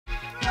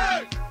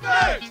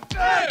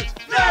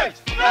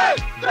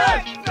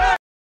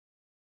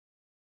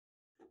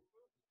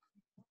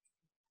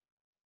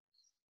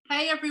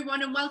Hey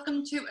everyone, and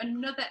welcome to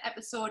another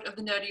episode of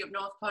the Nerdy Up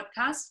North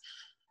podcast.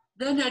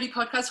 The Nerdy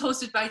podcast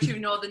hosted by two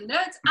Northern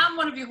Nerds. I'm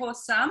one of your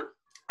hosts, Sam.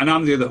 And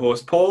I'm the other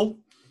host, Paul.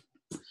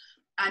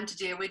 And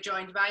today we're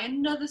joined by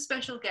another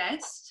special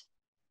guest.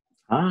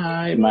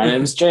 Hi, my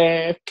name's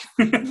Jake.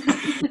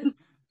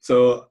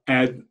 So,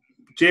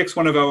 Jake's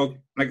one of our,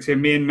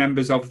 main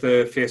members of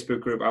the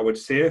Facebook group, I would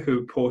say,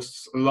 who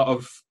posts a lot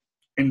of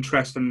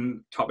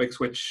interesting topics,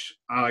 which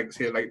I like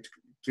to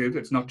do.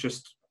 It's not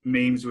just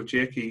memes with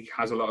Jake. He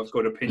has a lot of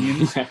good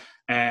opinions.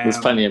 There's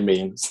plenty of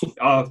memes.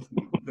 I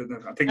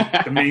think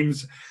the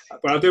memes,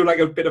 but I do like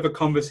a bit of a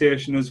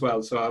conversation as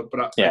well. So,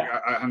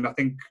 I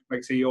think,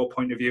 your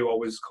point of view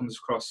always comes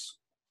across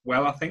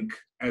well. I think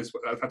that's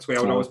the way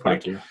I would always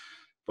put it.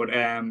 But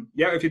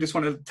if you just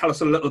want to tell us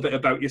a little bit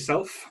about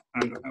yourself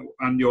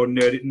and your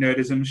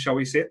nerdism, shall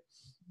we say?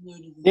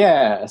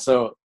 Yeah.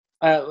 So,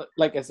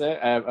 like I said,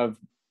 I've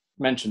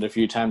mentioned a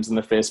few times in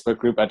the Facebook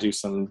group, I do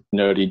some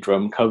nerdy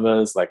drum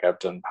covers. Like I've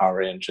done Power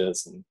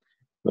Rangers and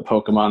the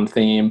Pokemon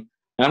theme.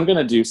 And I'm going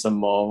to do some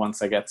more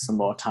once I get some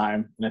more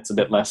time and it's a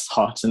bit less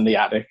hot in the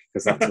attic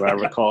because that's where I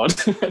record.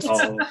 It's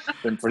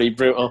been pretty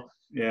brutal.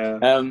 Yeah.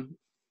 But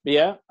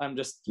yeah, I'm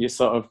just your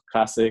sort of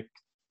classic,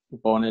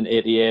 born in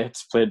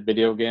 88, played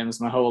video games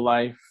my whole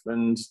life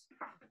and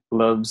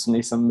loves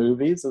me some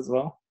movies as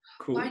well.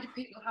 Cool. Why do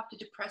people have to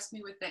depress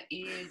me with their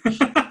age?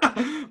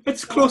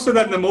 It's closer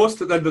than than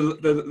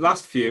the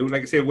last few.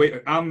 Like I say,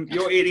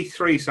 you're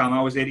 83, Sam.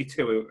 I was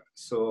 82,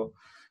 so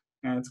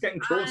it's getting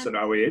closer to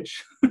our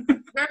age.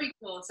 Very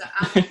closer.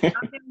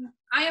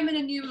 I am in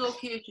a new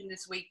location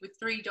this week with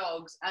 3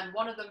 dogs, and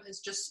one of them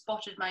has just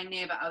spotted my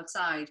neighbour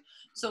outside.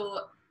 So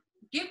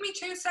give me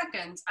 2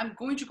 seconds. I'm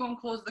going to go and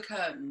close the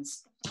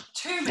curtains.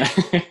 2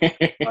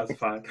 minutes. That's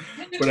fine.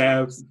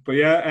 But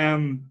yeah.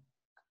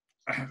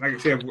 Like I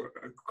say,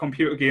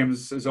 computer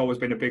games has always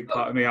been a big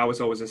part of me. I was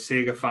always a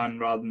Sega fan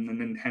rather than a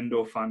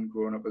Nintendo fan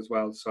growing up as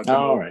well. So I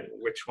don't know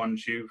which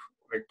ones you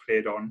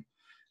played on.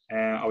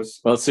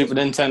 Super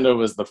Nintendo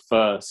was the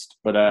first,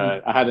 but I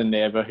had a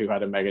neighbor who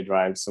had a Mega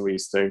Drive, so we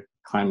used to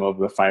climb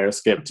over the fire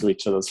escape to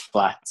each other's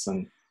flats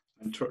and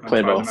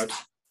play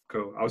both.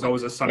 Cool. I was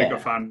always a Sonic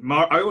fan.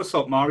 I always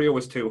thought Mario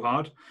was too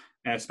hard,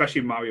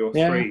 especially Mario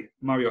 3.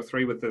 Mario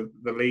 3 with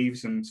the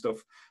leaves and stuff.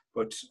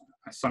 But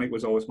Sonic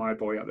was always my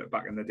boy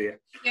back in the day.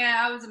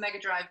 Yeah, I was a Mega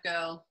Drive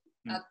girl.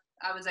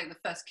 I was like the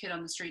first kid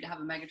on the street to have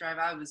a Mega Drive.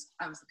 I was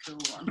the cool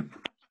one.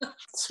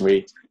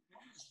 Sweet.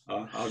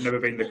 I've never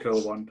been the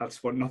cool one.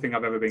 That's nothing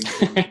I've ever been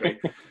cool to be.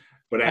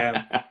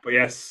 But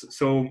yes,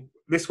 so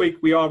this week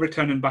we are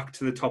returning back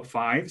to the top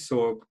 5,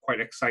 so quite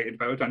excited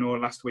about it. I know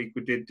last week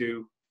we did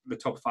do the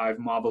top 5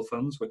 Marvel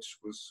films, which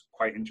was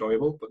quite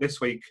enjoyable. But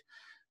this week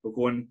we're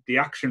going the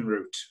action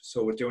route.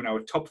 So we're doing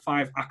our top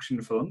 5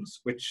 action films,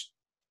 which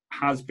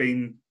has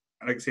been,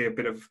 like I say, a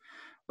bit of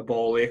a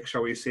ball ache,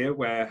 shall we say,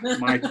 where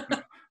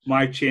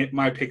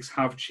my picks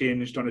have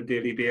changed on a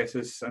daily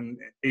basis. And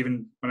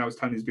even when I was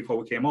telling you before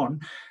we came on,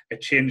 it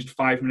changed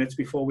 5 minutes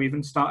before we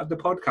even started the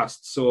podcast.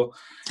 So,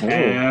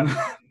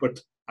 but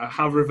I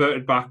have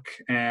reverted back.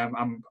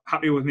 I'm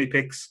happy with my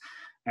picks.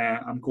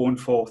 I'm going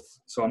forth,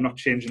 so I'm not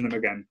changing them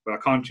again, but I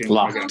can't change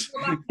them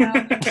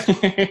again.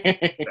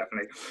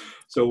 Definitely.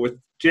 So with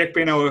Jake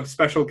being our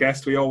special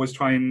guest, we always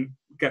try and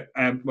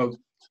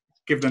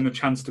give them a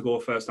chance to go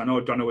first. I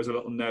know Donna was a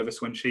little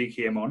nervous when she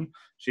came on.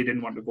 She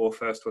didn't want to go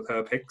first with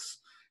her picks,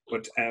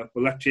 but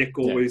we'll let Jake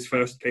go with his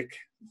first pick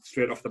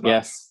straight off the bat.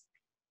 Yes,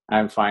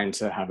 I'm fine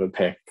to have a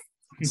pick.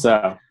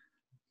 So,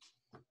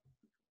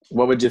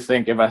 what would you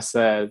think if I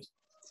said,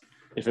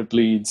 if it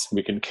bleeds,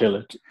 we can kill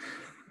it?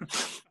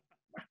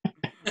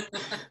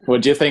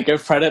 Would you think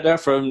of Predator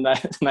from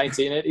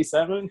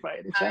 1987 by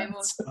any chance? I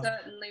most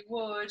certainly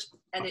would,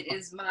 and it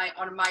is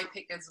on my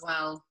pick as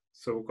well.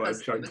 So we've got a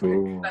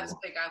joint best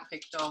pick I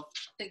picked off.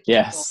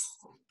 Yes.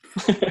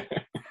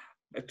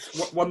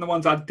 It's one of the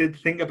ones I did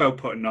think about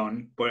putting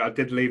on, but I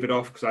did leave it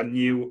off because I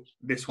knew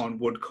this one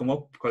would come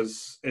up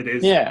because it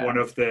is one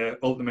of the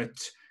ultimate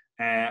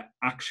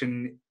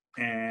action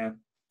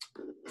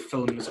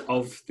films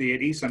of the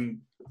 80s. And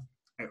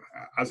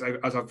as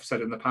I've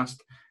said in the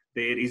past,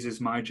 the 80s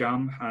is my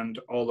jam, and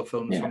all the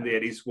films from the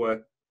 80s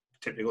were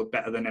typically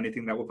better than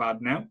anything that we've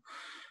had now.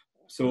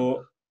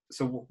 So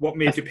what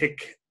made you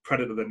pick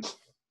Predator then?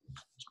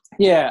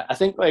 Yeah, I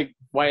think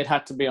why it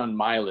had to be on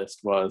my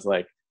list was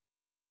I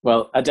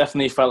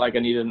definitely felt like I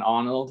needed an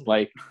Arnold.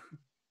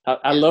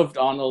 I loved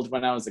Arnold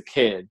when I was a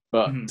kid,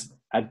 but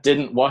I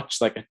didn't watch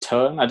a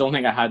ton. I don't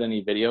think I had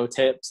any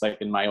videotapes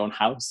in my own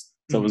house,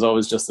 so it was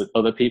always just at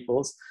other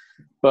people's.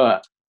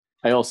 But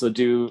I also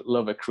do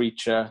love a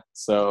creature,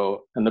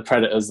 and the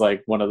Predator's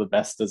one of the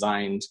best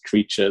designed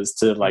creatures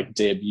to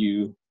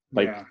debut,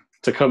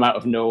 to come out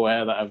of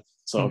nowhere that I've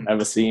sort of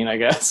ever seen, I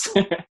guess.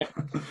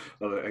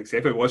 Well, if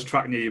it was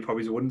tracking you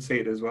probably wouldn't see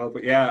it as well.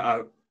 But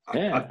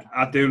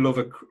I do love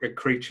a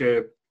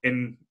creature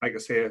in, like I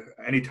say,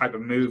 any type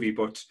of movie.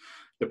 But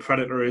the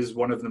Predator is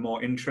one of the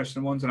more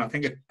interesting ones, and I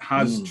think it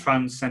has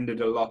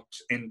transcended a lot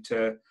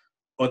into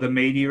other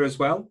media as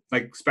well,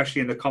 like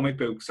especially in the comic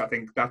books. I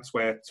think that's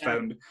where it's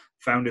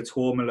found its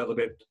home a little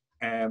bit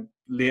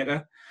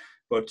later.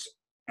 But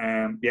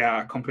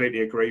I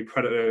completely agree.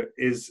 Predator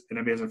is an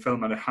amazing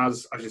film, and it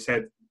has, as you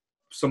said,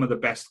 some of the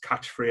best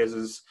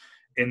catchphrases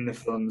in the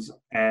films.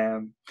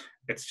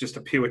 It's just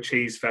a pure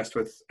cheese fest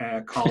with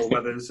Carl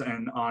Weathers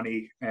and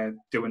Arnie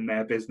doing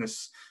their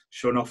business,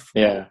 showing off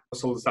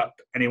muscles that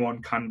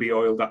anyone can be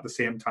oiled at the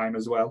same time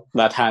as well.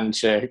 That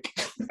handshake.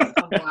 Oh,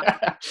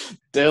 wow.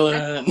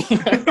 Dylan.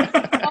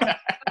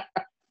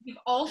 We've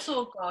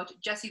also got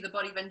Jesse the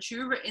Body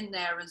Ventura in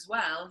there as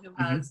well, who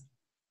has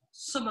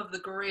some of the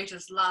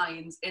greatest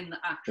lines in the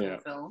actual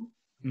film.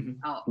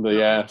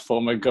 The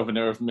former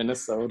governor of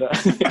Minnesota.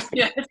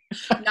 Yes.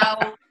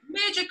 Now,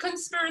 major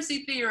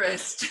conspiracy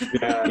theorist.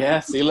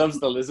 Yes, he loves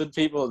the lizard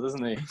people,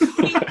 doesn't he?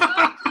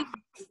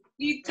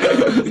 He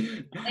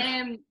does.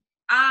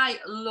 I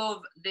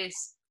love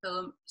this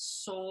film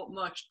so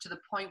much, to the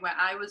point where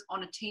I was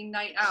on a teen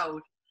night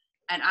out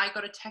and I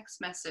got a text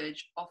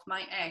message off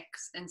my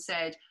ex and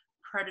said,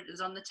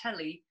 Predator's on the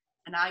telly,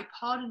 and I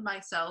pardoned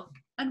myself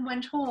and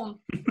went home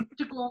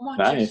to go and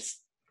watch it.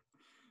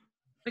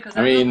 Because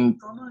I love it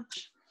so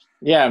much.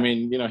 Yeah, I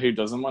mean, who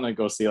doesn't want to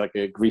go see like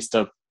a greased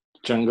up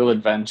jungle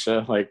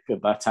adventure like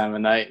at that time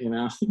of night?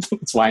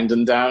 It's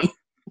winding down.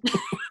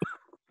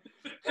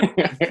 Could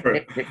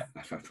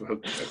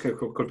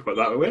put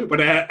that away,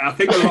 but I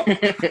think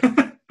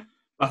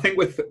I think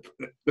with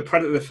the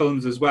Predator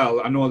films as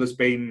well, I know there's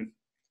been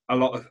a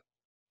lot of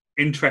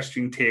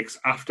interesting takes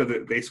after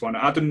this one.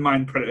 I didn't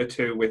mind Predator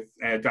 2 with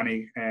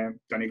Danny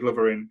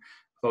Glover in.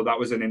 I thought that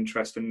was an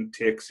interesting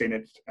take, seeing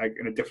it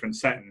in a different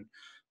setting.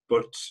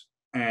 But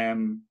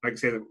like I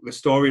say, the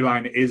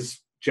storyline is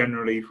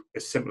generally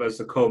as simple as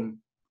they come,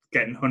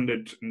 getting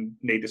hunted and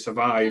need to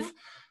survive.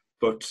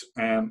 But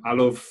I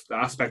love the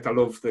aspect. I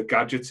love the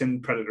gadgets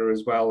in Predator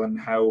as well, and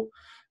how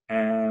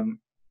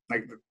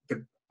they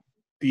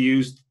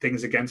used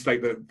things against,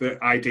 like the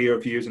idea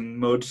of using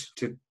mud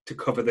to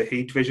cover the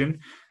heat vision,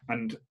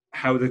 and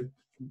how they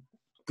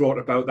brought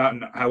about that,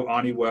 and how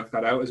Arnie worked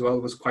that out as well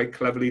was quite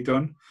cleverly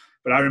done.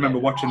 But I remember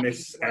watching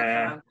this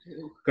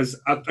because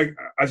I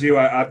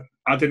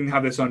didn't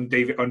have this on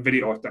DVD, I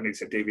need to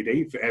say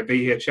DVD,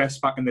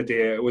 VHS back in the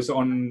day. It was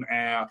on,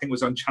 I think it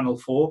was on Channel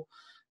 4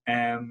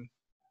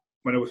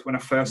 when I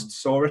first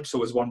saw it. So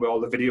it was one with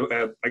all the video,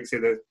 like I say,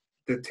 the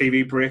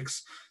TV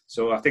breaks.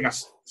 So I think I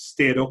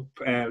stayed up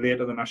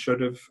later than I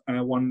should have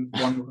one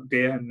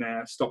day and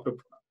stopped up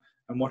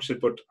and watched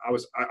it. But I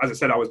was, as I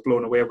said, I was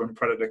blown away when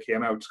Predator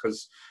came out,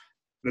 because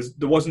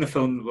there wasn't a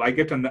film like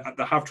it, and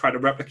they have tried to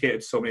replicate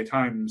it so many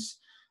times.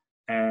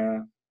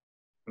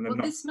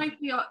 This might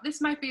be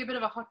a bit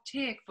of a hot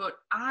take, but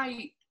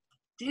I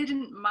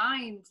didn't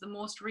mind the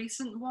most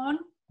recent one.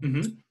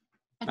 Mm-hmm.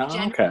 I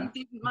genuinely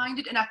didn't mind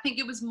it, and I think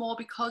it was more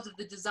because of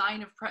the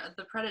design of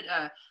the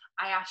Predator.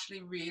 I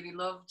actually really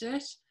loved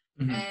it.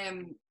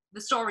 Mm-hmm.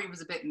 The story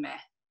was a bit meh.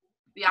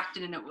 The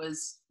acting in it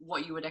was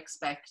what you would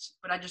expect,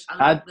 but I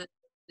love the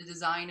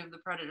design of the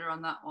Predator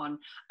on that one.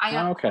 I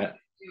have 2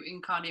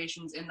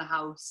 incarnations in the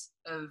house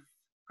of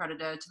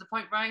Predator, to the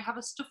point where I have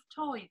a stuffed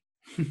toy.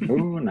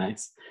 Oh,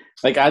 nice.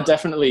 Like, I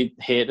definitely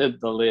hated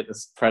the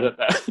latest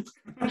Predator.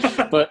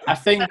 But I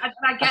think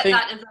I get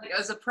that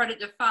as a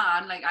Predator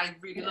fan. Like, I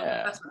really love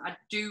the first one. I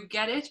do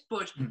get it,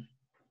 but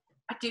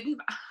I didn't.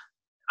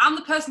 I'm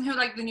the person who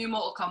liked the new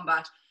Mortal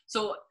Kombat,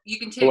 so you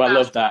can take. I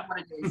love that. What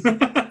it is.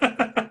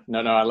 No,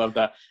 I love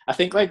that. I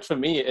think, like, for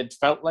me, it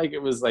felt like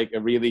it was like a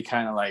really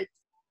kind of like,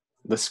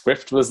 the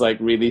script was like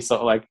really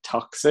sort of like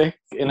toxic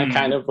in a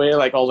kind of way.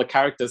 Like, all the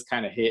characters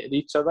kind of hated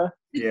each other.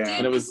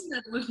 And there was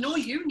no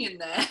union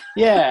there.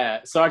 Yeah,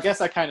 so I guess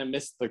I kind of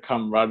missed the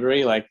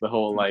camaraderie, like the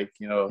whole like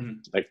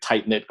like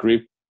tight knit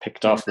group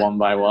picked off one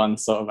by one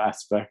sort of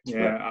aspect.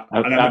 Yeah,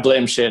 I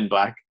blame Shane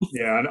Black.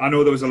 Yeah, I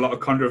know there was a lot of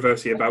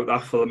controversy about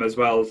that film as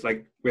well.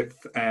 Like with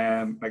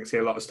like I say,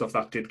 a lot of stuff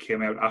that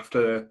came out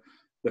after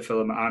the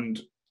film, and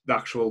the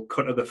actual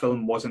cut of the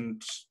film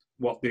wasn't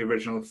what the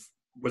original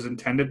was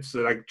intended.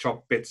 So like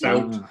chop bits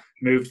out,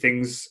 move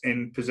things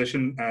in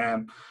position.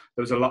 There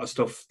was a lot of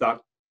stuff that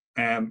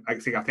I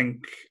think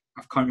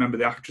I can't remember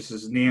the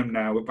actress's name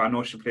now, but I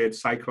know she played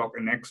Cyclops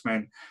in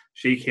X-Men.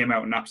 She came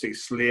out and absolutely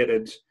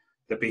slated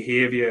the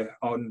behaviour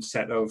on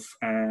set of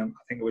I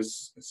think it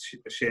was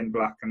Shane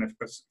Black and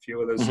a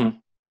few others.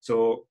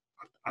 So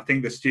I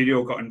think the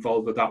studio got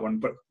involved with that one,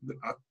 but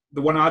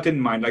the one I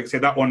didn't mind, like I say,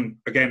 that one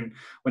again,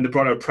 when they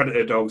brought out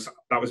Predator dogs,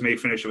 that was me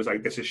finished. It was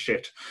like, this is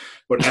shit.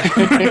 But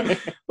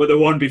but the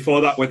one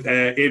before that with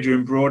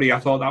Adrian Brody, I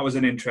thought that was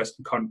an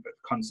interesting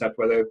concept,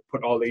 where they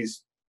put all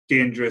these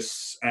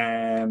dangerous,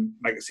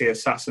 like I say,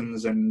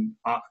 assassins and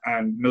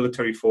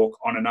military folk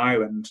on an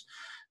island,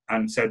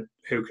 and said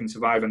who can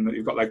survive. And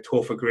you've got like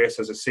Topher Grace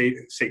as a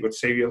secret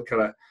serial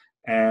killer.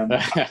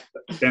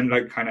 Them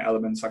like kind of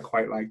elements I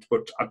quite liked,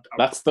 but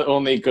that's the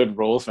only good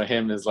role for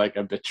him, is like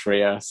a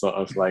betrayer sort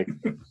of like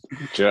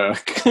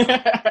jerk.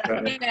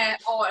 Yeah,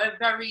 or a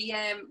very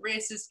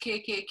racist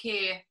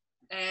KKK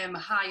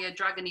higher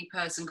dragony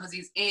person, because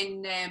he's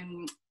in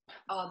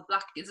the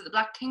Black, is it the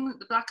Black King,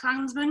 the Black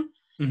Klansman,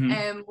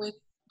 with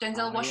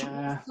Denzel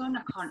Washington's son.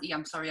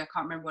 I'm sorry, I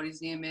can't remember what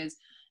his name is.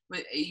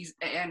 But he's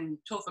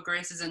Topher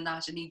Grace is in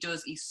that, and he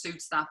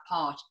suits that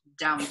part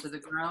down to the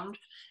ground.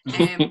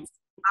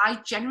 I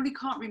generally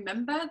can't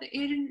remember the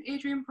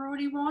Adrian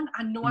Brody one.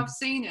 I know I've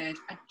seen it.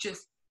 I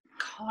just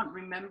can't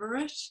remember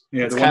it.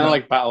 Yeah, it's kind of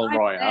like Battle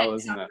Royale,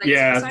 isn't it?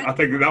 Yeah, I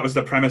think that was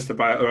the premise of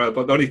Battle Royale.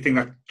 But the only thing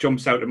that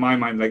jumps out in my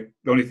mind, like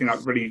the only thing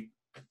that really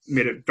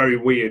made it very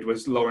weird,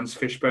 was Lawrence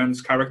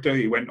Fishburne's character.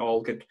 He went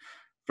all get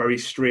very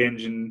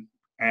strange, and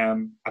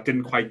I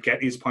didn't quite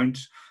get his point.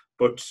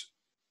 But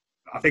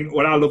I think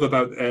what I love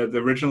about the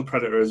original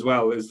Predator as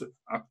well is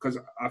because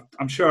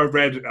I'm sure I've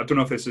read, I don't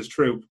know if this is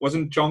true,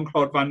 wasn't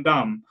Jean-Claude Van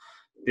Damme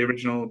the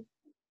original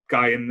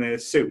guy in the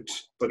suit,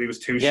 but he was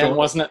too short? Yeah,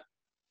 wasn't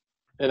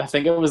it? I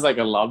think it was like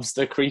a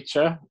lobster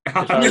creature,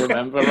 if I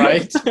remember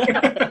right.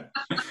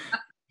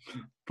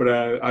 But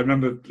I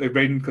remember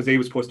reading, because he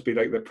was supposed to be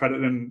like the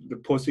Predator, and the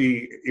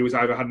pussy, he was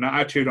either had an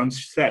attitude on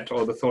set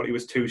or they thought he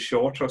was too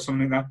short or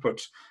something like that. But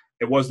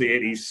it was the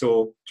 80s,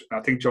 so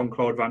I think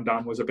Jean-Claude Van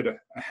Damme was a bit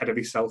ahead of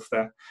himself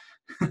there.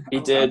 He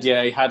did,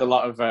 yeah. He had a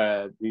lot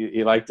of,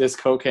 he liked this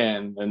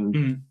cocaine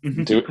and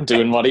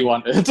doing what he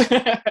wanted.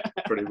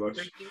 Pretty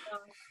much.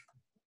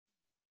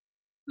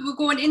 We're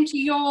going into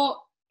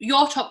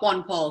your top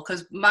one, Paul,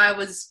 because mine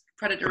was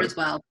Predator as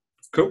well.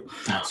 Cool.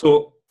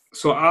 So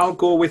I'll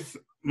go with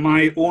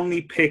my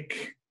only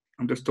pick.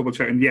 I'm just double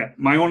checking. Yeah,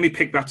 my only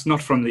pick that's not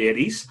from the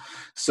 80s.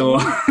 So,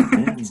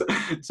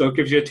 so it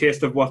gives you a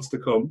taste of what's to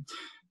come.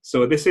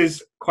 So this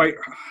is quite,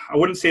 I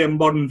wouldn't say a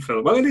modern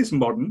film. Well, it is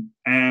modern.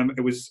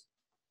 It's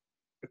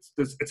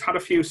had a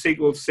few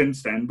sequels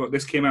since then, but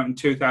this came out in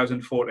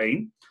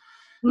 2014.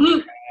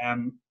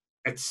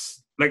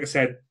 It's, like I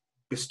said,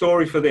 the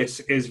story for this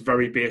is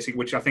very basic,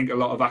 which I think a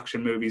lot of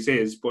action movies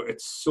is, but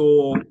it's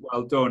so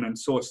well done and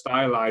so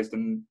stylized,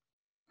 and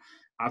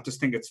I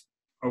just think it's,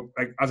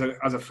 like, as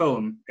a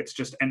film, it's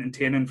just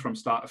entertaining from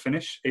start to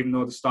finish, even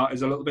though the start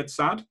is a little bit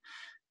sad.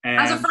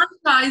 As a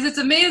franchise, it's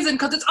amazing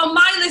because it's on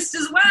my list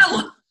as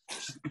well.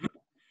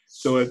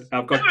 So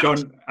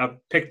I've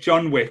picked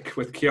John Wick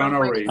with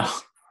Keanu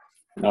Reeves.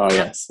 Oh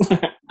yes.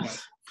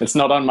 It's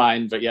not on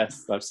mine, but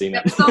yes, I've seen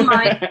it. It's on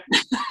mine.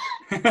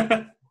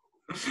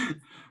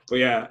 But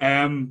yeah,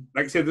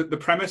 like I said, the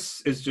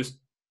premise is just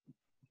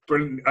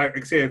brilliant. Like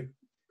I say,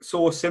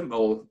 so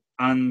simple,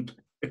 and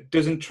it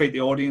doesn't treat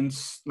the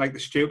audience like the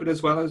stupid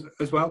as well,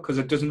 because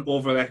it doesn't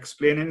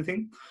over-explain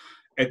anything.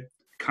 It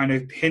kind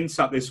of hints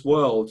at this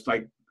world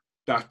like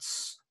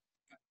that's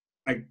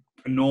like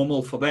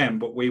normal for them,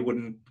 but we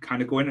wouldn't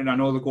kind of go in. And I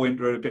know they'll go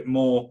into it a bit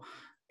more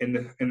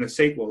in the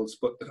sequels,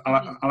 but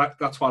I like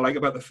that's what I like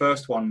about the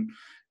first one.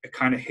 It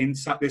kind of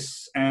hints at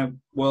this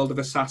world of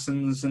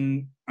assassins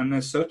and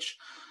as such,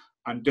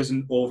 and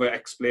doesn't over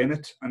explain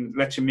it, and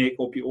lets you make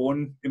up your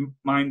own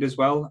mind as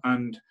well.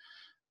 And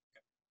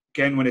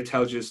again, when it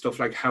tells you stuff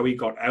like how he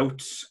got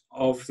out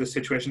of the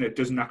situation, it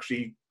doesn't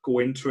actually go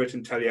into it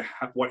and tell you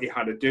what he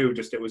had to do,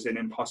 just it was an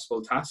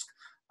impossible task.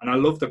 And I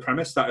love the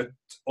premise that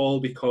it's all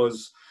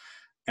because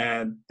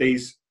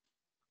these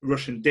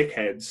Russian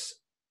dickheads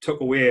took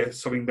away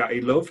something that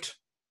he loved.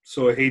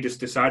 So he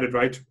just decided,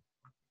 right,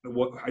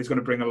 he's going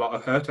to bring a lot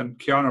of hurt. And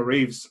Keanu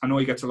Reeves, I know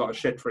he gets a lot of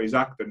shit for his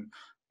acting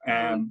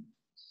and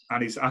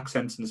his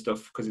accents and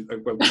stuff, because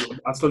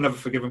I still never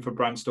forgive him for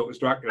Bram Stoker's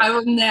Dracula. I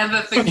will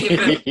never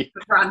forgive him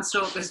for Bram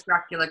Stoker's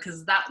Dracula,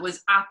 because that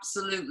was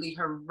absolutely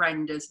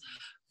horrendous.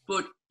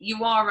 But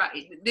you are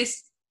right.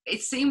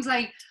 It seems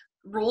like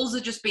roles are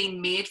just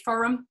being made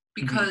for him,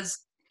 because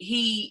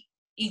he's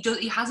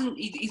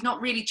not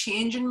really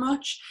changing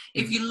much.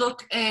 If you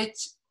look at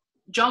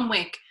John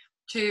Wick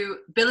to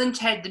Bill and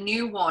Ted, the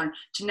new one,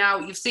 to now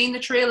you've seen the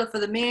trailer for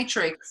The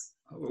Matrix.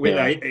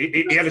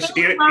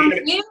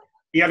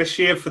 He had a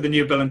shave for the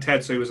new Bill and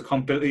Ted, so he was a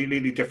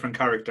completely different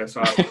character.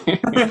 So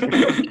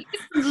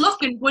he's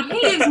looking, but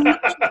he is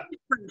not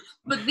different.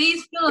 But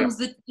these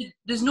films,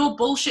 there's no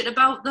bullshit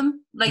about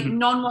them, like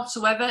none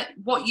whatsoever.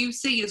 What you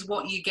see is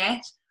what you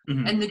get,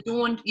 and they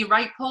don't. You're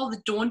right, Paul. They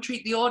don't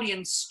treat the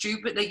audience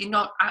stupid. Like, you're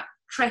not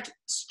treat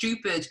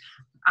stupid.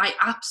 I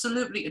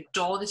absolutely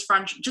adore this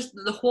franchise, just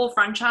the whole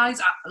franchise.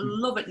 I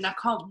love it, and I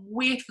can't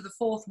wait for the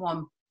fourth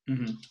one. I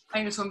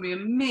think it's going to be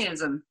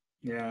amazing.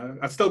 Yeah,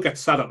 I still get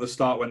sad at the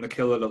start when they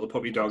kill the little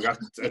puppy dog.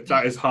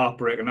 That is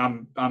heartbreaking.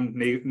 I'm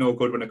no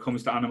good when it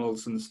comes to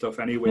animals and stuff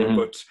anyway.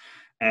 But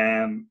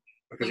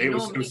because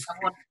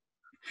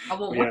I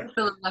won't watch a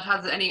film that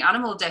has any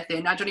animal death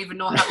in. I don't even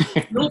know how.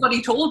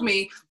 Nobody told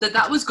me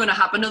that was going to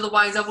happen.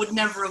 Otherwise, I would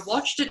never have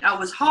watched it. I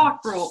was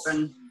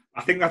heartbroken.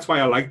 I think that's why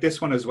I like this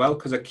one as well,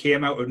 because it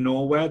came out of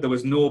nowhere. There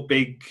was no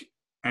big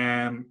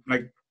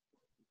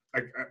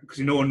because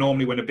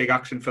normally when a big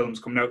action film's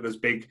coming out, there's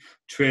big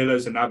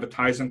trailers and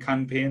advertising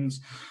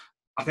campaigns.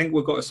 I think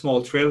we got a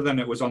small trailer, then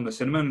it was on the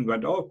cinema, and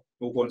went, oh,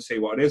 we'll go and see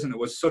what it is. And it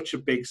was such a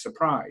big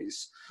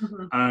surprise.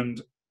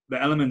 And the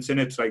elements in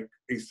it, like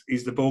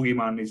he's the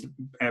bogeyman. He's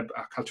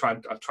I'll try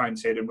and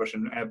say it in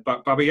Russian.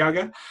 Baba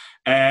Yaga.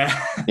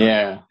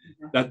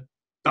 That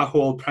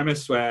whole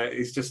premise where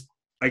he's just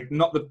like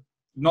not the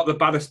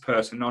baddest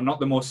person or not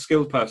the most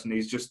skilled person.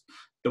 He's just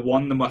the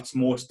one that's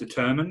most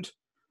determined.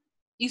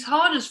 He's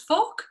hard as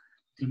fuck.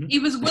 Mm-hmm. He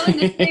was willing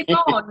to take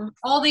on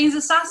all these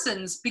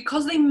assassins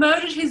because they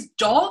murdered his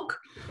dog.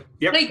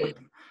 Yep. Like,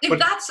 if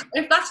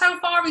that's how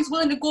far he's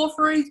willing to go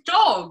for his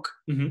dog.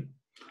 Mm-hmm.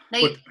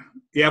 Like,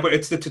 but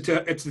it's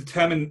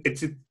determined.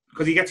 It's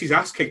because he gets his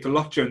ass kicked a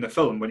lot during the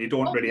film when you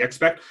don't really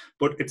expect.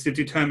 But it's the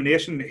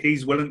determination that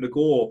he's willing to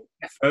go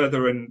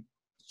further and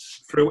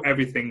through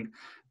everything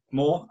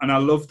more. And I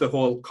love the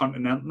whole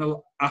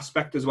continental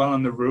aspect as well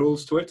and the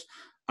rules to it.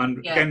 And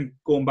again,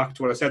 going back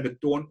to what I said, that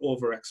don't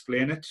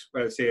over-explain it.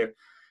 Where I say,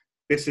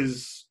 this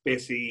is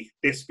basically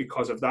this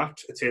because of that.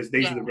 It says,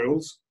 these are the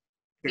rules.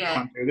 They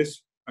can't do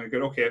this. And you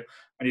go, okay.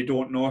 And you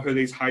don't know who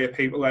these hire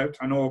people out.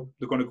 I know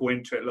they're going to go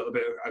into it a little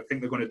bit. I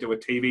think they're going to do a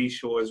TV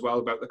show as well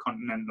about the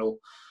Continental.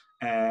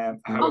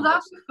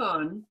 That's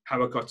fun.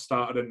 How it got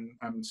started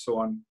and so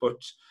on.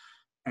 But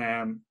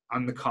and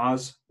the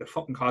cars, the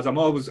fucking cars. I'm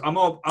all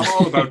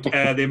about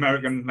the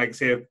American,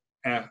 the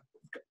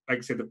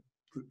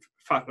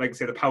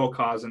power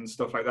cars and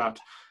stuff like that.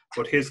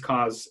 But his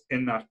cars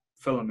in that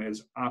film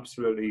is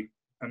absolutely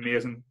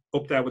amazing.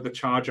 Up there with the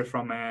Charger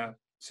from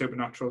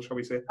Supernatural, shall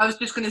we say? I was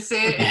just going to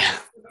say,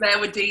 there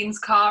with Dean's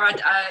car.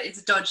 It's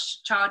a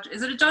Dodge Charger.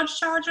 Is it a Dodge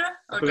Charger?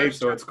 I believe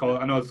so. It's called.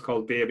 I know it's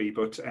called Baby,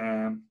 but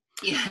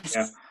yes.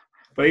 Yeah.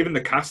 But even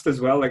the cast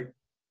as well, like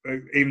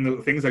even the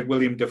things like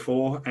William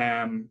Dafoe,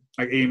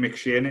 like Ian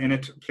McShane in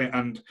it,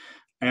 and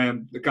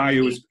the guy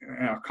who was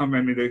I can't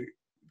remember the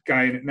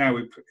guy in it now.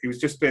 He was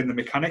just playing the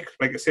mechanic,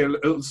 like I say, a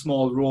little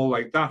small role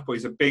like that, but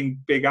he's a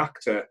big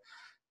actor,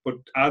 but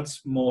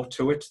adds more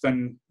to it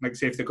than like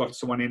say if they got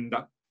someone in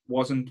that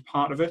wasn't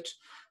part of it.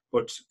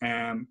 But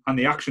and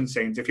the action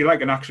scenes, if you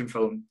like an action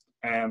film,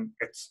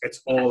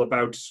 it's all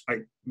about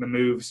like the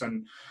moves.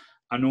 And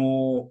I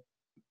know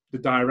the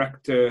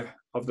director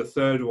of the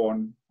third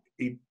one,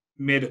 he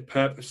made it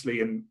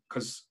purposely, and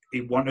because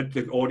he wanted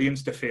the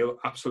audience to feel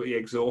absolutely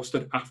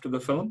exhausted after the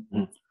film.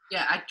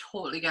 Yeah, I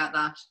totally get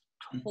that.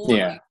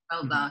 Totally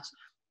felt that.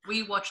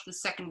 We watched the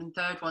second and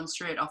third one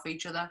straight off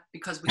each other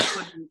because we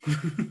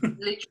couldn't,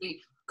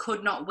 literally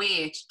could not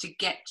wait to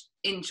get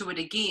into it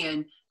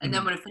again. And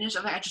then when I finished, I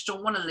was like, I just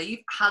don't want to leave.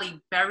 Halle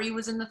Berry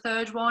was in the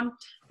third one.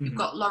 You've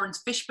got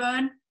Lawrence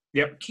Fishburne.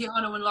 Yep.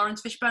 Keanu and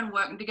Lawrence Fishburne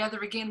working together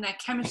again. Their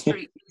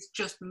chemistry is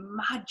just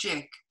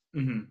magic.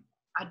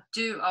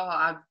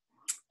 I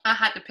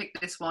had to pick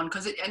this one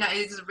because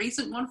it's a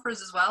recent one for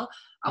us as well.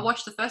 I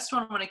watched the first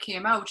one when it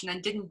came out and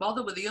then didn't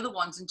bother with the other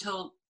ones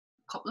until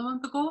a couple of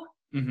months ago.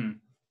 And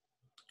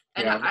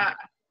I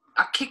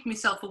kicked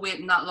myself for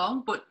waiting that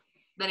long, but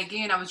then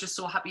again, I was just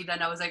so happy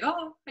then. I was like,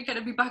 oh, I get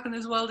to be back in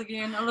this world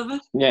again. I love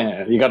it.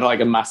 Yeah, you got like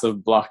a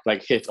massive block,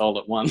 like hit all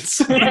at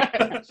once.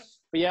 But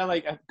yeah,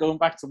 like going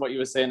back to what you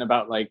were saying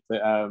about like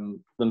the,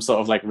 them sort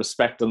of like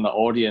respecting the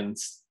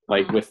audience,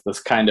 like with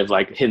this kind of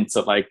like hints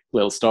at like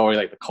little story,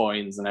 like the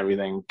coins and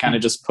everything, kind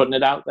of just putting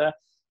it out there.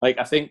 Like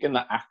I think in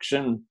the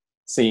action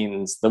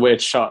scenes, the way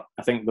it's shot,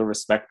 I think they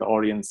respect the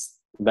audience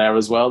there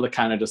as well. They're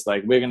kind of just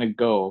like, we're going to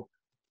go.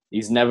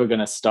 He's never going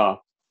to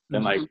stop.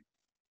 And like,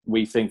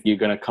 we think you're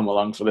going to come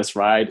along for this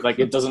ride. Like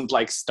it doesn't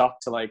like stop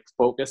to like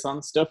focus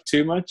on stuff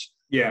too much.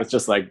 Yeah. It's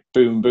just like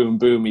boom, boom,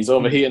 boom. He's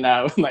over here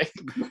now. Like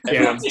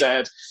everyone's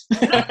dead.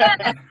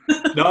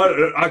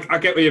 No, I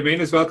get what you mean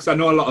as well. Cause I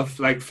know a lot of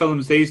like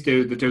films they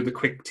do the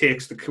quick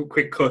takes, the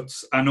quick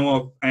cuts. I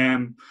know,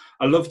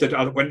 I loved it.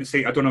 I went to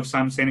see, I don't know if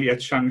Sam's seen it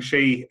yet,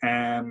 Shang-Chi,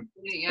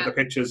 the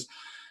pictures.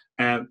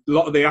 A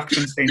lot of the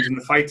action scenes and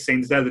the fight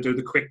scenes there, they do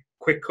the quick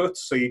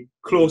cuts. So you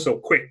close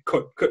up, quick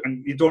cut,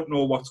 and you don't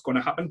know what's going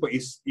to happen, but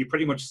you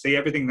pretty much see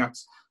everything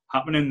that's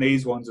happening in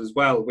these ones as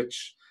well,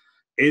 which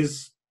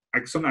is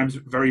like sometimes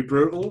very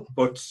brutal,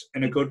 but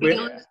in a good way.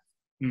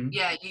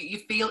 Yeah, you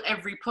feel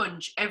every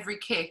punch, every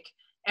kick,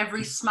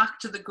 every smack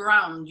to the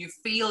ground. You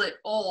feel it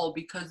all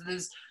because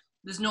there's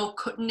no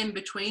cutting in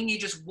between. You're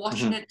just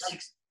watching it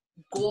like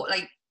go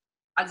like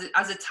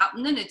as it's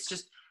happening. It's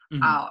just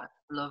I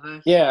love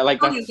it. Yeah,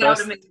 like that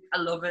first, I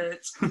love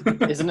it.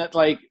 Isn't it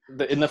like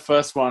in the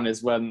first one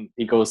is when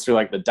he goes through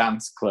like the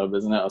dance club,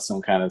 isn't it, or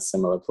some kind of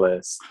similar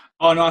place?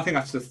 Oh no, I think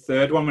that's the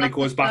third one when he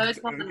goes back.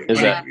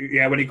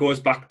 When he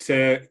goes back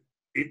to,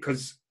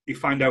 because you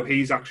find out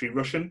he's actually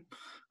Russian.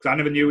 Because I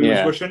never knew he was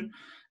Russian.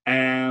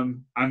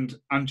 And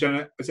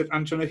Angela, is it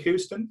Angela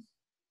Houston?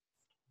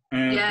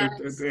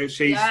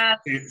 She's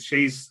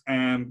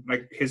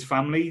like his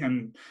family,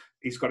 and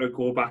he's got to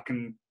go back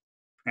and.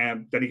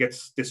 Then he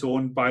gets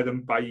disowned by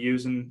them by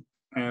using,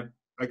 like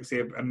I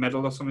say, a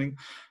medal or something.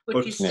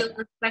 But she still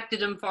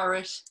respected him for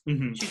it.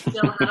 She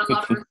still had a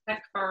lot of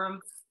respect for him.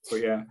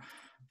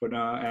 But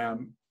I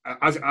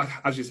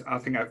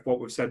think what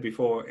we've said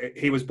before,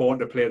 he was born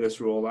to play this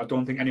role. I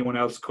don't think anyone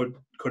else could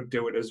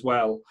do it as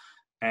well,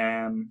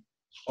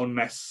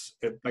 unless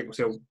it, like we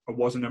say, it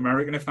was an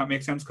American, if that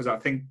makes sense. Because I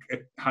think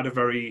it had a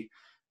very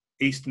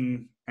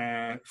Eastern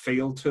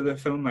feel to the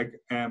film, like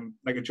a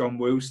John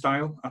Woo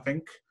style, I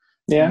think.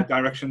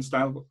 Direction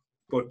style,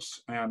 but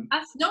I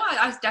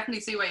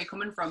definitely see where you're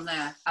coming from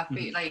there. I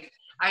feel like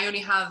I only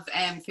have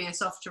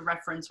Face Off to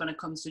reference when it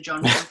comes to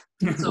John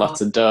Wick. So,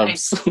 Lots of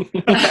dubs.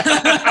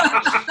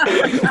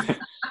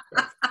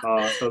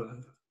 So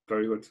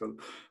very good. So,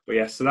 but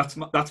yes, so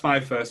that's my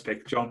first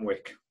pick, John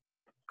Wick.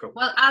 Cool.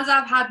 Well, as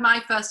I've had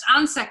my first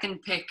and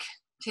second pick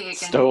taken,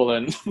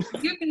 Stolen.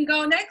 you can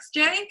go next,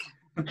 Jake.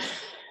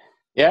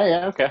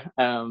 Yeah, okay.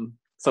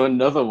 So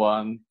another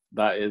one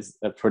that is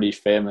a pretty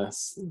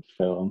famous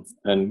film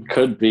and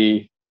could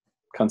be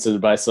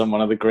considered by some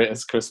one of the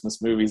greatest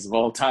Christmas movies of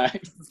all time.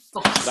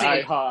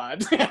 Die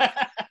Hard.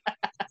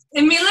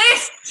 In my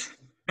list.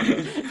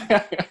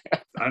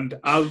 And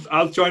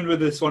I'll join with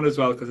this one as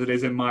well because it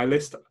is in my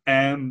list.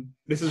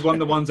 This is one of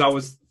the ones I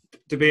was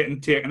debating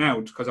taking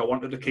out because I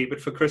wanted to keep it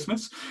for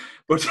Christmas.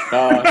 But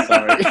oh,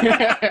 sorry.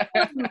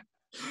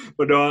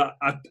 But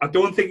I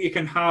don't think you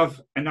can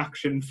have an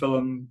action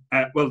film,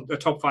 a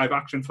top 5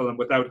 action film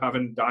without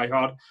having Die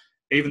Hard,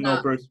 even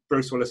though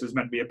Bruce Willis is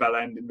meant to be a bell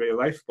end in real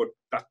life. But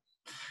that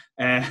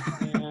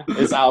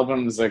his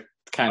albums are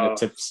kind of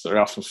tips are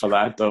often for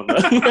that, don't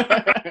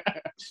they?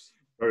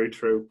 Very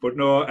true. But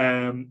no,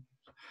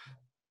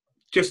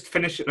 just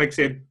finish, like I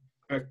said,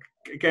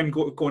 again,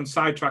 going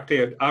sidetracked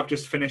here, I've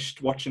just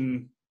finished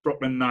watching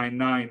Brooklyn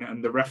Nine-Nine,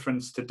 and the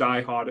reference to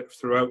Die Hard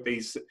throughout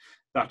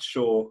that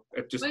show,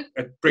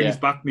 it brings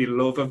back me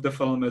love of the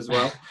film as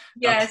well.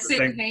 Yeah,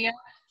 same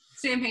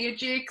here,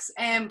 Jake's.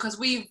 Because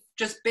we've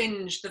just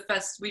binged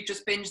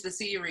the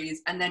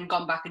series and then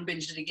gone back and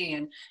binged it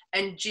again.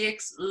 And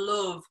Jake's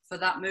love for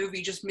that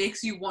movie just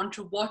makes you want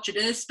to watch it,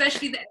 and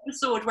especially the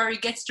episode where he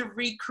gets to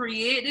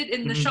recreate it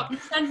in the shopping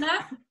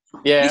centre.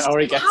 Yeah, or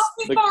he gets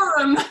for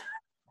him.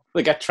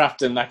 They get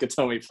trapped in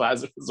Nakatomi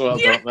Plaza as well,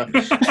 don't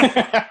they?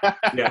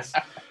 Yes.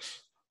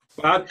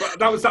 But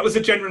that was a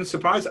genuine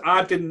surprise.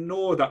 I didn't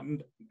know that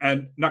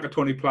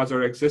Nakatomi Plaza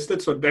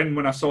existed. So then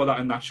when I saw that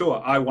in that show,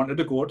 I wanted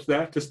to go to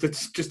there just to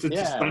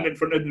stand in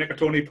front of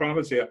Nakatomi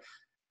Plaza.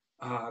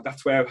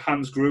 That's where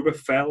Hans Gruber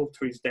fell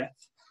to his death.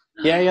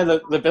 Yeah.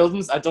 The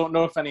buildings. I don't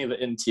know if any of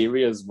the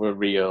interiors were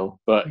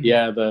real, but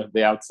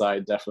the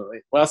outside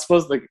definitely. Well, I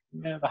suppose they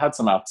had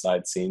some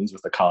outside scenes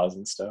with the cars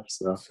and stuff.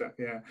 So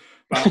yeah,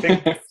 but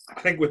I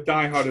think with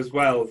Die Hard as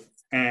well,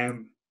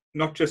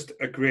 not just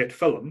a great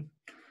film,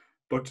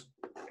 but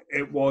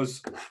it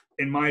was,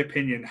 in my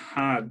opinion,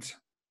 had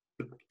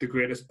the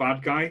greatest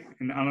bad guy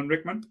in Alan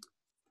Rickman.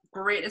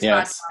 Greatest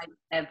bad guy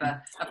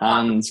ever.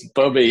 Hans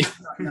Bubby.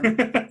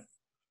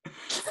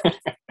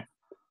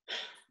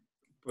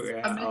 But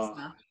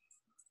yeah,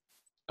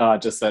 I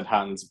just said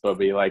Hans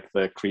Bubby, like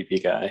the creepy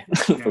guy,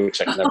 which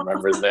I can never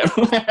remember his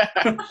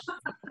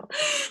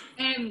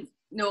name.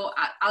 No,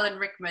 Alan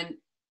Rickman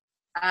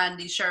and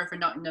the Sheriff of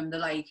Nottingham,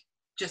 they're like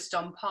just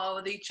on par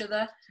with each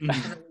other.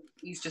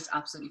 He's just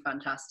absolutely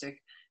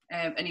fantastic.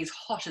 And he's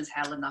hot as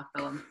hell in that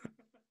film.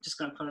 Just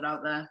going to put it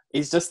out there.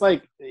 He's just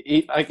like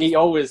he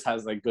always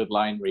has like good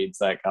line reads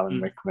like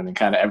Alan Rickman and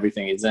kind of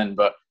everything he's in,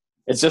 but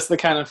it's just the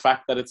kind of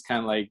fact that it's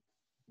kind of like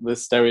the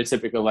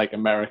stereotypical like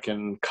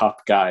American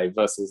cop guy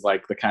versus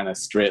like the kind of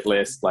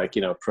straight-laced like,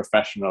 you know,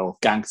 professional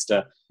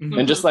gangster.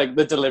 And just like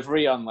the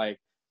delivery on like,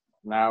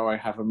 now I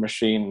have a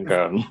machine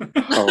gun.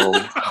 Ho,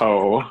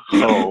 ho,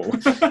 ho.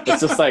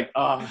 It's just like,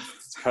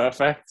 it's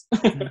perfect.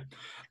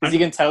 Because you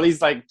can tell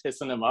he's like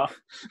pissing him off.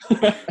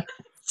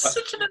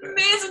 Such an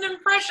amazing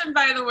impression,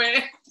 by the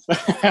way.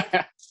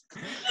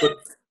 But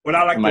what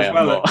I like as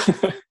well,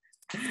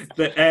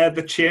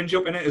 the change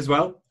up in it as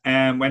well.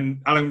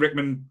 When Alan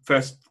Rickman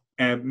first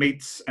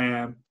meets,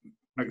 like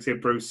I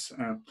said, Bruce,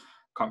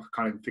 can't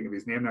even think of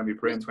his name now. My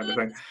brain's went to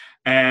think.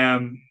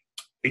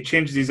 He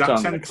changes his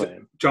accent.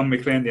 John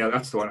McClane, yeah,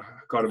 that's the one.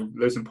 God, I'm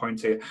losing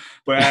points here.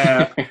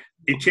 But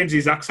he changes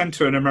his accent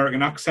to an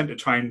American accent to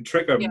try and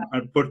trick him. Yeah.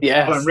 But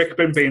Alan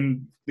Rickman,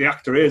 being the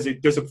actor is, he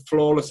does a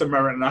flawless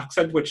American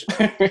accent, which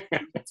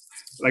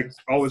like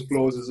always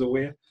blows us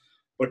away.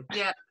 But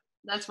yeah,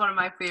 that's one of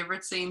my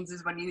favorite scenes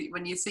is when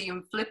you see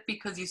him flip,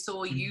 because you're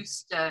so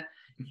used to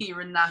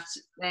hearing that.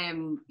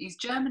 He's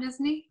German,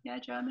 isn't he? Yeah,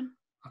 German.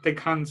 I think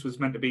Hans was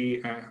meant to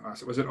be.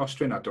 Was it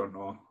Austrian? I don't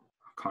know.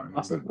 I can't remember.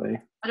 Possibly.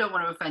 I don't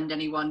want to offend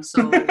anyone,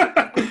 so.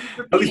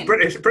 Well, he's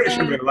British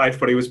in real life,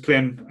 but he was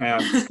playing.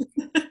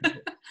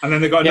 And then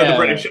they got another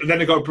British. Then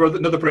they got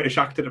another British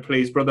actor to play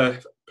his brother,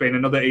 playing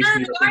another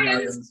Asian.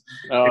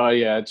 Oh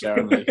yeah,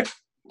 Jeremy,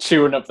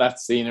 chewing up that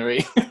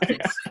scenery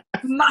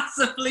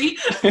massively,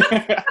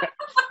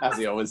 as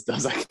he always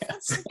does, I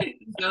guess.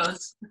 He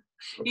does.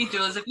 He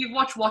does. If you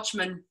watch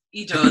Watchmen,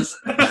 he does.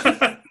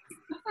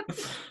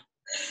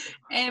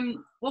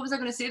 What was I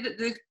going to say? That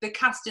the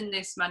cast in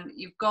this, man,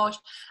 you've got.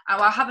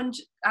 I haven't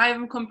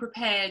come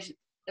prepared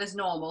as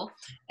normal.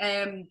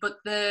 But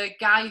the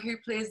guy who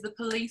plays the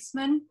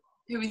policeman,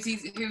 who's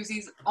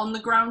his on the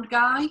ground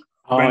guy.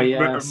 Oh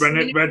yes,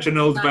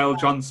 Reginald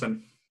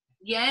VelJohnson.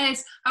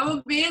 Yes,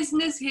 how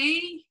amazing is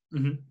he?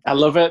 Mm-hmm. I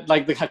love it,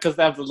 like because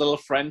they have the little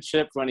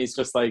friendship when he's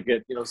just like,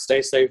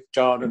 stay safe,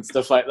 John, and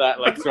stuff like that,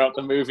 like throughout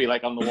the movie,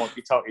 like on the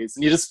walkie-talkies,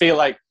 and you just feel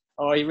like,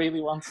 oh, he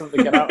really wants them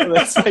to get out of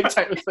this, like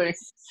type of thing.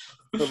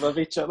 They love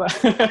each other.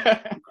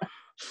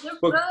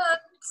 But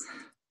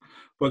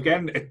But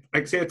again, like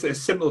I say, it's a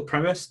simple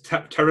premise.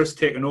 Terrorists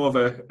taking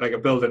over like a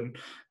building,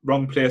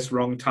 wrong place,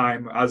 wrong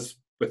time, as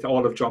with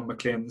all of John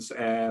McClane's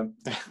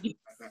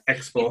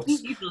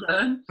exports. You'd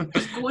learn.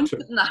 Just go and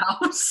sit in the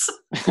house.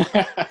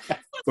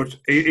 But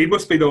he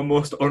must be the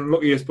most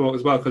unluckiest bloke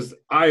as well, because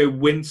I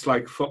wince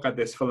like fuck at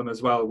this film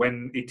as well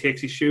when he takes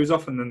his shoes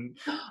off and then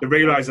they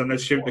realise and they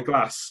shoot the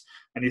glass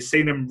and you've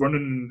seen him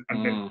running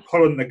and then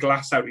pulling the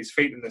glass out his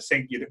feet in the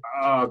sink.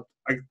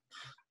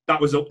 That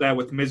was up there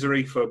with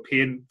Misery for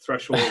pain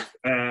threshold.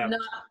 I'm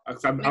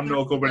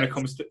no good when it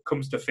comes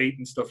to feet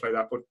and stuff like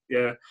that. But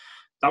yeah,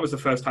 that was the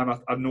first time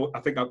I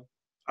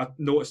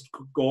noticed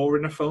gore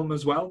in a film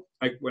as well,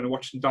 like when I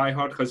watched Die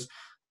Hard, because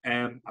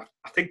I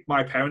think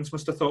my parents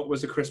must have thought it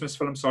was a Christmas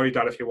film. Sorry,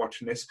 Dad, if you're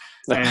watching this,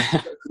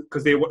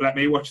 because they let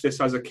me watch this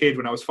as a kid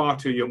when I was far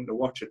too young to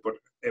watch it, but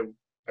it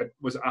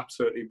was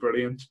absolutely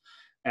brilliant.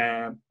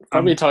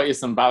 Probably taught you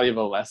some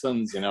valuable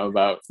lessons,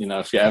 about,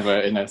 if you're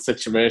ever in a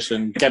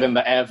situation, get in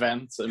the air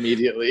vents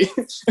immediately.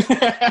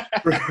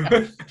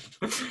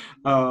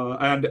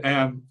 And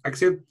like I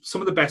say,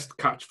 some of the best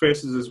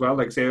catchphrases as well,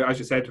 like say, as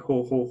you said,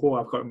 ho ho ho,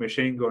 I've got a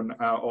machine gun,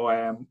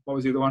 or what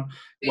was the other one?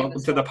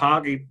 Welcome to the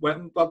party,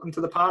 welcome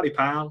to the party,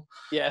 pal.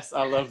 Yes,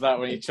 I love that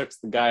when he chucks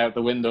the guy out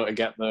the window to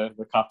get the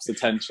cops'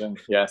 attention.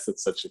 Yes,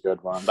 it's such a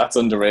good one. That's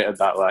underrated,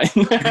 that line.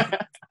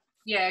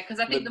 Yeah, because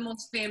I think the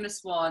most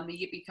famous one, the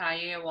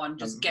Yippee-Ki-Yay one,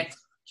 just gets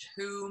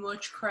too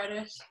much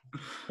credit.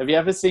 Have you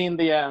ever seen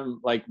the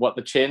what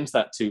they changed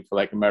that to for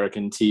like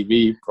American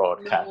TV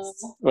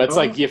broadcasts? No. Where it's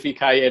like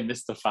Yippee-Ki-Yay,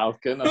 Mr.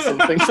 Falcon or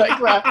something like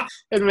that.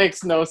 It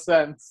makes no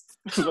sense,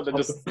 but they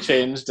just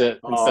changed it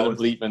instead of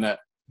bleeping it.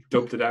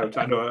 Dubbed it out.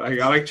 I know. I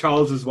like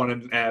Charles's one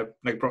in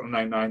like Brooklyn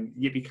Nine-Nine.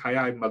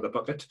 Yippee-Ki-Yay, mother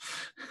bucket.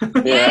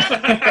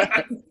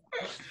 Yeah.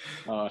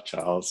 Oh,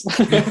 Charles.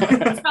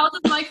 Charles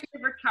is my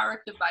favorite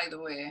character, by the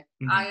way.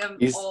 I am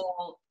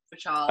all for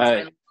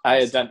Charles. I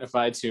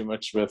identify too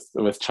much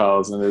with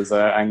Charles and his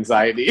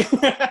anxiety.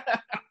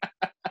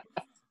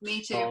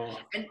 Me too. Oh.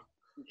 And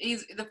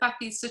the fact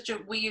he's such a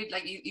weird,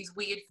 like he's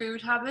weird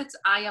food habits.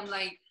 I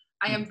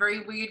am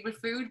very weird with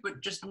food,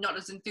 but just not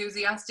as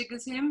enthusiastic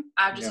as him.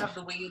 I just have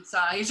the weird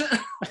side.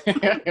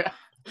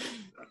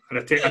 And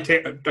I take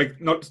like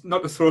not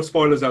to throw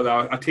spoilers out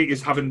there. I take you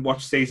haven't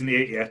watched season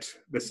 8 yet.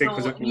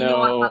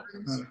 No,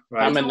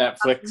 right. I'm a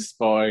Netflix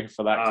boy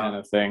for that kind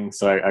of thing,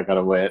 so I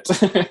gotta wait.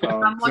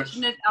 I'm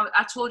watching it.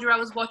 I told you I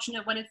was watching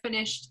it when it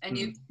finished, and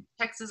you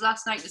texted us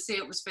last night to say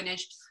it was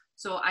finished.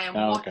 So I am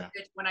watching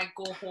it when I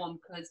go home,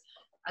 because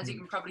as you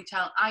can probably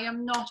tell, I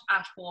am not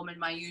at home in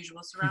my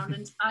usual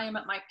surroundings. I am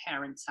at my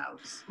parents'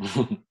 house.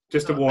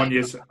 Just to warn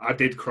you, I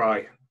did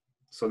cry.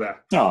 So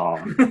there.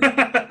 Oh.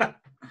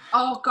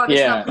 Oh God,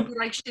 it's not going to be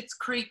like Schitt's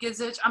Creek,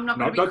 is it? I'm not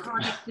going to be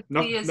crying for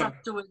days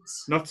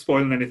afterwards. Not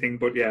spoiling anything,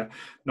 but yeah,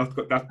 not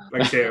that.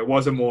 Like I say, it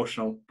was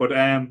emotional. But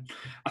I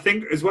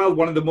think as well,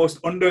 one of the most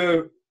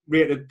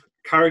underrated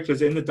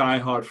characters in the Die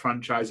Hard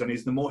franchise, and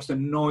he's the most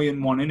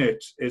annoying one in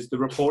it, is the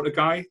reporter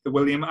guy, the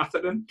William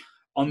Atherton,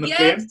 on the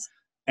plane.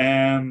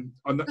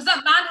 Because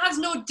that man has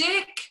no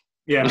dick.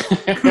 Yeah.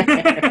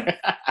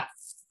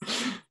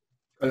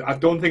 I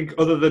don't think,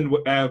 other than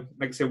like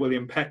I say,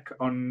 William Peck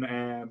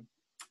on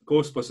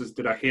Ghostbusters,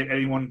 did I hate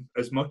anyone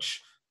as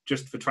much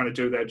just for trying to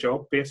do their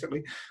job,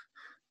 basically.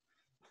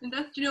 And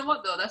do you know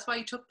what though? That's why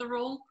he took the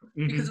role,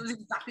 because it was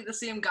exactly the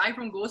same guy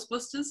from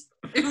Ghostbusters.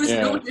 It was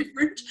no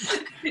different.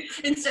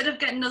 Instead of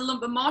getting a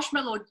lump of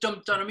marshmallow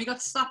dumped on him, he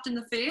got slapped in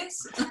the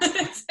face.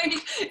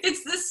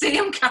 It's the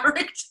same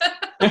character.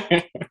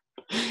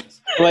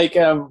 Like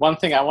one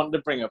thing I wanted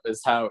to bring up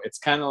is how it's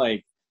kind of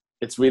like,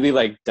 it's really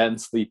like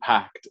densely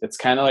packed. It's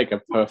kind of like a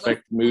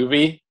perfect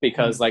movie,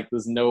 because like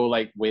there's no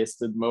like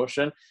wasted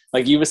motion.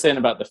 Like you were saying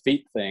about the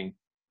feet thing,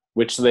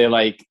 which they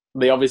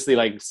obviously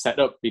like set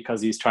up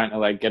because he's trying to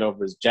like get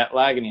over his jet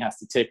lag and he has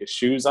to take his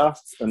shoes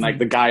off, and like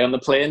the guy on the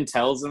plane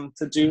tells him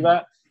to do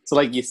that. So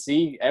like you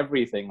see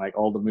everything, like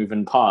all the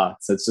moving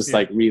parts. It's just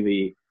like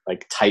really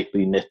like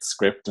tightly knit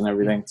script and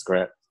everything. It's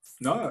great.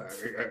 No,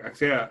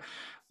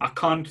 I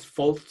can't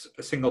fault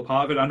a single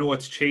part of it. I know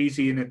it's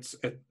cheesy and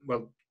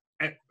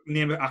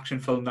name an action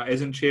film that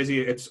isn't cheesy.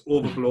 It's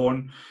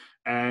overblown.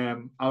 I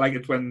like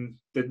it when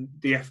the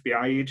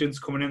FBI agents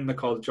coming in, they're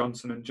called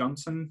Johnson and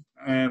Johnson.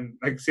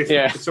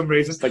 For some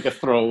reason, it's like a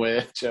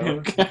throwaway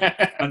joke.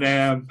 And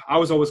I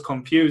was always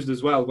confused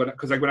as well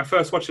because when I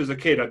first watched as a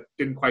kid, I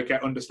didn't quite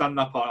understand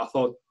that part. I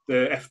thought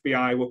the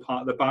FBI were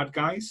part of the bad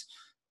guys,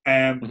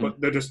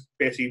 but they're just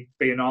basically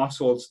being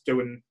arseholes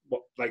doing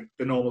what like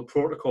the normal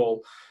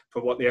protocol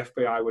for what the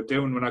FBI were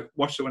doing. When I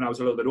watched it when I was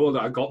a little bit older,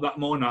 I got that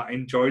more and I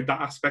enjoyed that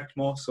aspect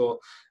more.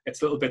 So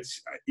it's a little bit,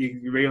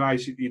 you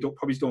realise you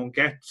probably don't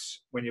get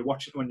when you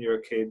watch it when you're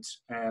a kid,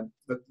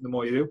 the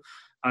more you do.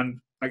 And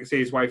like I say,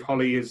 his wife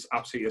Holly is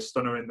absolutely a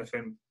stunner in the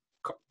film.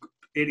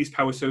 80s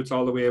power suits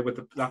all the way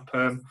with that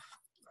perm.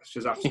 It's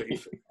just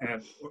absolutely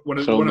one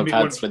of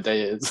me for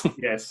days.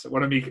 Yes,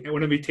 one of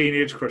me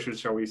teenage crushes,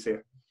 shall we say.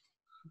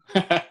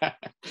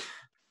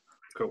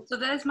 Cool. So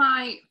there's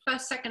my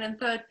first, second and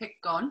third pick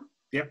gone.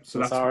 Yep. So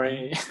I'm that's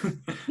sorry.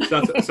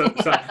 so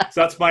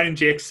that's mine and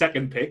Jake's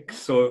second pick.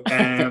 So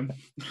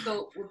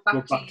So we're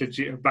we're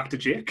back to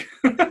Jake.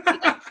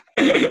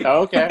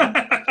 Okay.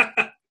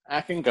 I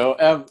can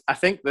go. I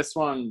think this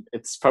one,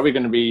 it's probably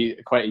going to be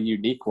quite a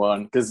unique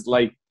one because,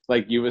 like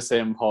you were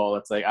saying, Paul,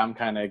 it's like I'm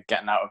kind of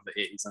getting out of the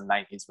 80s and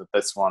 90s with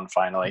this one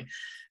finally.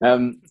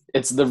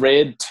 It's The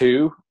Raid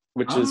 2,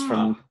 which is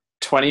from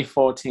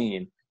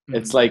 2014.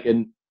 It's like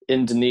an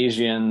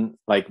Indonesian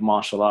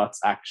martial arts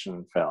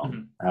action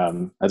film.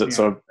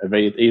 So have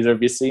either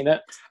of you seen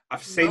it?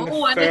 I've seen the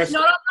first. And it's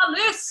not on the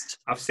list.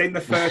 I've seen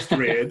the first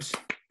Raid.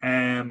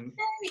 Like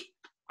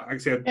I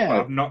said,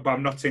 I've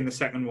not seen the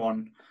second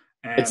one.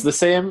 It's the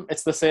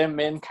same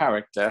main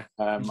character.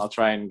 I'll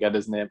try and get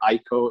his name,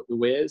 Iko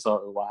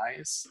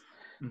Uwais.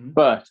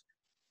 But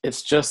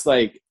it's just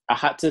like I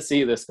had to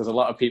see this because a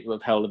lot of people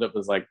have held it up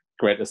as like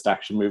greatest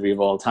action movie of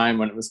all time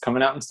when it was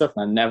coming out and stuff,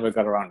 and I never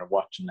got around to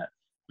watching it.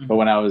 But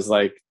when I was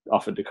like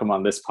offered to come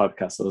on this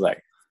podcast, I was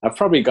like, I've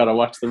probably got to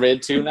watch The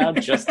Raid 2 now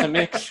just to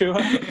make sure.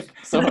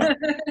 So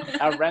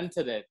I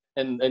rented it,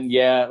 and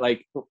yeah,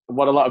 like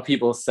what a lot of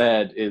people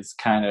said is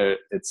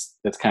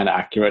it's kind of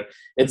accurate.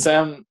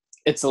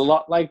 It's a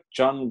lot like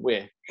John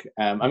Wick.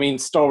 I mean,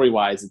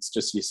 story-wise, it's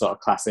just your sort of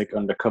classic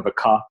undercover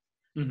cop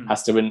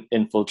has to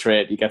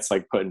infiltrate. He gets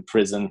like put in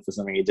prison for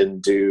something he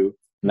didn't do,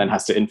 and then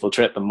has to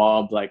infiltrate the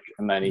mob,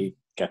 and then he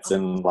gets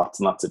in lots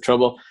and lots of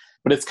trouble.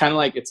 But it's kind of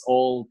like it's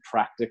all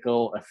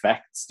practical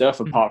effect stuff,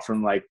 apart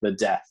from like the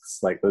deaths.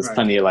 Like there's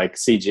plenty of like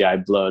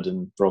CGI blood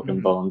and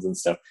broken bones and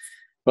stuff.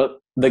 But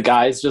the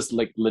guy's just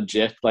like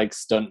legit, like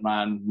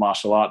stuntman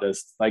martial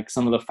artist, like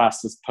some of the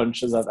fastest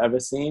punches I've ever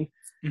seen.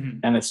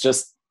 And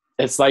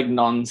it's like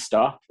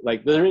non-stop.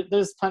 Like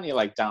there's plenty of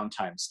like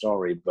downtime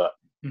story, but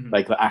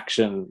like the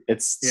action,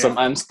 it's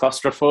sometimes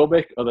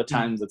claustrophobic. Other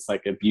times it's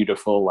like a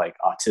beautiful like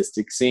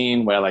artistic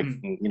scene where like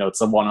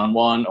it's a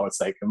one-on-one, or it's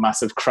like a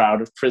massive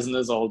crowd of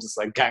prisoners all just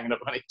like ganging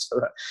up on each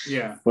other.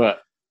 Yeah.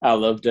 But I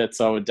loved it,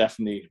 so I would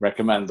definitely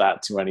recommend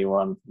that to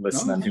anyone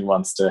listening who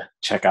wants to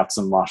check out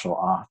some martial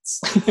arts.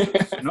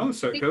 No,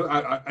 so cool.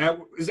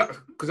 Is that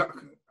because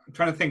I'm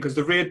trying to think? Because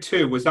The Raid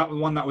 2, was that the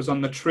one that was on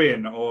the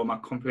train, or am I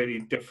completely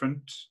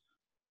different?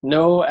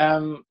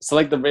 No, so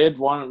like The Raid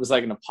 1, it was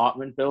like an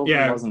apartment building,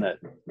 wasn't it?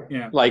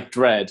 Yeah. Like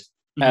Dread.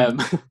 No,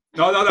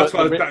 that's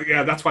why.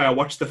 That's why I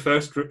watched the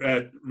first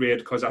Raid,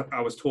 because I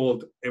was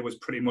told it was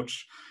pretty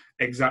much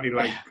exactly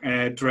like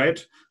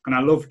Dread, and I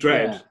love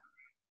Dread. Yeah.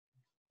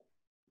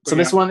 So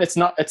this one, it's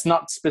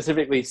not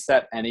specifically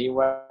set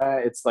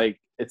anywhere. It's like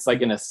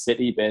in a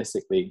city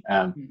basically.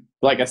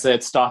 Like I said,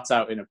 it starts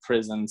out in a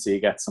prison, so you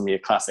get some of your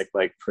classic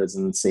like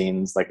prison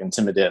scenes, like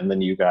intimidating the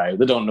new guy.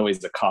 They don't know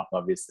he's a cop,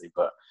 obviously,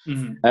 but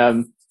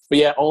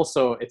yeah.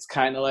 Also, it's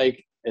kind of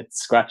like it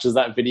scratches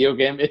that video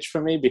game itch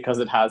for me because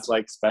it has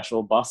like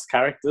special boss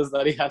characters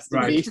that he has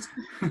to beat.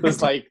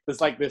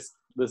 There's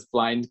this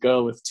blind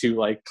girl with two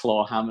like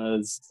claw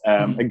hammers,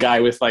 a guy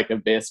with like a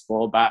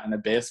baseball bat and a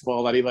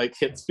baseball that he like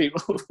hits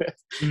people with,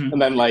 and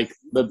then like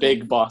the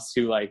big boss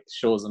who like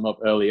shows him up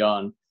early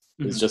on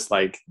is just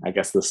like I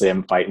guess the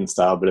same fighting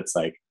style, but it's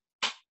like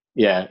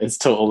it's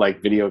total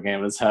like video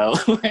game as hell.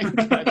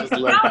 I just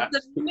love that.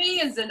 That's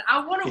amazing.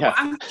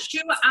 I'm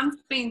sure I'm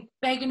been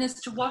begging us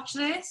to watch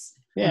this.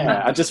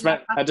 Yeah, I just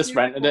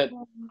rented it.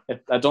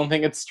 I don't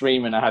think it's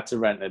streaming. I had to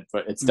rent it,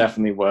 but it's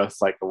definitely worth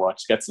like a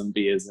watch. Get some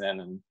beers in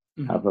and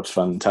have a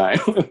fun time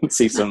and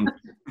see some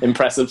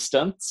impressive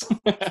stunts.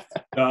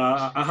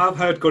 I have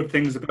heard good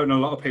things about it, and a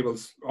lot of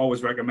people's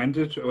always recommend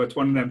it. It's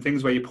one of them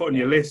things where you put on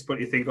your list, but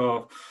you think,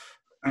 well,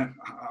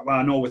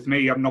 I know with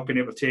me, I've not been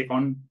able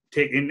to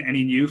take in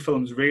any new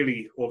films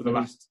really over the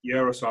last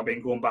year or so. I've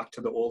been going back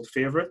to the old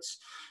favourites.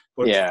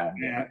 But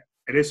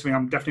it is something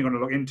I'm definitely going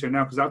to look into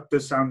now, because that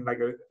does sound like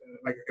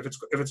if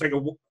it's like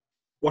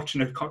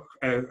watching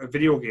a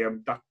video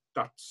game,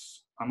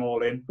 that's I'm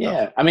all in.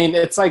 Yeah, I mean,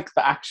 it's like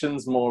the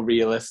action's more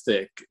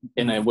realistic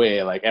in a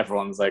way. Like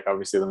everyone's like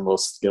obviously the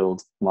most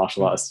skilled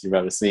martial artist you've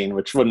ever seen,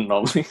 which wouldn't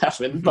normally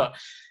happen, but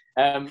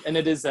and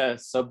it is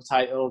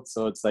subtitled,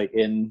 so it's like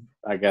in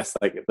I guess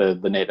like the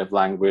native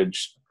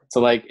language. So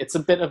like it's a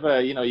bit of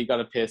a you got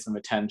to pay some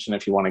attention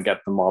if you want to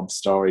get the mob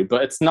story,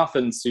 but it's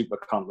nothing super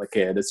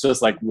complicated. It's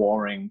just like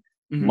warring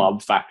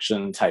mob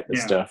faction type of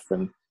stuff,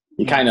 and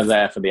you're kind of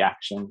there for the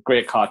action.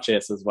 Great car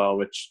chase as well,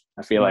 which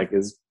I feel like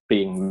is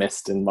being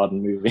missed in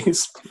modern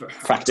movies.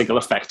 Practical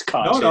effect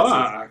car chases.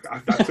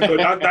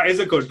 That is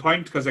a good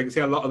point, because I can see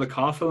a lot of the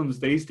car films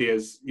these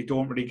days, you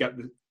don't really get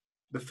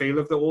the feel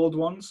of the old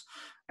ones.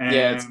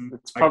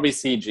 It's probably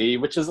CG,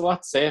 which is a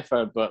lot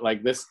safer, but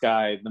like this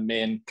guy, the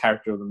main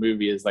character of the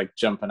movie, is like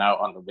jumping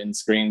out on the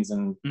windscreens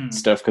and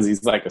stuff because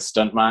he's like a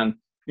stuntman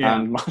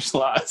and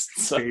martial artist.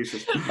 So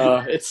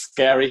it's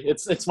scary.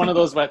 It's one of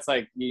those where it's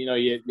like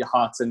your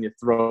heart's in your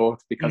throat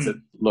because it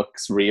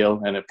looks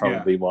real, and it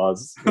probably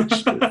was.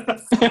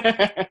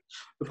 The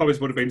probably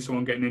would have been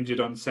someone getting injured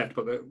on set,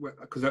 but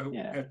because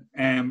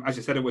as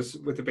you said, it was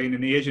with it being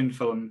an Asian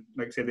film.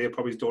 Like I say, they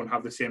probably don't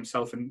have the same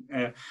health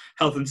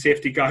and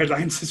safety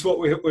guidelines as what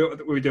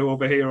we do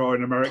over here or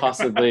in America.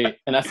 Possibly,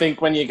 and I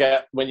think when you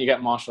get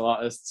martial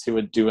artists who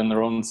are doing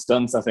their own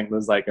stunts, I think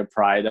there's like a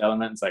pride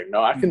element. It's like,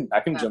 no, I can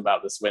jump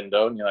out this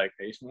window, and you're like,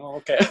 hey, oh,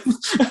 okay.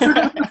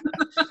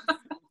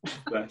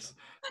 Bless.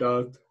 So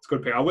it's a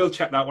good pick. I will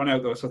check that one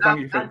out though. So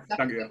thank you. Will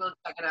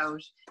check it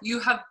out. You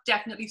have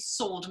definitely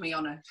sold me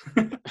on it.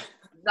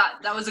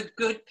 that was a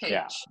good pitch.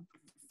 Yeah.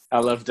 I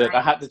loved it.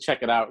 I had to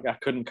check it out. I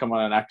couldn't come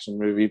on an action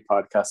movie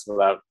podcast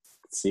without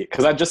seeing it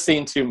because I'd just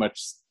seen too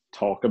much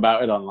talk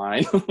about it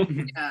online.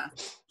 Yeah.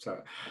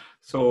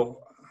 So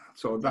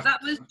that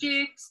was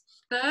Jake's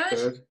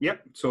third.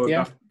 Yep. So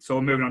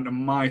moving on to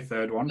my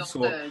third one.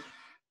 Third.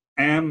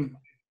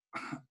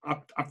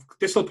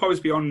 This will probably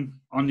be on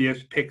your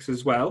picks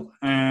as well.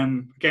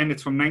 Again,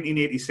 it's from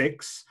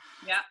 1986.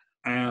 Yeah.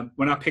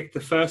 When I picked the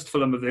first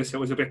film of this, it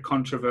was a bit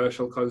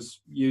controversial because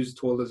you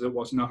told us it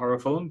wasn't a horror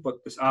film, but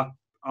I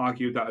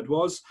argued that it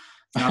was.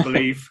 And I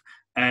believe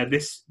the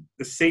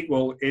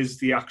sequel is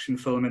the action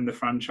film in the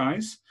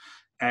franchise.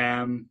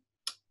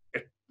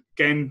 It,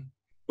 again,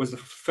 was the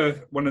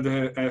first one of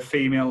the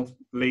female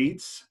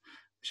leads,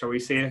 shall we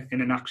say, in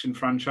an action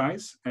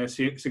franchise.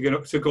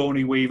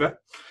 Sigourney Weaver.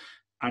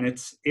 And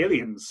it's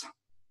Aliens.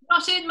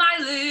 Not in my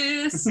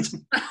list.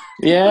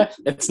 Yeah,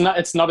 it's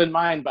not in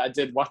mine, but I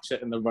did watch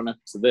it in the run up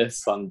to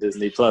this on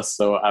Disney Plus,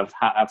 so I've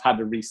had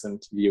a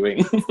recent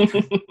viewing.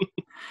 I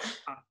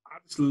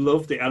just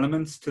love the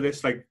elements to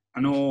this. Like,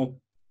 I know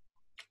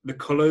the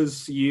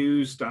colors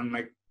used and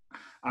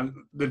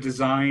the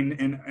design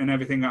and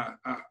everything.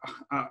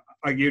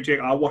 Like you, Jake,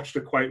 I watched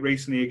it quite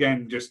recently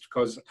again just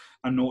because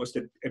I noticed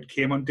it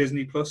came on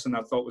Disney Plus, and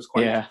I thought it was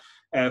quite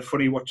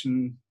funny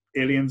watching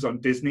Aliens on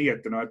Disney. I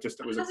don't know, it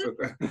was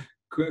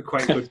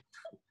quite good.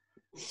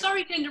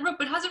 Sorry to interrupt,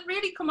 but has it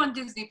really come on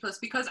Disney Plus?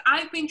 Because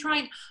I've been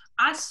trying.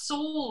 I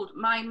sold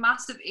my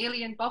massive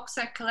Alien box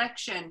set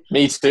collection.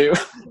 Me too.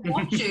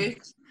 Watch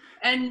it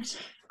and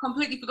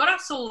completely forgot I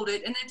sold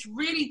it, and it's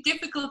really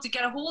difficult to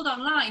get a hold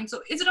online.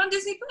 So, is it on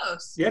Disney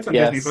Plus? Yeah, it's on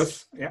Disney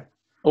Plus. Yeah.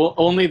 Well,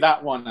 only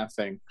that one, I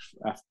think.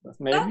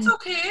 Maybe? That's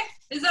okay.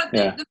 Is that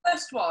the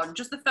first one?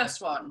 Just the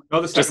first one?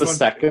 No, just the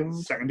second.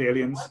 Second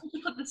Aliens. Why did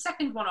you put the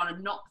second one on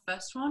and not the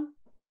first one?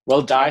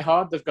 Well, Die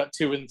Hard, they've got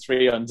 2 and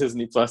 3 on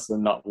Disney Plus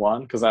and not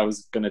 1, because I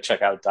was going to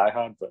check out Die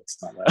Hard, but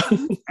it's not there.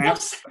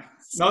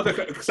 No,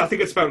 because I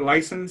think it's about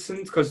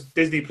licensing, because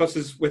Disney Plus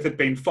is, with it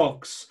being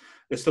Fox,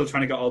 they're still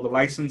trying to get all the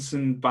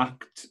licensing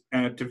back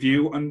to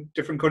view on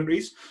different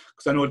countries.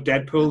 Because I know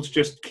Deadpool's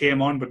just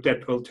came on, but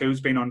Deadpool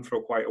 2's been on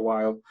for quite a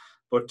while.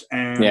 But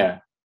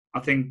I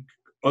think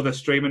other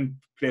streaming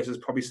places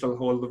probably still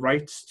hold the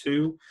rights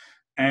to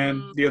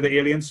the other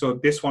Aliens. So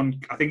this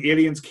one, I think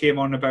Aliens came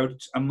on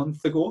about a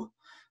month ago.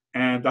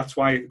 And that's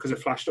why, because it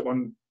flashed up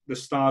on the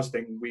Stars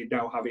thing, we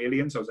now have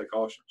Aliens. I was like,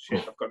 oh,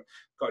 shit, I've got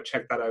to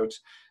check that out.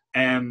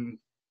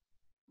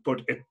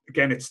 But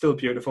it's still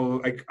beautiful.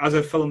 Like, as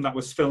a film that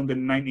was filmed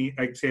in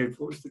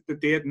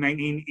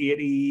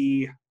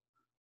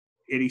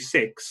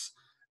 1986,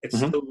 it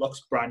still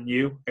looks brand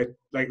new. It,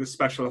 like the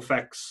special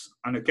effects,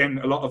 and again,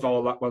 a lot of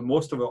all that, well,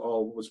 most of it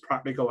all was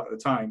practical at the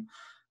time.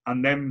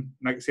 And then,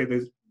 like I say,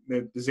 the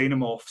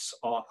xenomorphs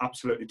are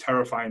absolutely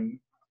terrifying.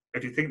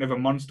 If you think of a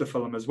monster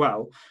film as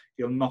well,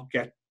 you'll not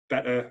get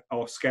better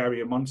or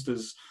scarier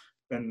monsters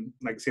than,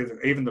 like, say,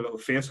 even the little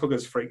face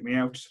huggers freak me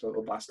out,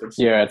 little bastards.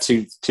 Yeah,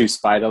 too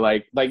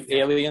spider-like. Like,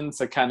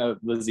 Aliens are kind of,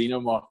 the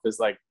xenomorph is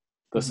like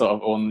the sort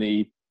of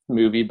only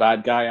movie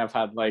bad guy I've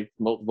had like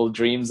multiple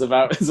dreams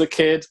about as a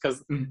kid,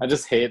 because I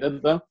just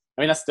hated them.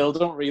 I mean, I still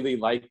don't really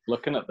like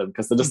looking at them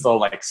because they're just all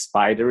like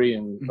spidery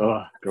and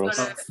gross.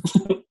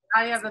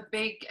 I have a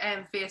big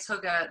face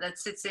hugger that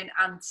sits in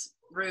Ant's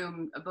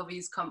room above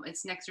his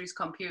it's next to his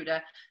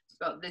computer. It's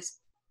about this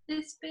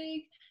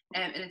big,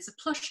 and it's a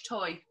plush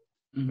toy.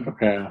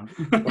 Okay.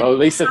 Well, at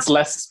least it's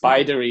less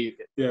spidery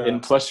in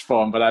plush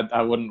form, but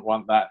I wouldn't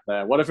want that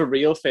there. What if a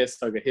real face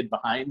hugger hid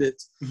behind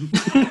it?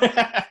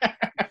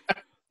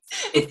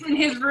 It's in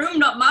his room,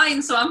 not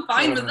mine, so I'm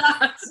fine with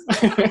that.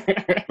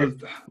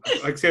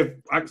 Like I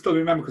said, I can still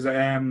remember because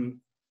I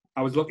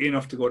was lucky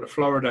enough to go to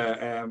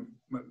Florida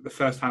the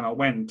first time I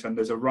went, and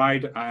there's a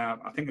ride.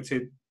 I think it's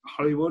in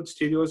Hollywood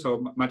Studios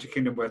or Magic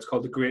Kingdom, where it's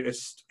called the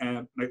greatest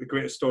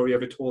story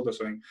ever told or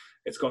something.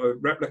 It's got a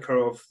replica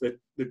of the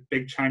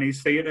big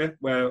Chinese theater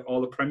where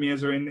all the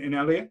premieres are in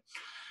LA.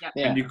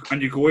 Yeah.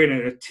 And you go in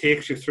and it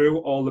takes you through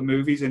all the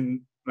movies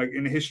in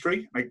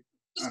history. Like,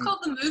 it's called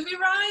the movie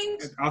ride?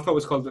 I thought it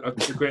was called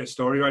the greatest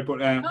story ride, but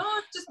no,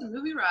 it's just the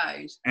movie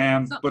ride. It's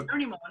not there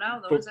anymore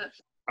now, though, is it?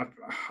 I'm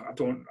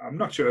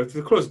not sure. If they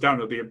close it down,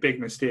 it'll be a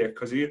big mistake,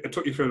 because it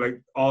took you through like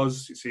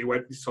Oz. So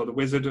you saw the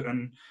wizard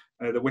and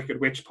the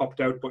Wicked Witch popped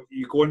out, but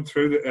you're going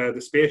through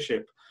the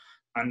spaceship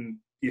and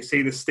you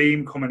see the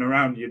steam coming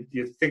around.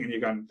 You're thinking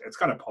it's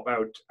going to pop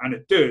out, and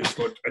it does,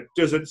 but it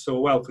does it so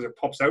well because it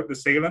pops out the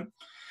ceiling,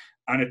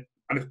 and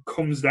and it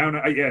comes down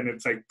and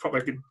it's like proper,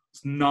 like,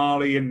 it's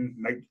gnarly and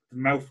like the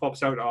mouth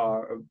pops out.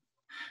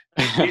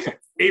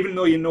 Even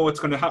though you know it's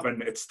going to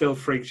happen, it still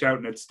freaks you out,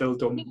 and it's still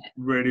done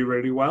really,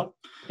 really well.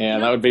 Yeah,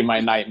 that would be my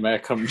nightmare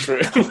come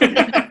true.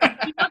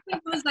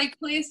 It was like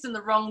placed in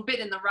the wrong bit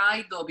in the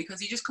ride though, because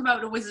he just come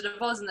out of Wizard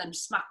of Oz and then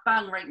smack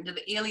bang right into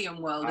the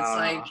alien world.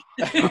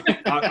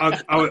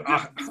 It's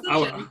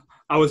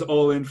I was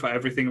all in for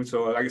everything.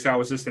 So like I said, I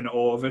was just in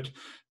awe of it.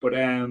 But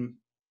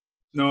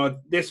no,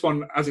 this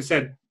one, as I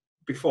said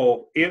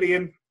before,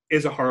 Alien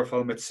is a horror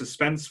film. It's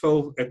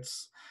suspenseful.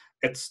 It's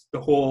the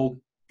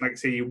whole, like I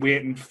say, you're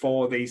waiting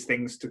for these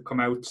things to come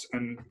out,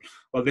 and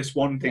this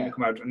one thing to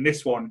come out, and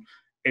this one,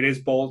 it is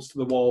balls to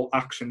the wall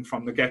action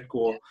from the get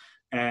go.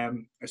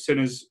 As soon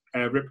as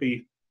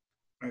Ripley,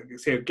 like I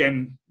say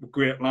again,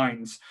 great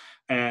lines,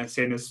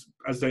 saying as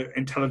the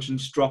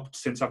intelligence dropped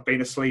since I've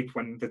been asleep,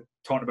 when they're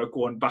talking about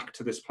going back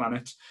to this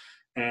planet,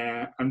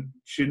 and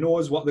she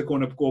knows what they're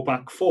going to go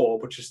back for,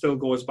 but she still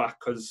goes back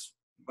because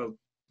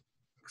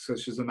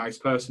she's a nice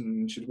person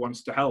and she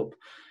wants to help.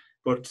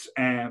 But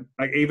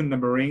like even the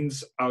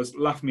Marines, I was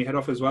laughing my head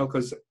off as well,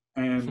 because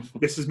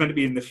this is meant to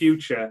be in the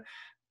future,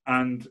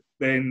 and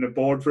they're in the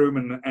boardroom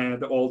and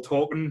they're all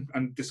talking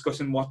and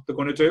discussing what they're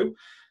going to do,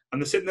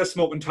 and they're sitting there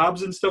smoking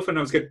tabs and stuff. And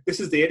I was like,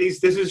 this is the 80s.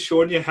 This is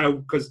showing you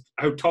how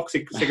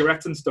toxic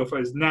cigarettes and stuff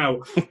is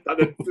now, that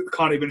they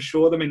can't even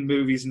show them in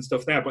movies and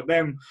stuff there. But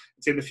then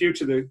it's in the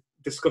future, they're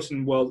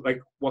discussing, well,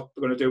 like what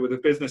they're going to do with the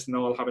business, and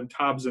they're all having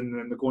tabs, and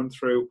then they're going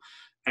through,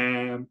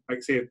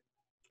 like say,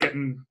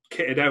 getting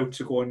kitted out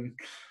to go and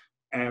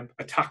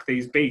attack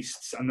these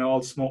beasts, and they're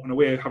all smoking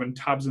away, having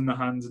tabs in their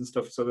hands and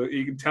stuff. So that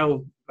you can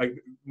tell, like,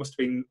 must have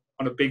been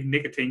on a big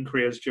nicotine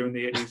craze during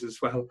the 80s as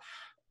well.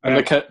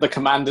 And the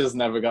commander's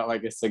never got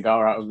like a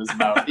cigar out of his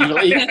mouth. He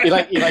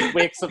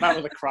wakes up out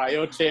of the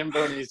cryo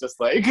chamber, and he's just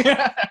like.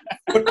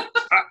 But,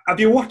 have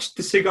you watched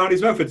the cigar in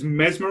his mouth? It's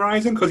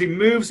mesmerising, because he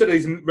moves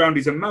it around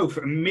his mouth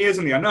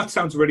amazingly. I know it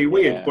sounds really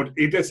weird, but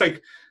he just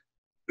like.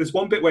 There's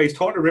one bit where he's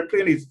talking to Ripley,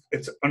 and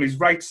it's on his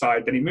right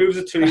side, then he moves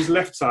it to his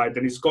left side,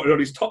 then he's got it on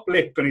his top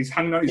lip, and he's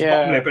hanging on his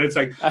bottom lip, and it's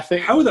like,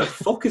 how the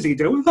fuck is he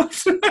doing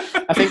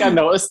that? I think I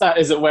noticed that.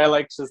 Is it where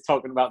like she's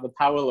talking about the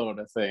power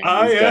loader thing?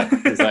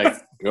 He's like,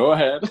 go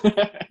ahead.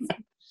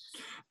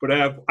 But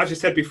as you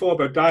said before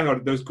about Die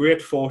Hard, there's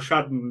great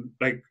foreshadowing,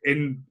 like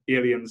in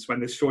Aliens,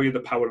 when they show you the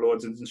power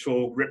loads and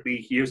show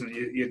Ripley using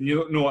it.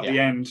 You know at the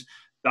end,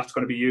 that's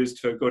going to be used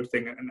for a good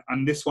thing.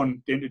 And this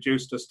one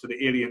introduced us to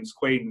the Aliens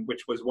Queen,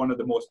 which was one of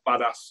the most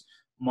badass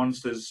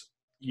monsters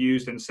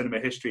used in cinema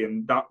history,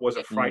 and that was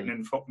a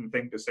frightening fucking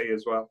thing to see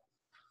as well.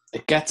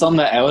 It gets on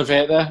the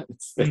elevator.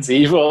 It's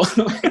evil.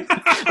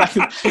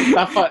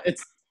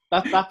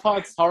 that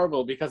part's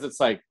horrible, because it's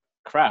like,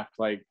 crap,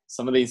 like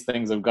some of these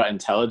things have got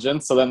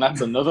intelligence, so then that's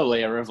another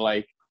layer of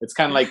like, it's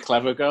kind of like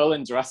Clever Girl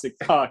in Jurassic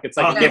Park. It's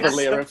like another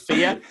layer of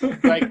fear.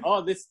 Like,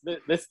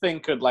 this thing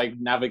could like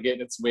navigate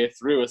its way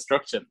through a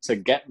structure to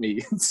get me.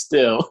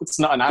 Still, it's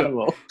not an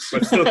animal.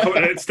 But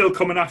it's still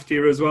coming after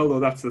you as well, though.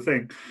 That's the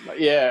thing.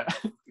 Yeah.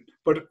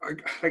 But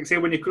like I say,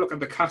 when you look at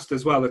the cast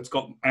as well, it's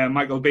got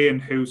Michael Biehn,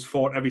 who's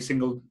fought every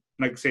single,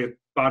 like say,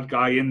 bad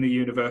guy in the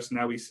universe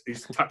now. He's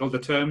tackled the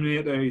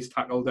Terminator. He's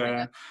tackled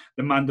the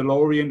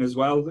Mandalorian as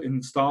well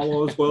in Star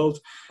Wars world.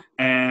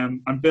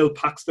 And Bill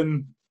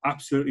Paxton,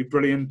 absolutely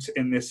brilliant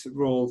in this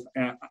role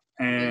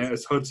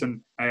as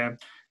Hudson.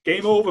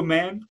 Game over,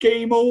 man.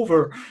 Game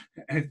over.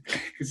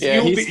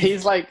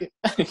 He's like,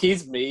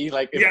 he's me.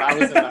 Like, if I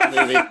was in that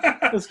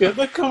movie, it's good.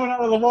 They're coming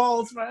out of the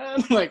walls,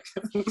 man. Like,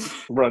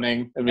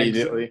 running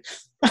immediately.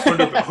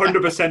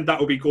 100% that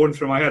will be going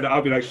through my head.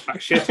 I'll be like,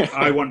 shit,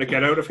 I want to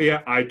get out of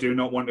here. I do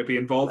not want to be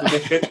involved with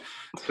this shit.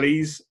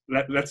 Please,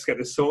 let's get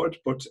this sorted.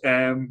 But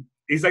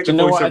he's like, do you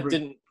know what I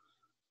didn't?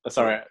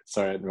 Sorry,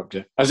 I interrupted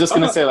you. I was just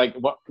going to say, like,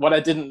 what I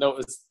didn't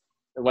notice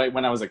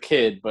when I was a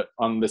kid, but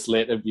on this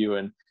later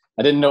viewing,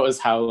 I didn't notice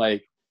how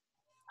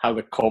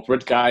the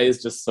corporate guy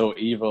is just so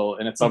evil,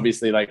 and it's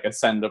obviously like a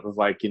send up of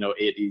like,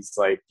 80s,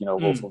 like,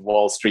 Wolf of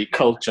Wall Street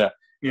culture.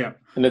 Yeah.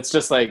 And it's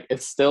just like,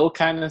 it's still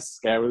kind of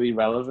scarily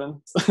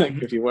relevant,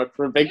 like if you work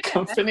for a big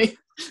company,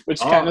 which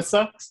kind of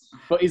sucks.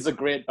 But he's a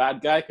great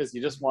bad guy, because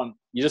you just want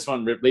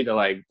Ripley to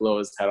like blow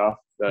his head off.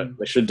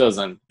 But she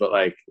doesn't, but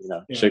like,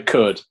 she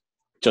could.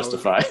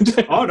 Justified.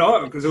 Oh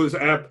no, because it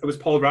was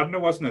Paul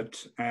Radner, wasn't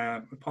it?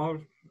 Paul,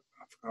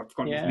 I've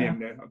forgotten his name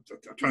there.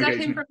 Is that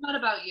him from Mad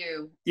About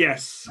You?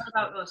 Yes.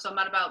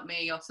 Mad About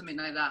Me, or something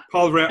like that.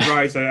 Paul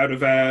Reiser out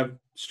of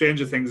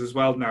Stranger Things as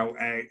well now.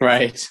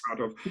 Right.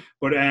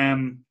 But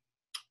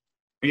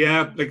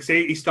like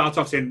say, he starts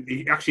off saying,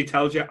 he actually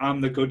tells you,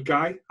 I'm the good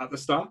guy at the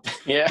start.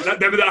 Yeah.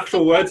 They're the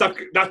actual words.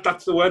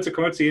 That's the words that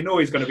come out, so you know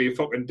he's going to be a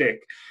fucking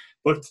dick.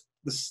 But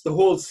the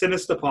whole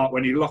sinister part,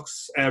 when he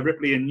locks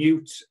Ripley and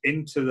Newt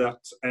into that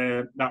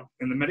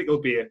in the medical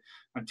bay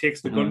and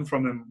takes the gun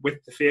from them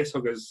with the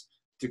facehuggers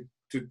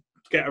to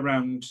get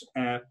around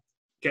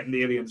getting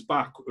the aliens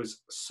back,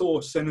 was so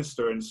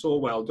sinister and so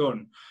well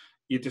done.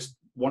 You just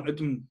wanted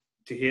them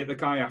to hate the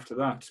guy after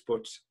that.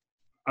 But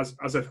as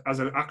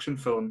an action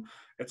film,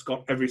 it's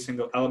got every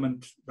single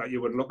element that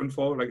you were looking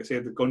for. Like I say,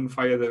 the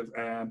gunfire,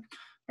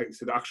 like I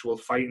said, the actual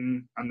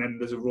fighting, and then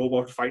there's a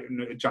robot fighting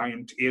a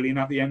giant alien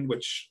at the end,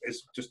 which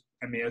is just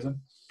amazing.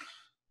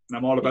 And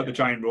I'm all about the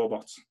giant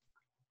robots.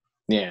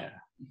 Yeah,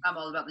 I'm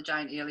all about the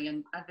giant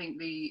alien. I think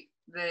the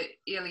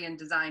alien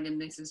design in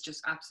this is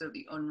just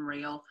absolutely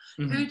unreal.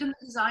 Mm-hmm. Who did the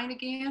design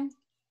again?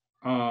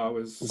 Oh, it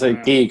was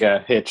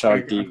Giger,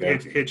 H.R.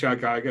 Giger. H.R.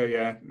 Giger,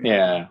 yeah.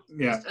 Yeah.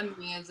 Just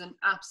amazing,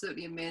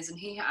 absolutely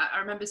amazing. I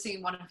remember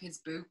seeing one of his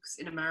books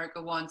in America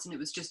once, and it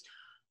was just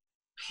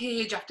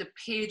page after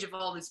page of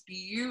all this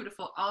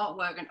beautiful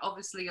artwork, and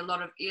obviously a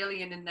lot of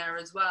alien in there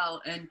as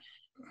well. And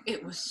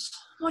it was so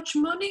much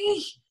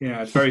money.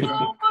 Yeah, it's very so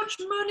much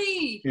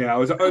money. Yeah,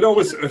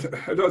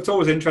 it's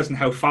always interesting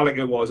how phallic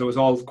it was. It was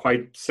all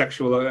quite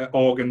sexual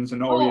organs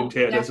and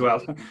orientated as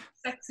well.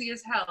 Sexy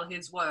as hell,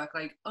 his work,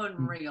 like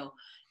unreal.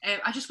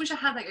 I just wish I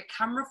had like a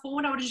camera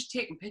phone. I would have just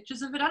taken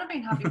pictures of it. I'd have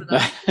been happy with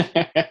that.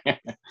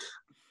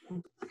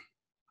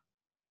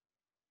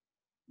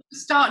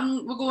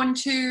 We're going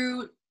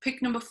to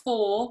pick number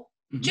 4.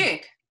 Mm-hmm.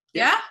 Jake,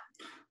 yeah?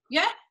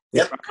 Yeah?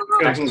 Yep,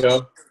 I can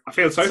go. I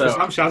feel sorry for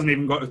Sam. She hasn't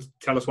even got to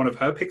tell us one of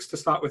her picks to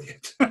start with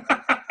yet.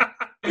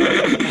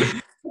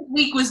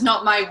 Week was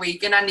not my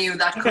week, and I knew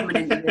that coming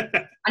into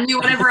it. I knew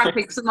whatever I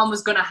picked, someone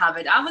was going to have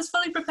it. I was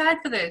fully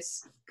prepared for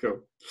this. Cool.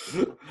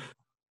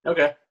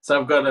 Okay,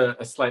 so I've got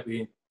a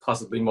slightly,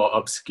 possibly more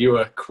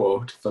obscure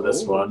quote for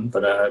this one,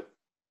 but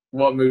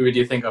what movie do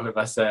you think of if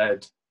I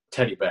said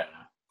Teddy Bear?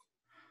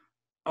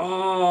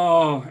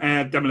 Oh,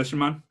 Demolition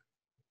Man.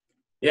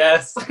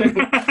 Yes,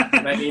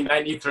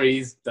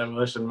 1993's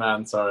Demolition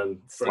Man,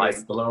 starring Sly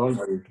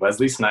Stallone and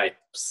Wesley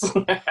Snipes.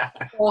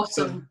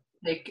 Awesome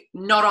pick.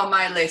 Not on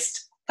my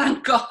list.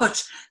 Thank God.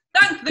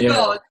 Thank the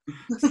God.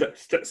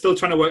 Still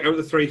trying to work out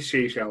the 3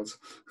 seashells.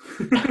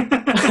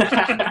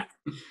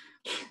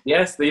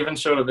 Yes, they even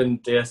showed up in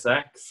Deus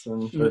Ex,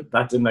 but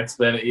that didn't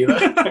explain it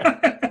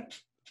either.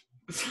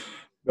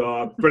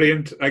 Oh,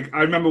 brilliant. Like,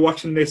 I remember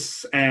watching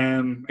this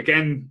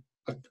again.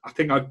 I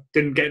think I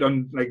didn't get it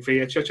on like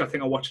VHS. I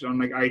think I watched it on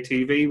like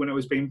ITV when it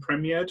was being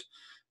premiered,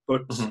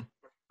 but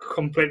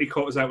completely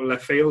caught us out of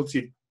left field.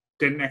 You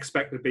didn't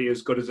expect it to be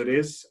as good as it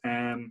is.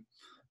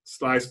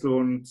 Sly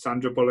Stallone,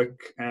 Sandra Bullock,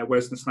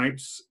 Wesley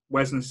Snipes.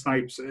 Wesley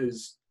Snipes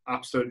is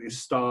absolutely the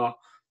star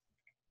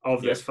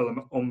of this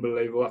film.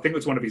 Unbelievable. I think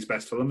it's one of his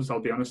best films, I'll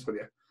be honest with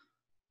you.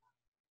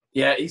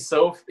 Yeah, he's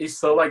so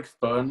like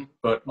fun,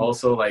 but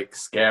also like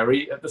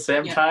scary at the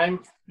same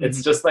time.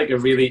 It's just like a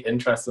really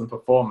interesting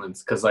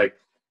performance because like,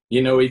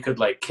 you know, he could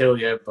like kill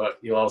you, but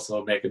he'll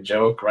also make a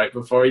joke right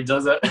before he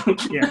does it.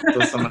 Yeah.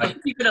 Does some like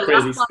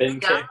crazy spin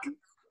kick.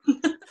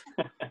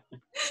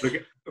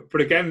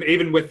 But again,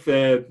 even with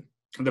the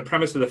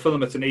premise of the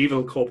film, it's an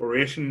evil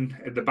corporation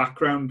in the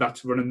background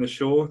that's running the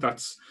show,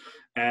 that's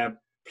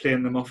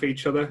playing them off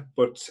each other.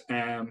 But it's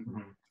a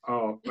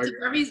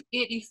very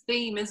 80s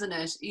theme, isn't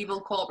it?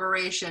 Evil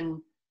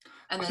corporation.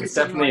 And then it's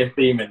definitely a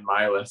theme in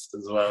my list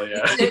as well,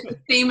 yeah. It's a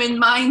theme in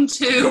mine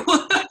too.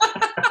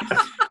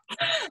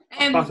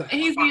 Here's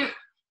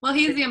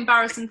the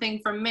embarrassing thing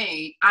from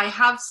me. I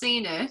have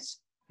seen it,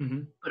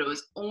 but it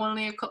was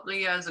only a couple of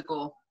years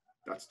ago.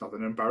 That's not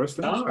an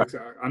embarrassing. Oh.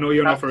 I know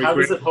you're not very How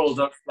does it hold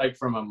up, like,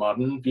 from a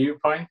modern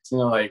viewpoint? You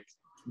know, like,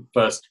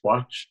 first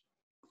watch?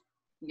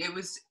 It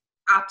was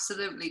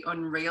absolutely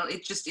unreal.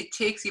 It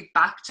takes you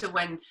back to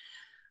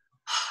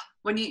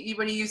when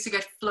you used to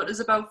get flutters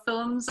about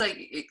films, like,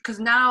 because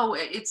now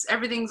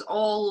everything's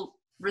all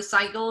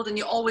recycled, and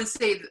you always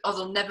say, "Oh,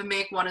 they'll never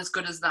make one as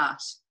good as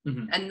that."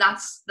 And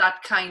that's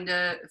that kind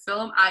of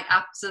film.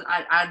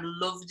 I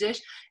loved it.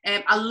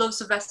 I love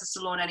Sylvester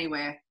Stallone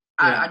anyway.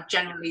 Yeah. I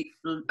generally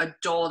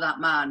adore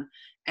that man.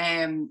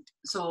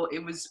 So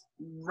it was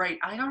right.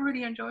 I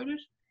really enjoyed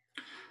it.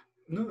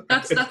 No,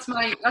 that's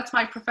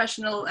my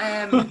professional.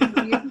 I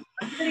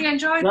really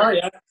enjoyed it.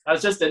 Yeah, I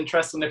was just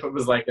interested if it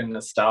was like a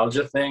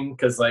nostalgia thing,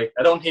 because like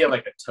I don't hear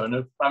like a ton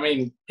of. I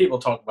mean, people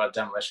talk about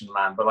Demolition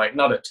Man, but like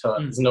not a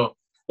ton.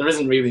 There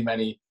isn't really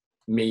many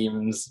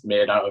memes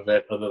made out of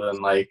it other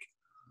than like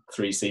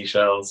 3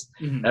 seashells.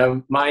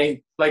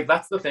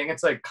 That's the thing.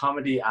 It's like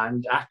comedy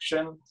and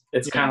action.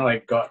 It's kind of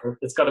like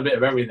it's got a bit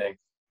of everything.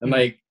 And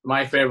like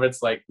my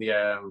favorite's like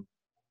the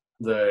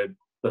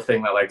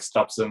thing that like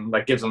stops him,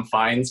 like gives him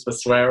fines for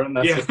swearing.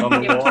 That's just on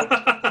the wall.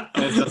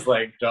 And it's just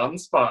like John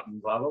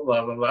Spartan, blah blah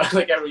blah blah blah.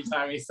 Like every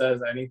time he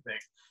says anything.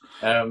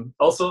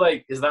 Also,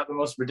 like, is that the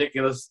most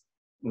ridiculous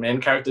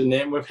main character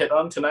name we've hit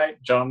on tonight?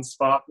 John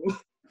Spartan.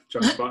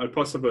 John Spartan,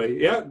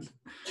 possibly, yeah.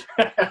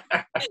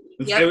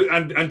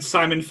 And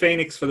Simon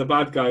Phoenix for the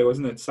bad guy,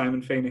 wasn't it?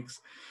 Simon Phoenix.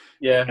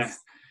 Yeah.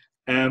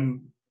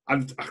 And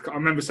I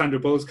remember Sandra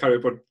Bullock's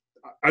character, but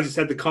as you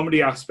said, the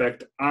comedy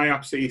aspect, I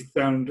absolutely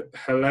found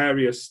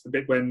hilarious the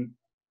bit when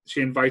she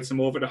invites him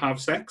over to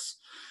have sex,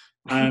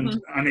 and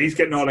he's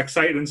getting all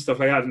excited and stuff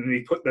like that, and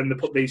they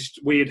put these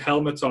weird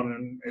helmets on,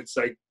 and it's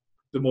like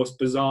the most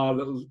bizarre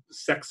little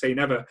sex scene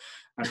ever,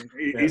 and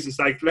he's just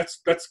like,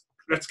 let's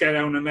get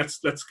down and let's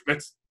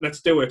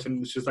do it,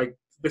 and it's just like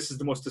this is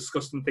the most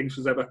disgusting thing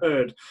she's ever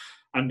heard.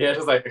 And yeah,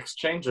 just like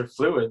exchange of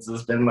fluids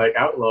has been like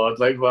outlawed.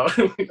 Like, well,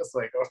 just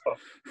like, oh,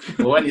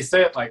 well, when you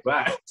say it like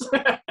that.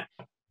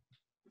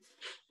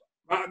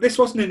 This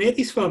wasn't an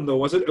 80s film though,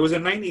 was it? It was a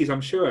 90s,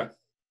 I'm sure.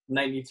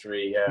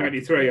 93, yeah.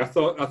 93. I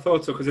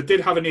thought so because it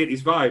did have an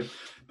 80s vibe,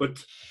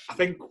 but I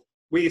think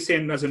what you're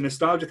saying as a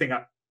nostalgia thing,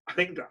 I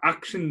think the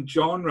action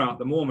genre at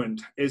the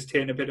moment is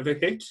taking a bit of a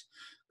hit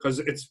because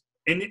it's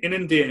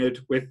inundated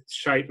with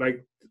shite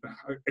like,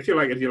 if you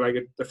like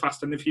it, the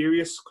Fast and the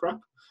Furious crap.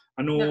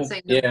 I know.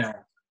 Yeah,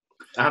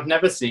 I've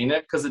never seen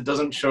it because it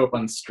doesn't show up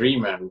on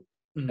streaming,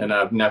 and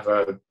I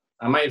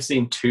might have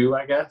seen 2,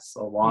 I guess,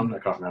 or 1. I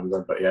can't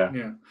remember, but yeah.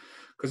 Yeah,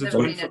 because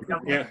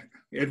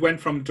it went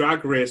from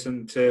drag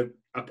racing to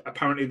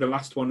apparently the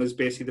last one is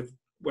basically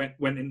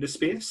went into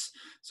space,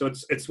 so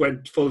it's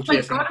went full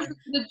Jason. Oh my God,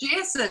 the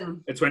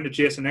Jason. It's went to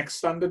Jason X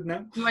standard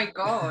now. Oh my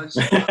God.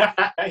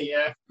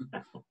 Yeah.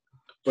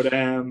 But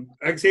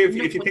like I say, if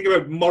you think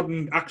about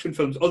modern action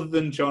films other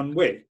than John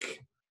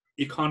Wick,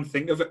 you can't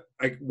think of it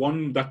like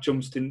one that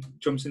jumps in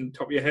the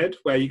top of your head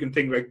where you can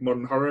think like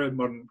modern horror,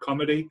 modern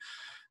comedy.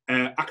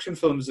 Action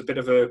films is a bit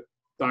of a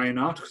dying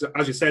art because,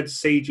 as you said,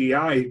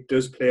 CGI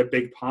does play a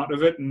big part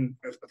of it, and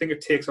I think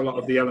it takes a lot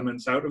of the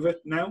elements out of it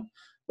now.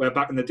 Where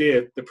back in the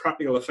day, the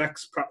practical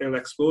effects, practical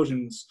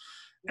explosions,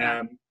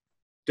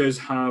 does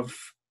have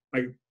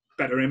like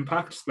better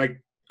impact.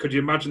 Like, could you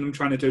imagine them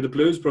trying to do the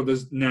Blues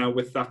Brothers now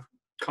with that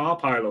car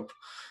pileup?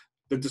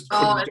 They just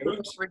couldn't do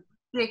it.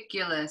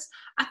 Ridiculous.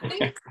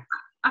 I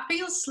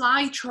feel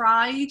Sly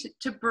tried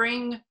to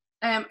bring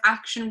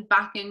action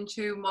back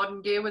into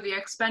modern day with the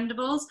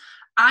Expendables.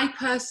 I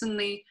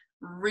personally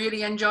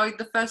really enjoyed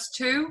the first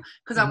 2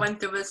 because I went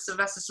through a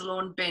Sylvester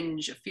Stallone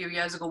binge a few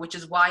years ago, which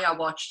is why I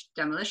watched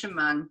Demolition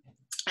Man.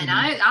 And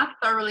I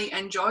thoroughly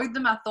enjoyed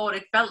them. I thought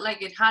it felt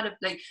like it had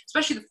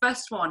especially the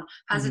first one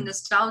has a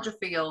nostalgia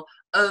feel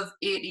of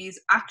 80s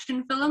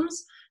action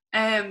films.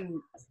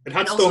 It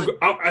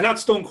had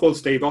Stone Cold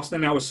Steve Austin,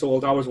 and I was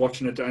sold. I was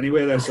watching it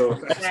anyway there, so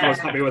I was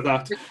happy with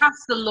that. The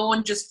cast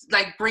alone just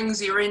like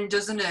brings you in,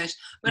 doesn't it?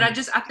 But I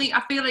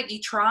feel like he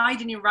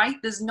tried, and you're right.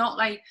 There's not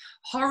like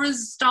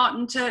horror's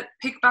starting to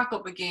pick back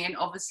up again.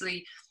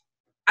 Obviously,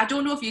 I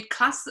don't know if you'd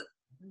class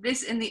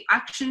this in the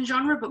action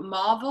genre, but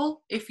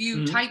Marvel. If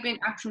you type in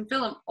action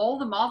film, all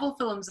the Marvel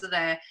films are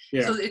there.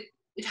 Yeah. So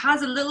it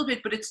has a little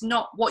bit, but it's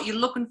not what you're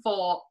looking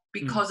for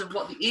because of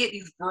what the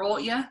 80s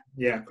brought you.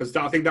 Yeah, because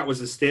I think that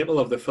was the staple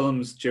of the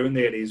films during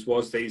the 80s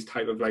was these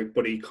type of like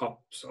buddy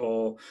cops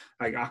or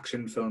like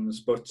action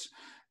films. But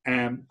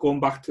going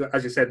back to,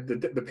 as you said,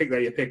 the pick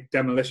that you picked,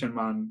 Demolition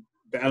Man,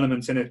 the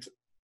elements in it,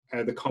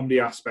 the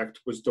comedy aspect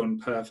was done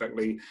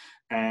perfectly.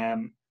 I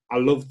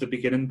loved the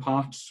beginning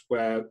part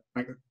where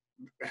like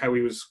how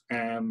he was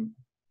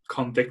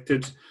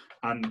convicted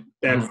and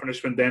their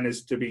punishment then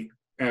is to be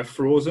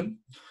frozen.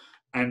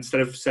 And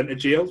instead of sent to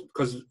jail,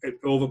 because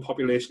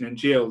overpopulation in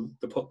jail,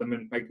 they put them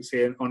in, like you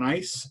say, on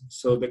ice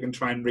so they can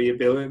try and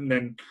rehabilitate and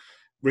then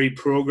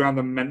reprogram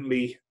them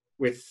mentally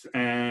with,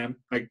 and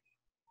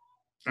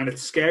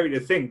it's scary to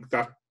think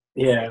that,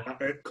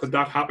 could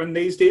that happen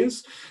these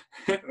days?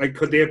 Like,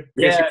 could they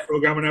basically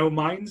program in our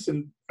minds?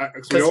 And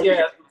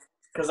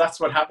because that's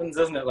what happens,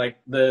 isn't it? Like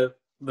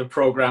the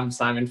program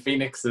Simon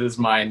Phoenix's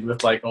mind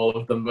with like all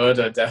of the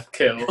murder, death,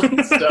 kill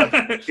and stuff.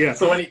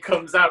 So when he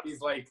comes out,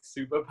 he's like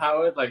super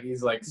powered, like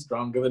he's like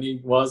stronger than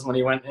he was when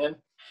he went in.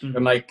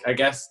 And like I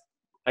guess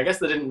they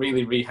didn't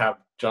really rehab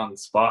John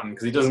Spartan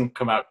because he doesn't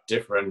come out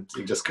different.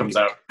 He just comes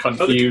out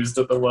confused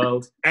at the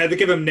world. They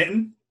give him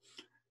knitting.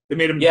 They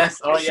made him.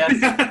 Yes. Oh yes.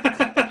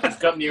 He's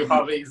got new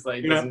hobbies.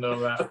 Like he doesn't know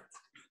that.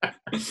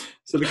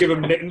 So they give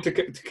him knitting to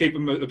keep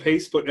him at the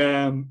pace. But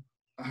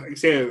I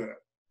say.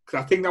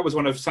 I think that was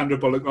one of Sandra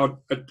Bullock.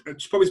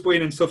 She's probably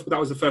spoiling and stuff, but that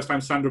was the first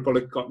time Sandra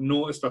Bullock got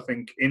noticed, I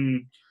think,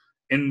 in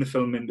the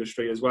film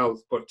industry as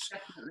well. But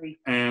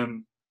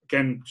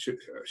again,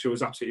 she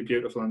was absolutely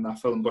beautiful in that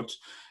film. But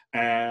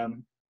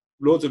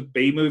loads of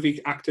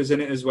B-movie actors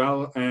in it as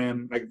well.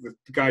 Like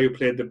the guy who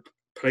played the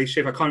police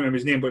chief, I can't remember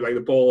his name, but like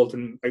the bald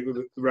and like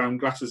the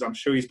round glasses. I'm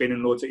sure he's been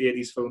in loads of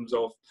 80s films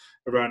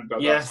around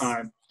about that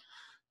time.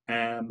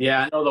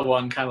 I know the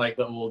one, kind of like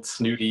the old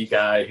snooty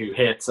guy who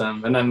hates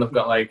him, and then they've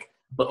got like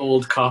the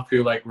old cop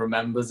who like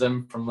remembers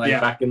him from like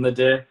back in the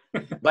day.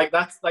 Like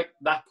that's like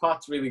that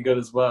part's really good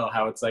as well.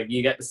 How it's like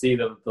you get to see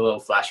the little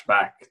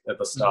flashback at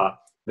the start.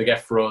 They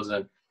get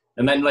frozen,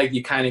 and then like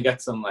you kind of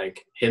get some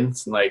like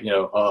hints and like, you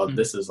know,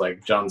 this is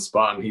like John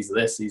Spartan. He's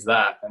this, he's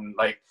that, and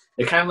like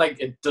it kind of like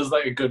it does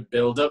like a good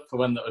build up for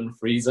when they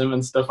unfreeze him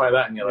and stuff like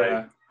that. And you're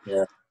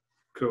like,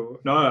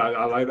 cool. No,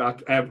 I like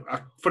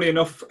that. Funny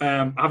enough,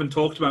 I haven't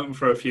talked about him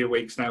for a few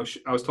weeks now.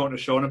 I was talking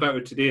to Sean about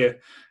it today.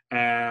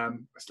 I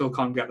still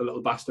can't get the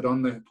little bastard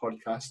on the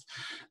podcast,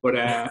 but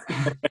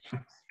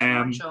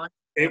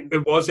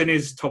it was in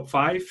his top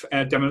 5,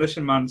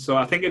 Demolition Man. So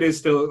I think it is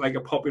still like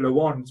a popular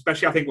one,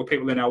 especially I think with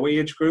people in our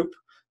age group.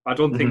 I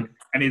don't think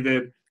any of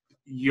the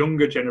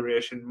younger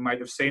generation might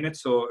have seen it.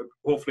 So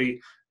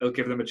hopefully it'll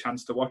give them a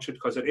chance to watch it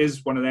because it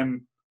is one of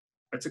them.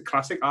 It's a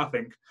classic, I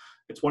think.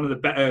 it's one of the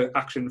better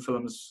action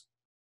films,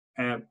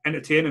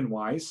 entertaining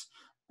wise.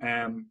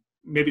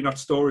 Maybe not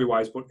story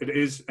wise, but it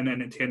is an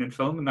entertaining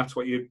film, and that's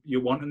what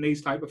you want in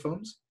these type of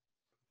films.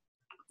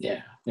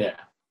 Yeah,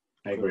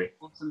 I agree.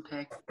 Awesome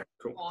pick.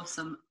 Cool.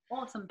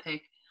 Awesome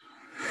pick.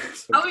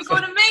 So, Are we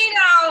going to me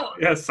now?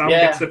 Yeah, Sam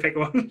gets to pick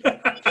one.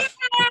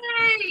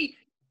 Yay!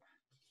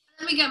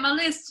 Let me get my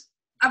list.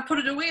 I put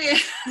it away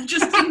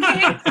just in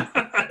case.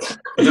 I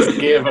just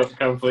gave up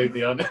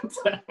completely on it.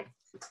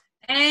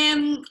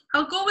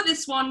 I'll go with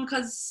this one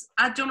because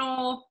I don't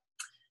know.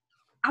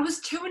 I was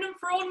to-ing and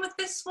fro with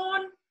this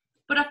one,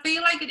 but I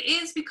feel like it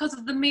is because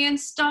of the main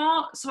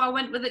star, so I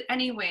went with it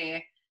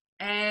anyway.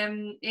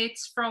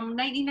 It's from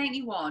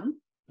 1991,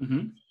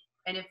 Mm-hmm.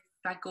 and if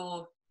I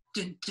go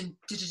dun, dun,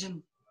 dun,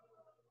 dun,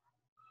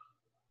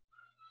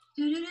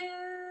 dun, dun,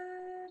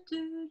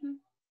 dun,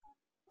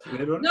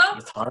 dun. No,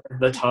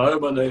 The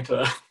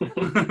Terminator.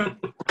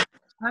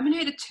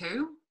 Terminator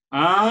 2.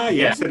 Ah,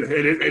 yes, Yeah.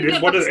 it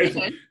is what it is.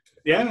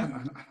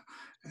 Yeah.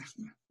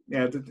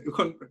 Yeah,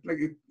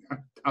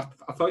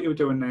 I thought you were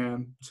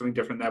doing something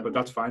different there, but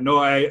that's fine.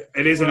 No, it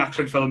is an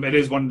action film. It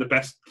is one of the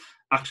best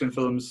action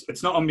films.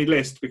 It's not on my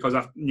list because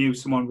I knew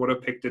someone would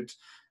have picked it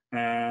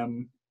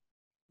down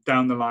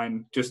the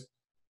line. Just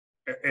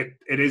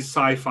it is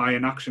sci-fi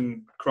and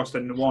action crossed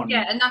into one.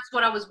 Yeah, and that's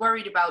what I was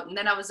worried about. And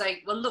then I was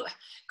like, well, look,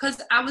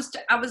 because I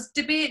was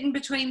debating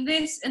between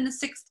this and The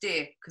Sixth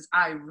Day because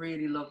I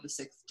really love The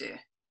Sixth Day.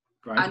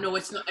 Right. I know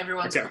it's not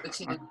everyone's cup of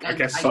tea. I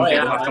guess I some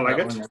people yeah, have to like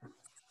it.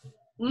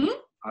 Hmm?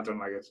 I don't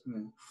like it.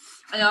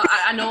 Yeah.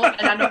 I know,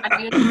 and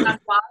I understand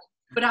why,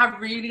 but I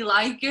really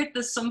like it.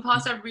 There's some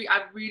parts I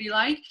really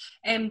like,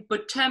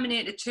 but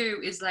Terminator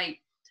 2 is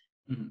like,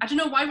 I don't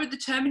know why with the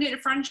Terminator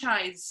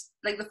franchise,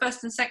 like the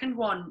first and second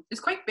one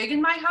is quite big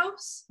in my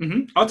house.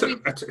 Mm-hmm. Oh,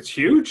 it's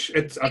huge.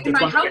 It's like in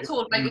my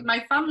household, like with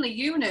my family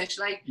unit,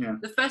 like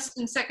the first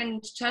and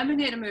second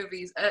Terminator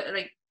movies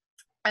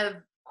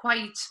are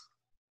quite.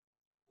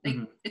 Like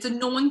it's a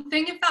known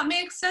thing, if that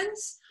makes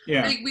sense.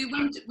 Yeah. Like we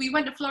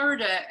went to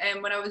Florida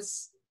when I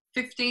was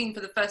 15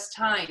 for the first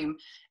time,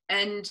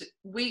 and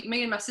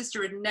me and my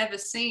sister had never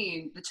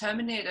seen the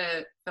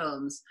Terminator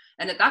films,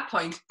 and at that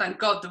point, thank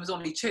God there was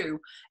only two,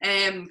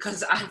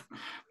 because I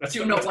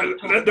do not want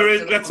to. There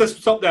is. Let's just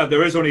stop there.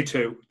 There is only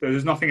two. There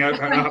is nothing that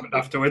happened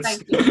afterwards.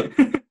 Thank you.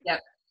 Yeah.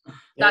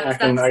 I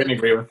can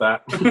agree with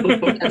that.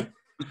 Yeah.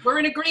 We're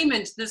in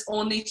agreement, there's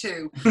only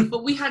two.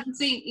 But we hadn't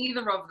seen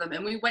either of them,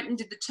 and we went and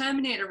did the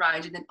Terminator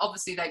ride, and then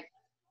obviously, like,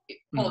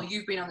 Paul,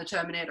 you've been on the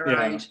Terminator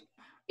ride.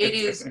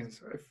 It's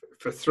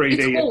for 3D,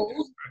 it's old,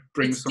 it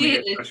brings something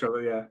dated,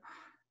 special, yeah.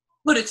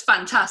 But it's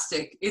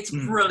fantastic. It's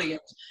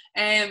brilliant.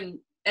 And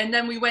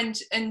then we went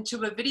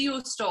into a video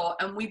store,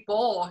 and we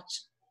bought,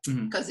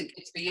 because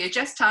it's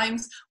VHS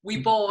times, we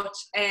bought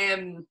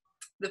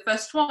the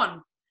first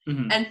one.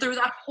 And through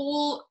that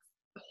whole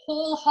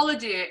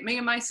holiday, me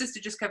and my sister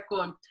just kept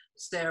going,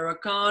 Sarah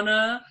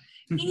Connor,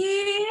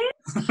 yes.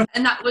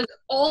 And that was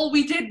all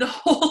we did the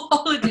whole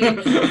holiday.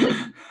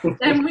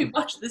 Then we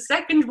watched the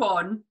second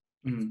one.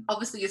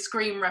 Obviously a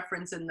Scream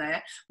reference in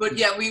there, but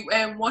yeah, we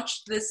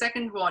watched the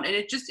second one, and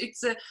it's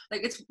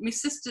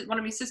one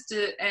of my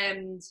sister's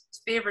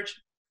favorite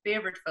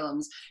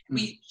films.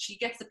 She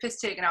gets the piss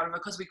taken out of her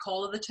because we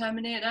call her the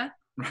Terminator.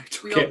 Right.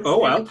 Okay. Oh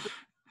well.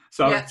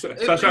 So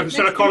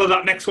should I call her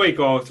that next week,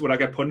 or would I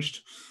get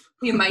punched?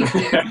 You might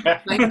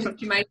do.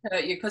 She might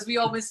hurt you, because we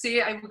always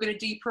say, we're going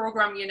to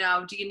deprogram you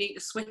now. Do you need to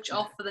switch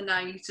off for the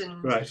night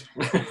and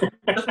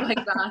stuff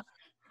like that?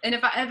 And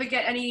if I ever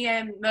get any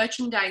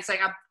merchandise,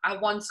 like I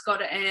once got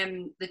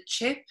the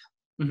chip,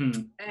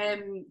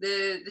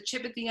 the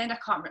chip at the end. I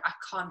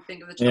can't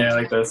think of the chip. Yeah,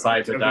 like the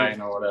side to dine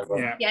or whatever.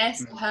 Yeah.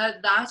 Yes, I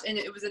heard that, and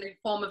it was in the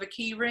form of a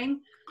key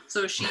ring.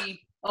 So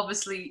she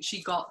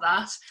got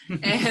that.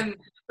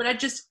 But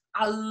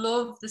I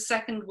love the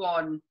second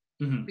one.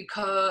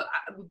 Because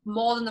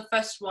more than the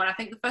first one, I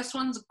think the first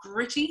one's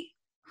gritty,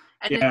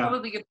 and it's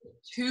probably a bit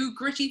too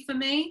gritty for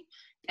me.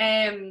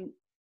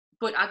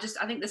 But I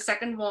think the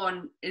second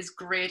one is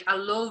great. I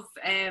love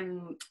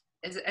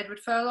is it Edward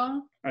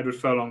Furlong? Edward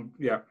Furlong,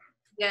 yeah.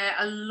 Yeah,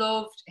 I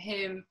loved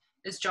him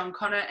as John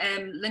Connor.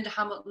 Linda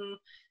Hamilton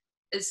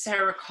as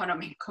Sarah Connor. I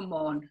mean, come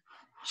on,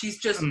 she's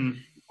just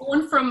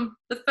going from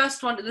the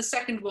first one to the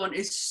second one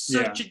is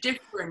such a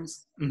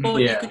difference,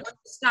 but you can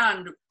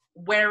understand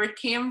where it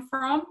came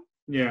from.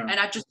 Yeah. And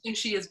I just think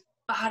she is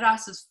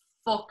badass as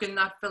fuck in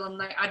that film.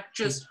 Like, I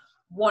just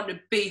want to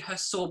be her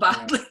so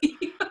badly.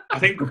 Yeah. I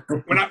think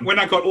when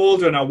I got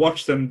older and I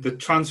watched them, the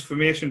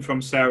transformation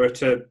from Sarah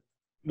to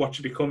what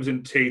she becomes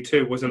in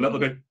T2 was a little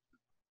bit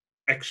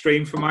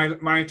extreme for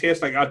my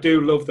taste. Like, I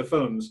do love the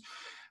films.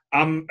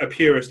 I'm a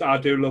purist. I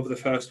do love the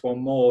first one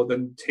more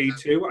than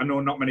T2. I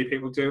know not many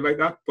people do like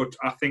that, but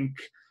I think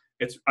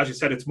it's, as you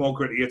said, it's more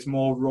gritty, it's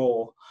more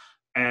raw.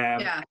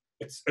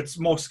 It's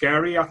more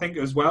scary, I think,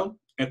 as well.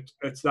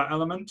 It's that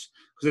element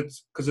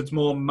because it's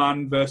more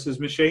man versus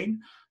machine,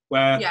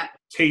 where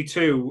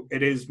T2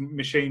 it is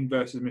machine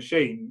versus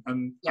machine,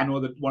 and I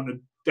know that wanted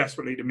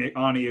desperately to make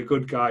Arnie a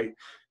good guy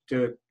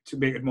to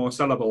make it more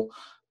sellable,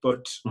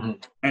 But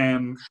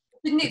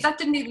that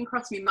didn't even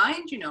cross my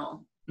mind, you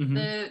know.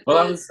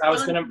 Well, I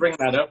was going to bring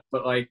that up,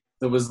 but like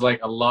there was like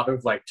a lot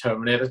of like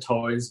Terminator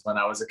toys when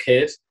I was a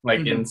kid,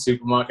 like in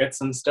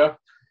supermarkets and stuff.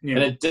 Yeah.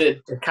 And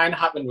it kind of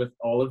happened with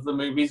all of the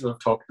movies we've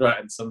talked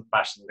about in some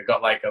fashion. They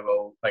got like a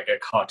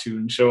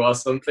cartoon show or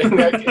something.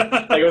 Like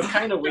it was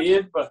kind of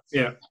weird, but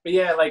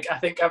yeah, like I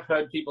think I've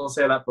heard people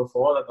say that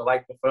before, that they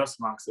like the first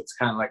one because it's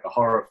kind of like a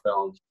horror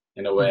film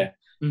in a way.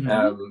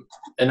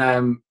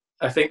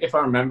 I think if I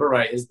remember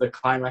right, is the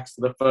climax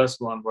to the first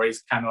one where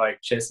he's kind of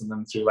like chasing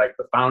them through like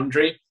the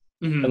foundry,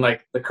 and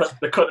like they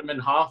cut him in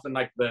half, and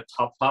like the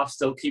top half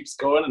still keeps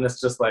going, and it's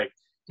just like,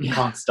 you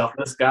can't stop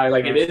this guy.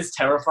 Like it is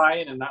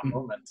terrifying in that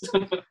moment.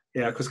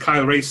 Yeah, because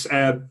Kyle Reese,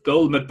 the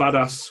ultimate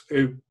badass,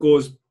 who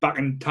goes back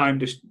in time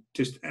to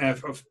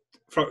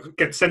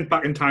gets sent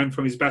back in time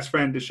from his best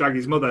friend to shag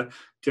his mother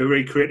to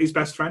recreate his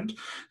best friend.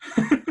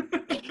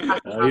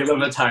 You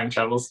love a time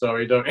travel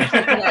story, don't you?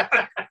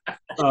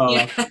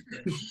 Yeah.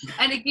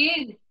 And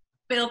again,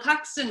 Bill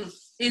Paxton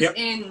is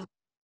in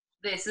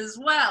this as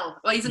well.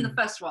 Well, he's in the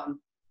first one.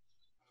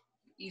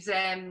 He's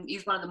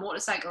one of the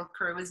motorcycle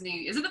crew, isn't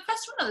he? Is it the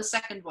first one or the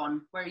second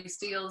one where he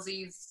steals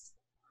these?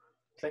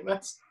 I think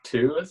that's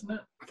 2, isn't it?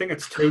 I think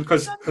it's 2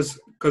 because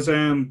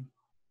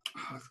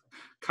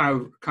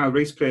Kyle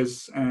Reese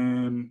plays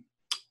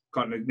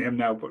got his name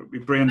now, but my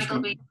brain's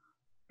Michael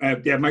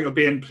Biehn. Michael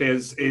Biehn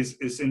plays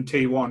is in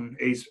T1.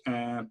 He's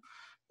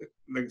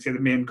like I say, the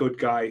main good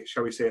guy,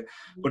 shall we say?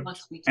 But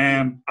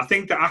I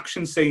think the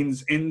action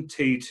scenes in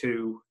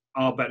T2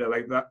 are better.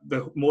 Like that,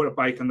 the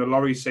motorbike and the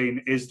lorry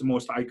scene is the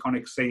most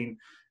iconic scene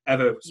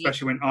ever,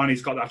 especially when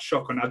Arnie's got that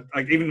shotgun.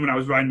 Like even when I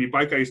was riding my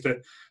bike, I used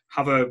to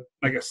have a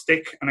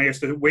stick, and I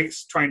used to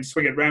try and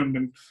swing it round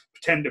and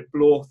pretend to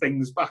blow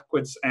things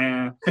backwards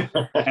to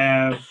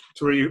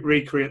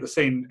recreate the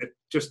scene. It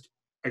just,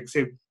 like I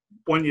say,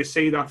 when you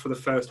see that for the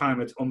first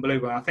time, it's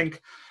unbelievable. I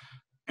think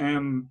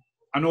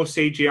I know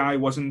CGI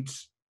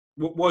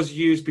was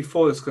used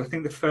before this, because I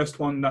think the first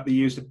one that they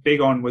used it big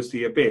on was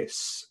The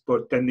Abyss,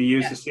 but then they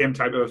used the same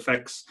type of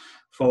effects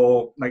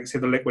for, like, say,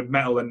 the liquid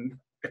metal, and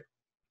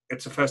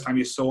it's the first time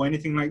you saw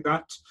anything like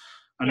that.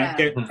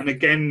 And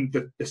again,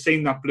 the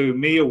scene that blew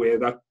me away,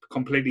 that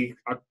completely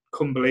I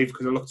couldn't believe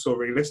because it looked so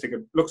realistic.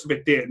 It looks a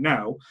bit dated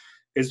now.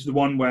 Is the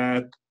one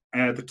where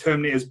the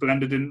Terminator is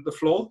blended into the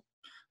floor,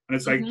 and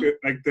it's like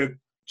the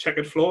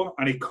checkered floor,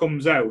 and he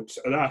comes out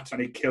of that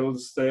and he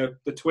kills the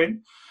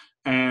twin.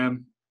 Like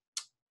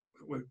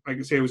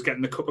I say, he was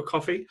getting a cup of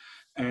coffee.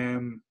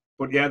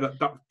 But yeah,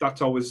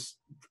 that's always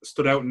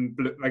stood out, and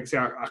like I say,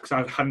 I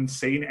hadn't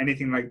seen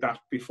anything like that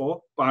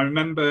before. But I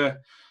remember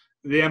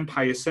the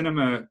Empire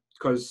Cinema,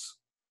 because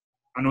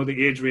I know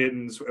the age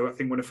ratings, I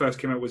think when it first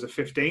came out was a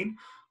 15,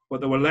 but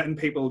they were letting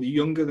people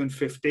younger than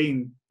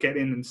 15 get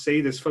in and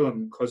see this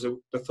film because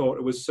they thought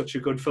it was such a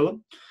good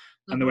film.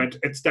 And they went,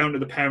 it's down to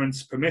the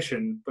parents'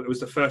 permission, but it was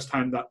the first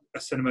time that a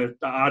cinema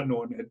that I'd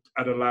known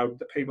had allowed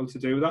the people to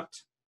do that.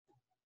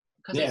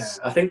 Yeah,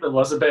 I think there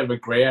was a bit of a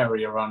grey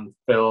area on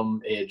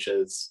film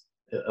ages,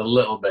 a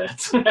little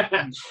bit.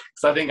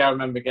 Because I think I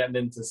remember getting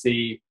in to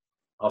see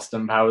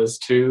Austin Powers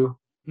 2,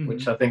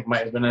 which I think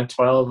might have been at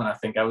 12, and I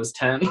think I was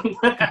 10.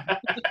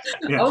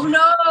 Oh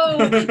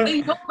no!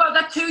 Think about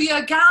that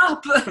 2-year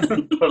gap.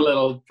 Put a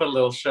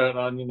little shirt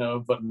on,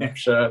 button-up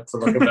shirt to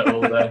look a bit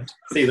older.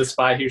 See The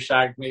Spy Who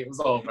Shagged Me. It was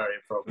all very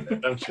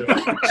appropriate, I'm sure.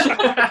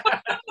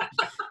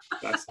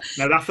 That's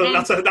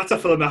a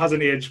film that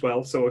hasn't aged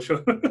well, so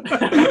sure.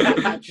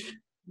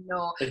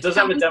 No, it does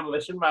have a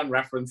Demolition Man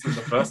reference in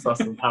the first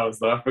Austin Powers,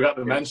 though. I forgot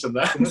to mention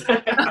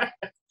that.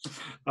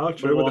 Oh,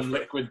 true. The one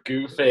liquid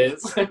goo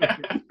phase.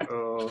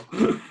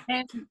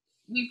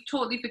 We've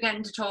totally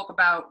forgotten to talk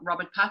about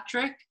Robert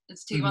Patrick.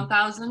 It's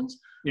T-1000.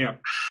 Yeah.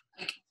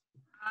 Like,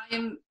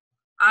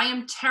 I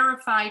am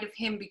terrified of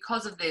him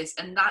because of this,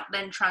 and that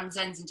then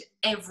transcends into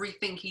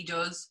everything he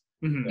does.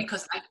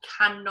 Because I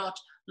cannot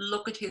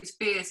look at his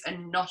face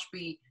and not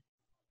be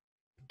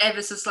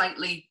ever so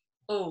slightly,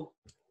 oh,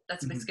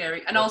 that's a bit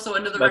scary. And also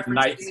another that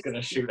reference. Knight's going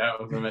to shoot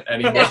out of him at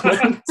any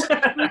moment.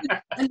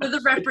 Another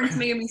reference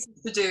me and my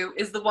sister do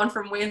is the one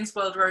from Wayne's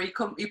World where he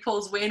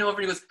pulls Wayne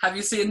over and he goes, "Have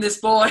you seen this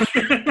boy?"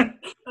 But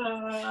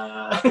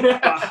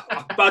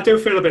I do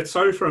feel a bit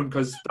sorry for him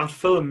because that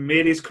film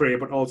made his career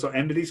but also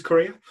ended his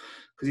career,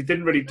 because he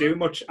didn't really do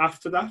much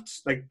after that.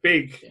 Like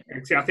big,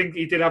 I think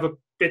he did have a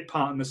bit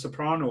part in The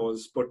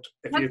Sopranos, but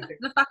if you think,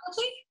 The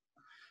Faculty?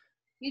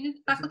 You did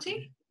The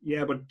Faculty?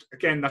 Yeah, but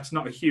again, that's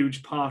not a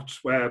huge part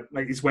where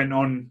like he's went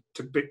on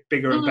to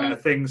bigger and better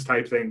things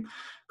type thing.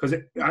 Because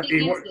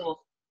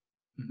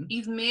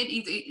he's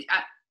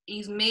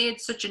made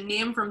such a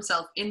name for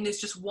himself in this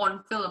just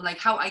one film. Like,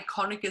 how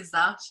iconic is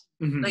that?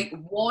 Like,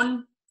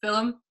 one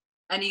film,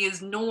 and he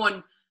is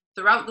known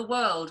throughout the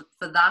world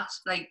for that.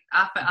 Like,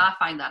 I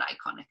find that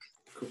iconic.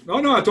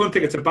 No, I don't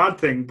think it's a bad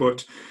thing,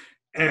 but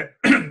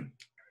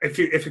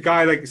if a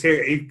guy, like,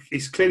 say,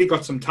 he's clearly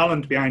got some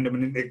talent behind him,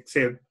 and like,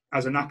 say,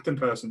 as an acting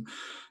person,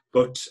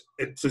 but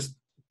it just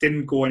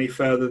didn't go any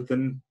further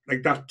than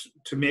like that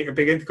to make a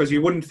big impact. Because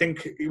you wouldn't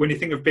think, when you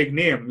think of big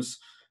names,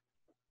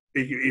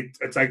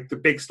 it's like the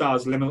big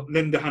stars,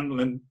 Linda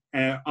Hamilton,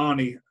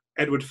 Arnie,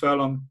 Edward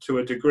Furlong to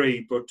a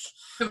degree, but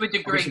to a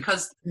degree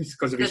because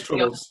of his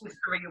troubles. His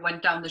career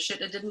went down the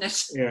shitter, didn't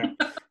it? Yeah,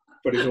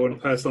 but his own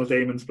personal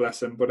demons,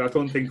 bless him. But I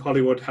don't think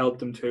Hollywood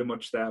helped him too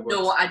much there. But,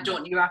 no, I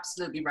don't. You're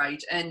absolutely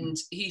right, and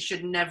he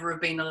should never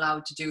have been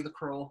allowed to do The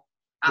Crow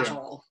at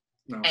all,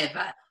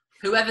 ever.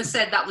 Whoever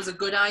said that was a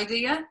good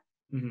idea,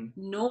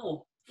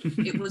 no,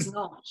 it was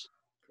not.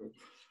 Cool.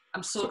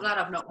 I'm so glad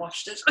I've not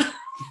watched it.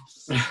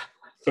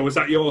 So was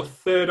that your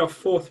third or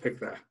fourth pick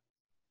there?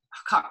 I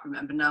can't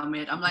remember now,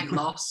 mate. I'm like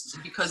lost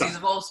because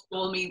you've all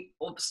stole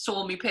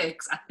me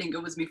picks. I think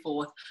it was me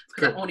fourth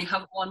because I only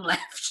have one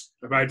left.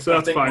 Right, so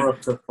that's fine. We're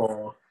up to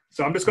 4.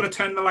 So I'm just going to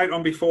turn the light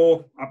on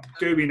before I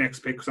do my next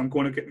pick because I'm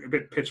going to get a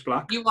bit pitch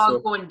black. You are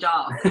going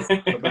dark.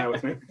 So bear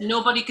with me.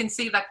 Nobody can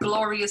see that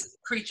glorious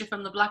Creature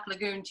from the Black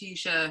Lagoon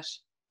t-shirt.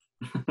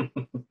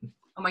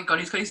 Oh my God,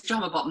 he's got his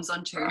Jama bottoms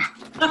on too.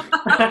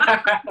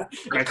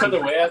 I cut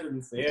away, I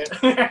didn't see it.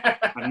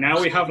 And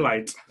now we have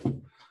light.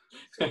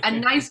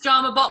 And nice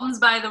Jama bottoms,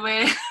 by the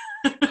way.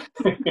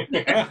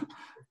 Yeah,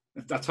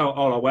 that's how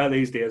all I wear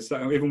these days.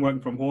 Even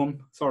working from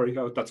home, sorry,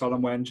 that's all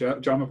I'm wearing,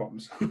 Jama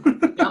bottoms.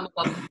 Jama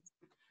bottoms.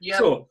 Yep.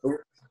 So,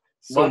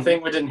 one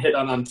thing we didn't hit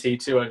on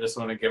T2, I just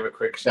want to give a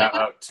quick shout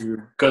out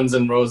to Guns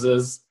N'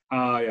 Roses.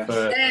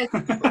 Yes.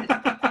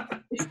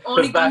 It's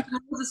only Guns N'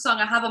 Roses song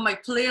I have on my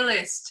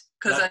playlist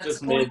because I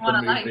just made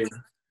the movie.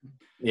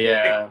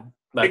 Yeah,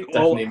 that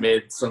definitely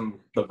made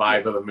the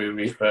vibe of the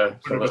movie for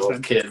little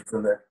kids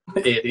in the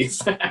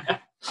 80s. I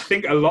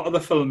think a lot of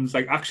the films,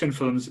 like action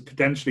films,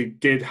 potentially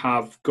did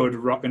have good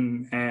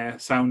rockin'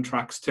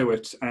 soundtracks to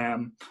it.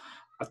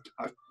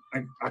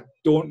 I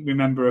don't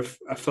remember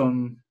a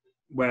film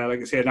where,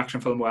 like I say, an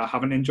action film where I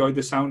haven't enjoyed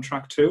the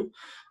soundtrack to.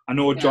 I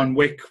know John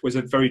Wick was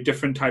a very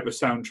different type of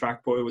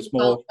soundtrack, but it was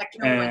more.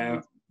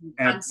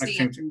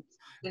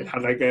 It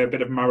had like a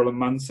bit of Marilyn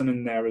Manson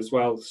in there as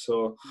well.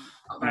 So,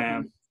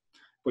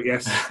 but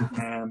yes,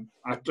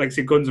 like I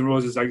say, Guns N'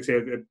 Roses. Like I say,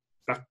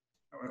 that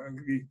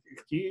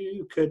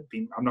you could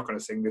be. I'm not going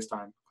to sing this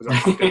time because I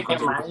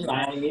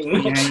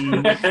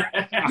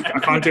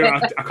can't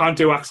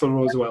do Axl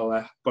Rose well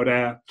there. But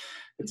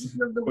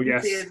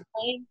yes.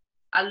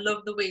 I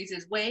love the way he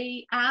says,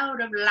 way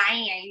out of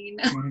line.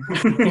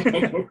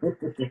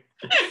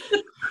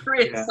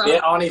 Great song. Yeah,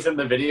 Arnie's in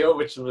the video,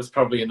 which was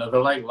probably another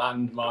like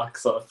landmark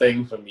sort of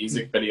thing for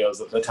music videos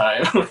at the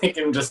time. Like,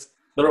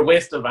 they're a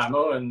waste of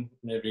ammo, and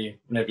maybe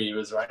he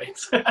was right.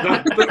 but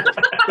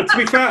to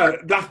be fair,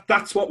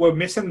 that's what we're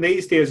missing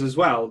these days as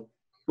well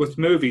with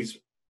movies,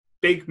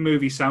 big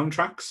movie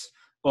soundtracks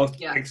or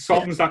like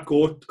songs that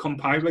go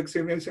compiled. Like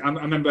I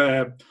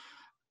remember.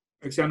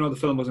 Actually, I know the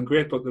film wasn't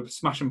great, but the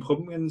Smashing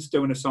Pumpkins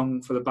doing a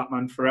song for the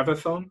Batman Forever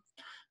film,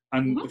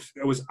 and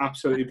it was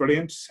absolutely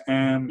brilliant.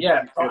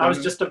 I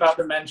was just about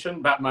to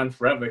mention Batman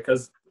Forever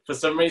because for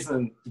some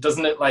reason,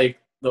 doesn't it like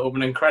the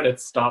opening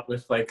credits start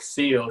with like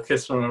Seal,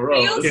 Kiss from a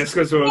Rose? Yes,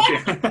 Kiss from a Rose,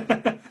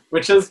 yeah.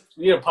 Which is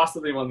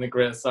possibly one of the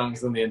greatest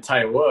songs in the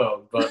entire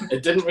world, but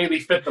it didn't really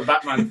fit the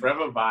Batman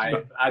Forever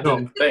vibe. I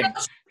didn't think.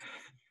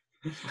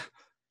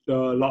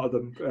 No, a lot of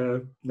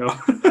them, no.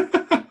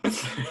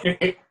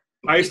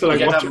 I used to like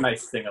watch a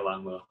nice sing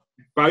along though.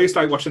 But I used to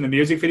like watching the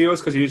music videos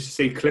because you used to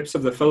see clips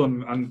of the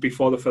film and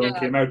before the film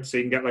came out, so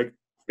you can get like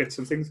bits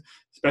of things,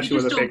 especially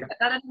with a big. You don't get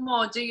that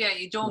anymore, do you?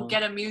 You don't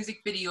get a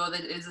music video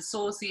that is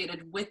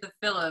associated with the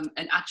film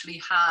and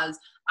actually has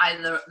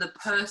either the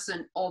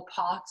person or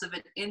parts of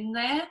it in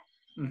there.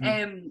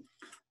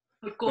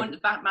 But going to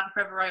Batman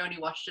Forever, I only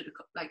watched it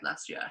like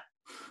last year.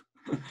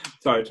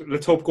 Sorry,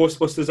 let's hope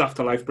Ghostbusters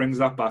Afterlife brings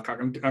that back. I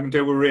can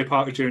do with Ray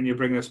Parker Jr.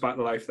 bringing us back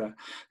to life there.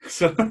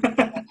 So.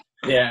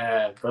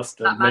 Yeah,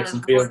 Buster makes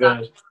him feel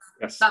good.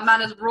 Yes. That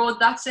man has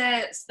rode that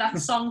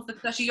song for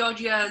 30 odd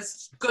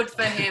years. Good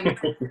for him.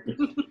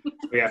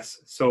 Yes.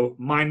 So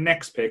my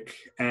next pick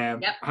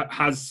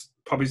has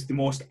probably the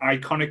most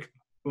iconic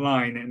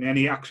line in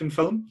any action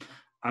film,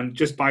 and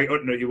just by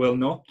uttering it, you will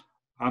know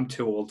I'm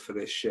too old for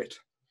this shit.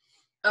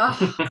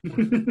 Oh.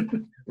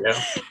 Yeah.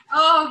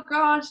 Oh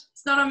God,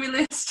 it's not on my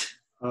list.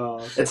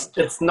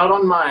 It's not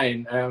on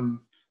mine.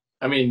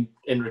 I mean,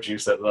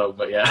 introduce it though,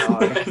 but yeah.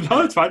 No,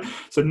 it's fine.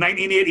 So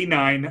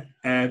 1989,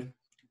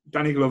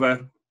 Danny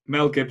Glover,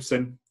 Mel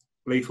Gibson,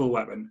 Lethal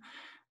Weapon.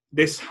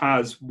 This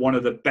has one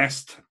of the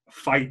best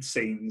fight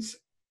scenes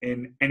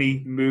in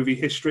any movie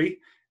history.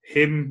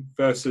 Him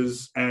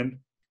versus, and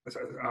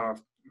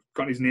I've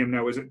got his name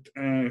now. Is it?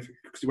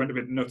 Because he went a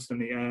bit nuts in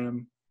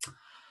the.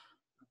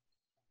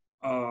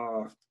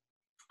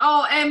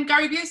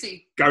 Gary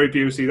Busey. Gary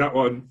Busey, that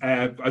one,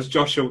 as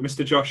Joshua,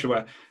 Mr.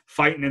 Joshua,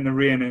 fighting in the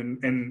rain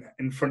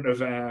in front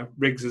of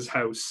Riggs's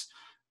house,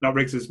 not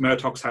Riggs's,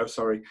 Murtaugh's house,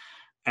 sorry,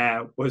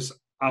 was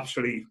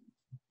absolutely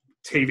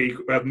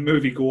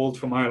movie gold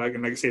for my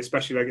liking. Like I say,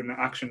 especially like in the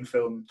action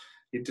film,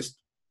 you just,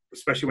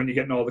 especially when you're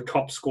getting all the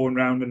cops going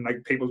around and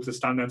like people to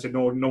stand there and say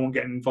no one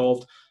getting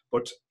involved.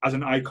 But as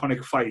an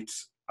iconic fight,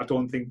 I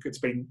don't think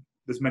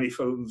there's many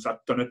films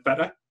that done it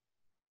better.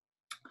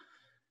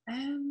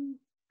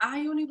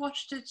 I only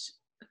watched it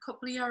a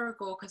couple of years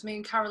ago because me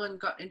and Carolyn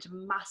got into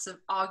massive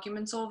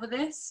arguments over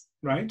this.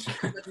 Right.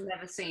 I've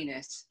never seen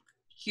it.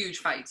 Huge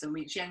fights, and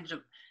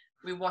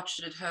we watched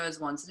it at hers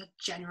once, and I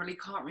generally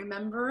can't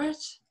remember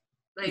it.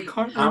 You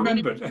can't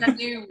remember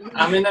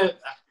it.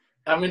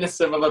 I'm in a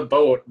similar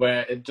boat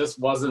where it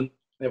wasn't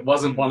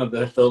one of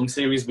the film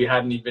series we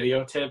had any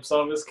videotapes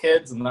of as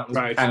kids, and that was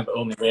kind of the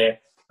only way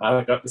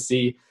I got to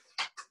see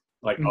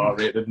like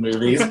R-rated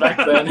movies back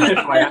then.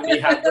 If my auntie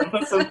had them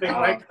or something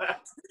like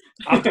that.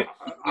 I think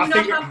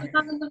have the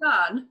Man in the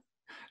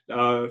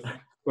Van.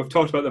 We've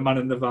talked about the Man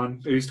in the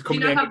Van who used to come.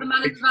 Do you not have the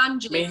Man in the Van,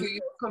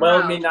 Jake?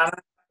 Well,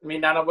 me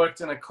nana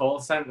worked in a call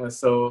center,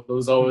 so there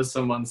was always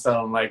someone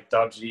selling like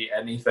dodgy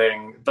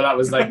anything. But that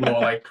was like more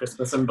like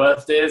Christmas and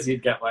birthdays.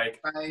 You'd get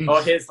like,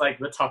 here's like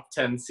the top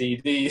 10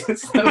 CDs,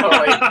 or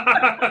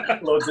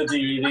like loads of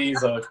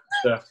DVDs or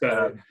stuff.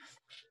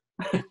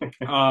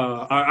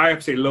 I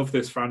absolutely love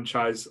this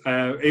franchise.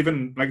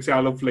 Even like I say,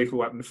 I love Lethal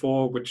Weapon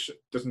 4, which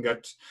doesn't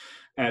get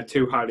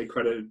too highly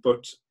credited,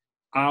 but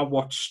I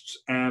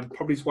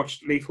probably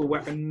watched Lethal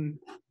Weapon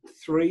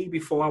 3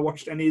 before I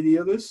watched any of the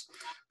others,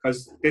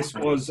 because this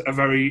was a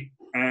very,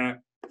 as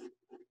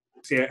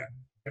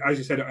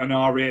you said, an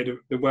R-rated.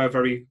 They were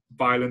very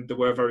violent, they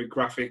were very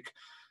graphic,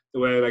 they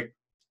were like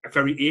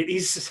very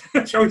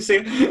 80s, shall we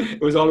say.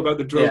 It was all about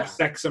the drugs,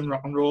 sex and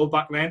rock and roll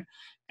back then.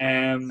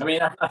 I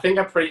mean, I think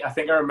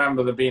I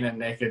remember there being a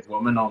naked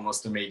woman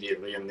almost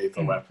immediately in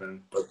Lethal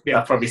Weapon, but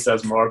that probably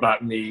says more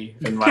about me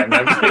in my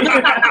memory.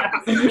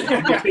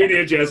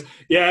 Teenagers.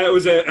 Yeah, it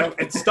was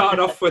it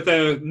started off with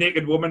a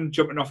naked woman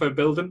jumping off a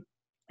building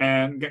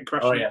and getting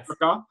crashed into a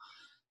car.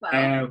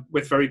 Wow.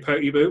 With very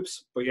perky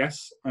boobs. But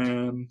yes,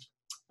 I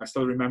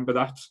still remember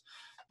that.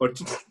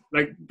 But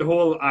like the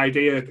whole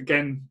idea,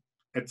 again,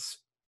 it's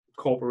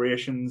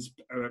corporations,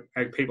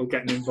 people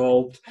getting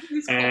involved.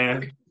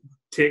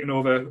 Taking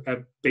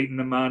over, beating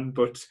the man,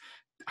 but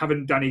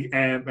having Danny,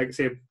 like I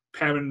say,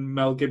 pairing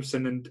Mel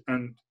Gibson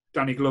and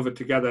Danny Glover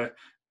together.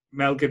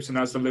 Mel Gibson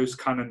as the loose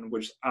cannon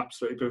was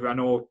absolutely brilliant. I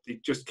know he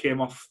just came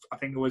off, I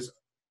think it was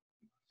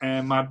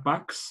Mad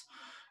Max,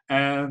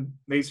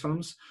 these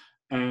films,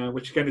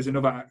 which again is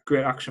another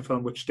great action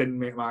film which didn't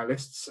make my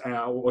lists.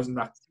 I wasn't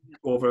that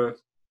over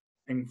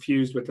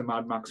infused with the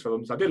Mad Max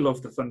films. I did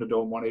love the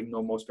Thunderdome one, even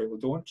though most people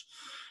don't.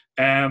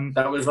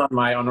 That was on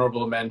my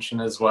honourable mention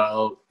as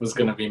well. Was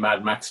going to be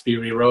Mad Max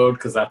Fury Road,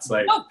 because that's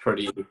like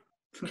pretty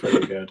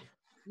good.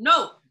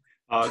 No.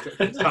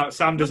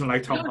 Sam doesn't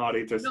like Tom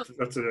Hardy. That's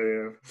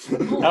okay.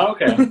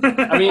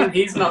 I mean,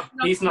 he's not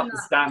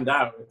the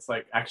standout. It's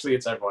like actually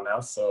it's everyone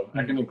else. So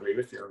I can agree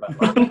with you on that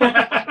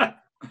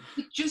one.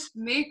 It just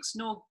makes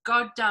no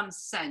goddamn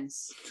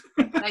sense.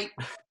 Like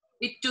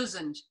it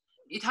doesn't.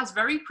 It has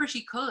very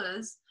pretty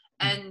colours,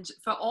 and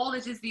for all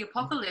it is the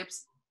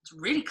apocalypse, it's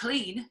really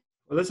clean.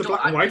 Well, there's a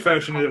black and white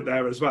version of it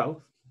there as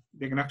well.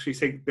 You can actually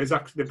see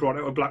they brought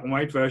out a black and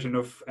white version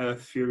of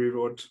Fury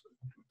Road.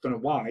 Don't know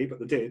why, but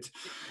they did.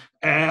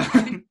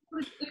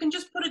 You can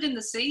just put it in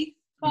the sea,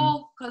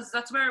 Paul, because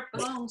that's where it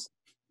belongs.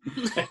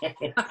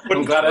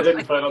 I'm glad I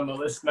didn't put it on the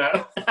list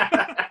now.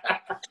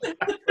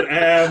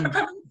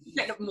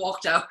 Get up and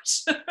walked out.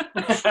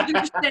 You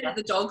just stayed at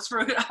the dogs for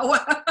an hour.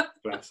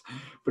 Bless.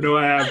 But no,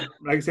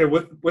 like I say,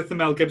 with the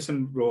Mel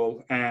Gibson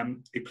role,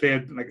 he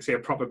played, like I say, a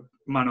proper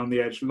man on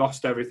the edge,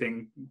 lost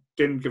everything,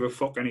 didn't give a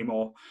fuck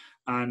anymore.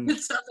 And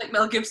it sounds like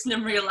Mel Gibson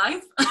in real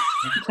life.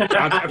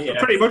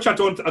 Pretty much, I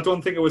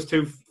don't think it was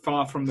too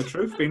far from the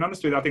truth, being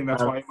honest with you. I think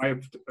that's what I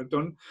might have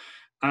done.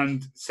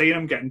 And seeing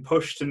him getting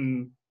pushed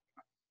and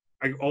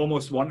like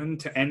almost wanting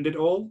to end it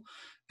all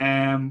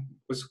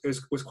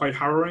was quite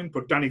harrowing.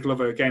 But Danny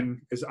Glover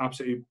again is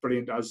absolutely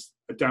brilliant as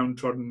a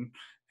downtrodden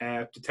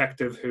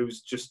detective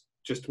who's just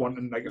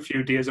wanting like a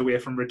few days away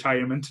from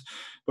retirement.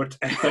 But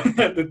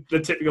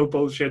the typical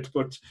bullshit.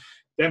 But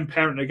them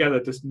pairing together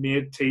just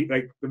made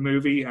like the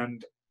movie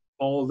and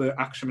all the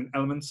action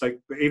elements, like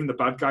even the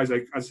bad guys,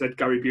 like as I said,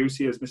 Gary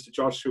Busey as Mr.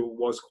 Josh, who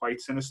was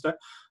quite sinister.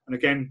 And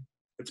again,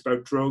 it's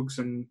about drugs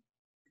and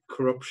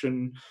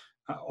corruption,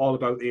 all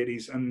about the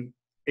 80s. And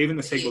even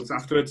the sequels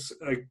afterwards,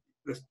 like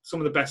some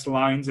of the best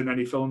lines in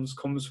any films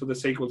comes for the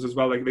sequels as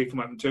well, like Lethal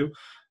Weapon 2.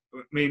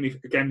 Me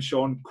again,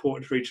 Sean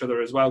quoted for each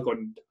other as well,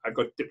 going, "I've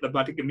got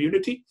diplomatic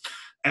immunity."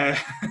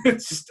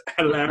 It's just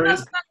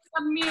hilarious.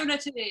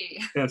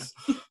 Immunity. Yes,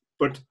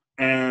 but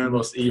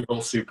most evil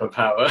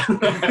superpower.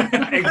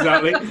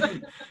 Exactly.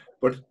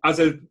 But as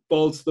a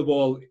balls to the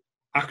wall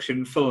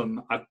action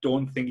film, I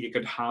don't think you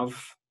could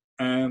have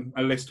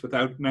a list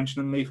without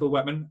mentioning Lethal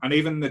Weapon. And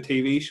even the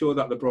TV show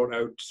that they brought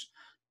out,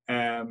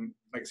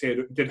 like I say,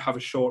 it did have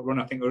a short run.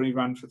 I think it only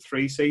ran for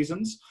 3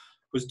 seasons.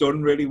 Was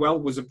done really well.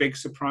 Was a big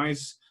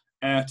surprise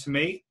to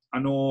me. I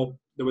know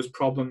there was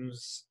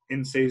problems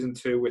in season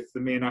 2 with the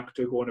main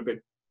actor going a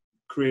bit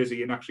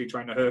crazy and actually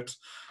trying to hurt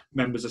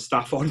members of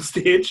staff on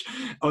stage,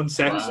 on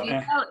set.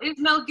 Wow. Is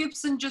Mel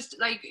Gibson just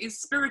like his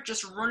spirit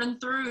just running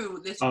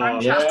through this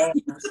franchise? Yeah.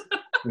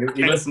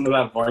 You listened to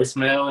that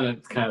voicemail and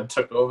it kind of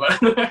took over.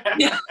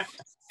 Yeah.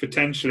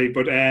 Potentially,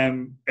 but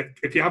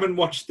if you haven't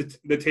watched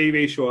the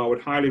TV show, I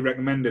would highly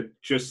recommend it,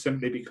 just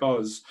simply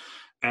because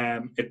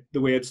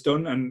the way it's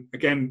done, and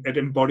again, it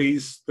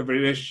embodies the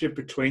relationship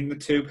between the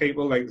two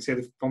people, like I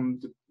say, from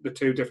the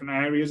two different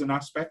areas and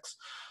aspects,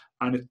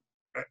 and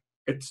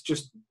it's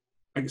just,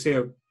 like I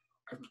say,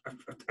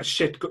 a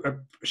shit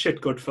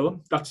good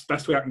film. That's the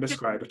best way I can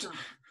describe it.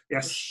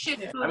 Yes.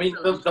 Yeah. I mean,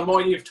 the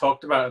more you've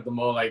talked about it, the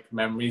more like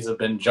memories have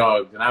been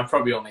jogged, and I've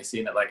probably only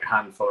seen it like a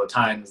handful of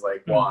times,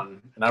 like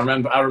one. And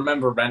I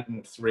remember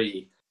renting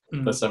 3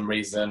 for some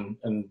reason,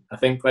 and I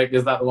think like,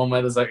 is that the one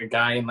where there's like a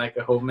guy in like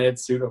a homemade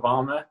suit of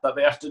armor that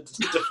they have to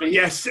defeat?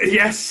 Yes,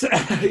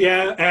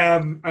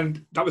 yeah.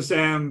 And that was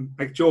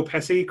like Joe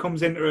Pesci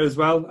comes into it as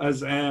well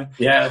as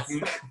yes.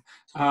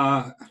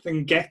 I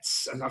think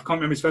Getz, I can't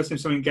remember his first name,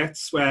 something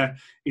Getz, where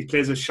he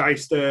plays a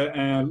shyster,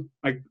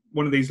 like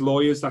one of these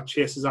lawyers that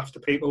chases after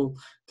people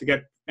to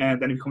get,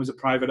 then he becomes a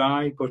private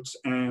eye. But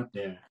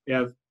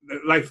yeah,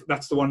 like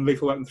that's the one,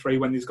 Lethal Weapon 3,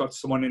 when he's got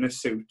someone in a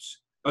suit.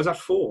 Or is that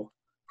 4?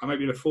 I might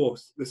be the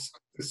 4th. This,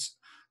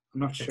 I'm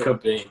not sure. It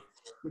could be.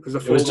 Because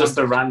it was just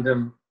a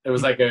random. It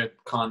was like a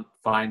can't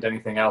find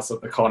anything else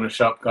at the corner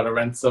shop, got to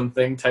rent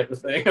something type of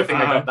thing. I think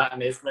I got that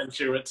in Ace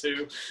Ventura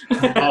too.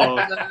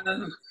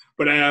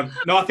 But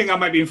no, I think I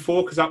might be in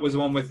 4 because that was the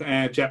one with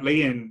Jet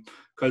Li in,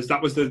 because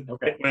that was the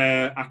bit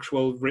where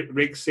actual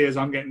Riggs says,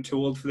 I'm getting too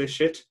old for this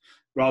shit,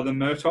 rather than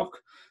Murtaugh.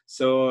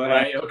 So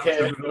right, okay.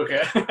 A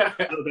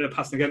little bit of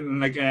passing again, and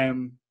like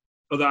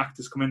other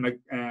actors come in, like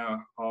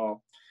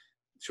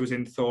she was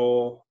in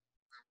Thor.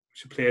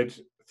 She played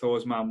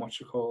Thor's mum. What's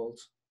she called?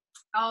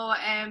 What's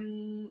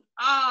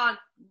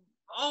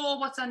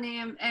her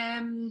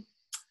name?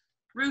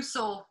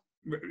 Russo.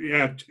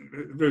 Yeah,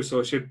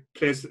 Russo. She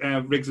plays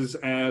Riggs's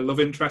love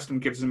interest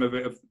and gives him a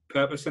bit of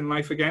purpose in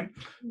life again.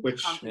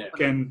 Which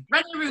again,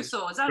 Rene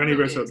Russo. Is that Rene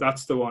Russo?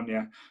 That's the one.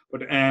 Yeah,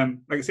 but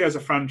like I say, as a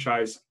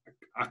franchise,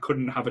 I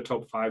couldn't have a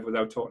top 5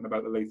 without talking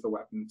about the Lethal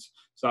Weapons.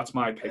 So that's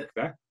my pick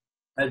there.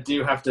 I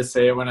do have to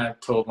say, when I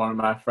told one of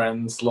my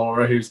friends,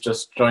 Laura, who's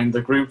just joined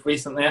the group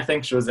recently, I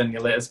think she was in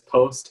your latest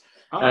post.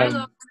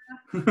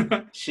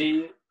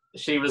 She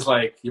was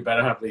like, you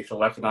better have Lethal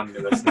Weapon on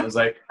your list. And I was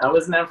like, I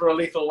was never a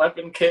Lethal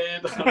Weapon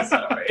kid. I'm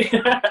sorry.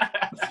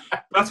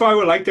 That's why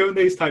we like doing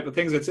these type of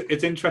things.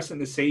 It's interesting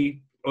to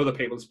see other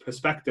people's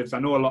perspectives. I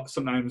know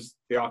sometimes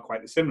they are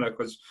quite similar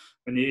because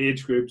in the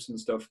age groups and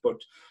stuff, but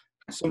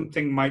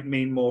something might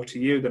mean more to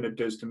you than it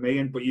does to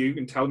me, but you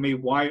can tell me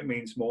why it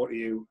means more to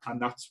you, and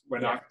that's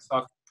when I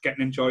start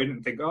getting enjoyed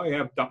and think, oh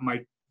yeah, that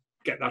might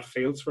get that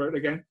feels for it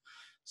again.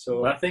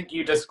 So I think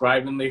you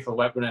describing Lethal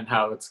Weapon and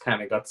how it's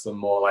kind of got some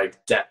more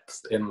like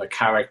depth in the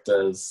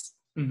characters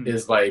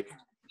is like,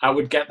 I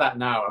would get that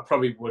now. I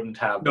probably wouldn't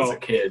have as a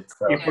kid.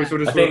 So I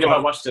think if I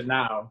watched it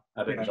now,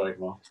 I'd enjoy it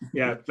more.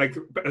 Yeah, like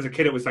as a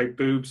kid, it was like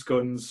boobs,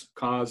 guns,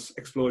 cars,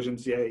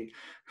 explosions, yay.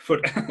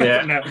 But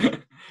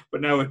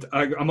now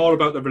I'm all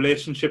about the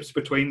relationships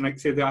between, like,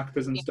 say, the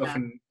actors and stuff,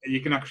 and you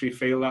can actually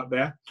feel that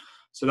there.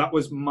 So that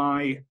was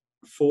my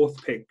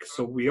 4th pick.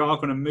 So we are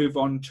going to move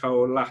on to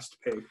our last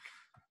pick.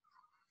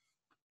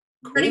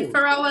 Cool. Ready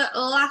for our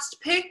last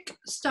pick,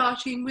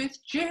 starting with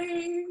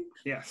Jay?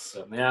 Yes.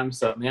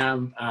 Certainly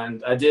am.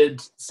 And I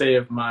did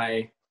save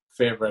my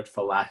favourite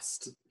for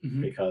last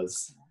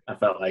because I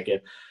felt like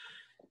it.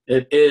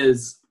 It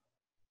is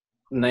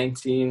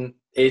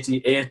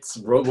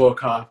 1988's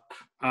RoboCop.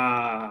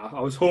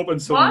 I was hoping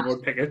someone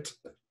would pick it.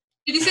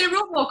 Did you say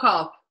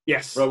RoboCop?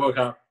 Yes.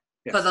 RoboCop.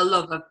 Yes. For the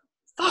love of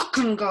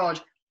fucking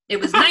God. It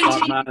was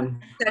Cop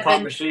man,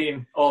 cop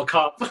machine, all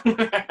cop. It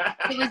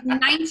was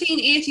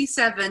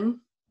 1987.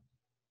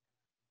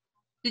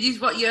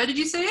 What year did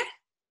you say?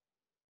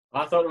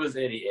 I thought it was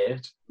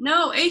 88.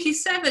 No,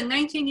 87,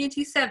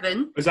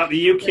 1987. Was that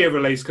the UK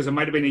release? Because it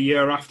might have been a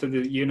year after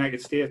the United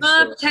States.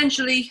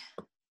 Potentially.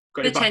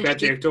 Got it back there,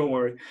 Jake, don't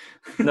worry.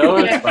 No,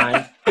 it's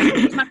fine.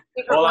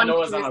 All I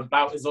know is I'm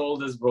about as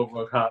old as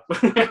RoboCop.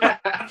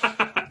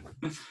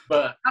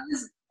 But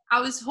I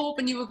was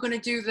hoping you were going to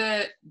do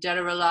the Dead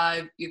or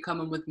Alive, You're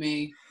Coming With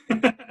Me.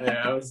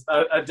 Yeah,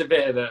 I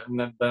debated it, and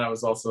then I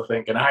was also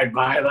thinking, I'd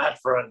buy that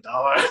for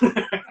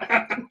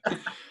 $1.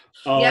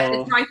 Yeah,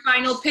 it's my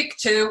final pick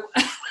too.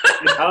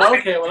 Oh,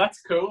 okay, well that's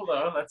cool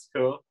though. That's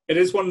cool. It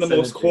is one of the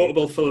most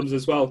quotable films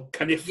as well.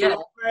 Can you fly,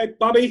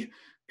 Bobby?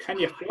 Can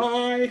you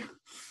fly?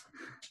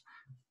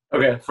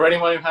 Okay, for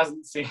anyone who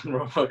hasn't seen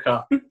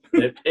RoboCop,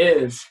 it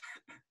is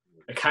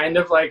a kind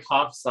of like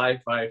half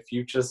sci-fi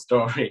future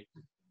story,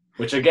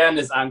 which again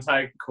is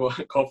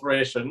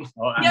anti-corporation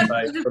or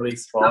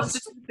anti-police force. I was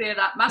just going to say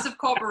that. Massive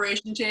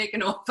corporation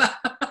taking over.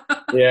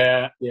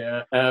 Yeah.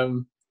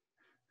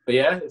 But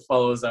yeah, it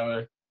follows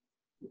our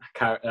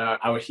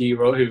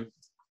hero who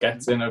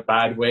gets in a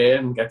bad way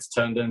and gets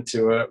turned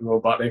into a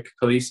robotic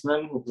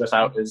policeman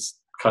without his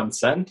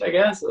consent, I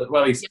guess.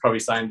 Well, he's probably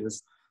signed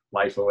his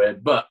life away,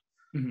 but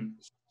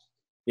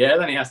yeah,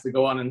 then he has to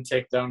go on and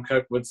take down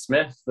Kirkwood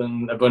Smith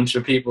and a bunch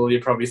of people you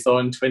probably saw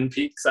in Twin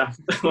Peaks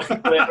after,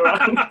 later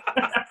on.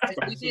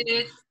 You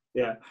did.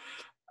 Yeah.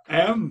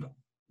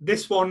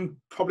 this one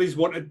probably is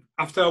wanted.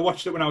 After I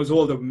watched it when I was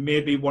older,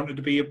 made me wanted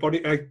to be a body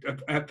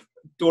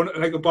donor,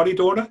 like a body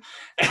donor.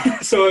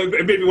 So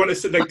it made me want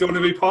to like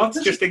donor my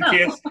parts just in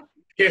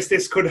case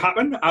this could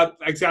happen. I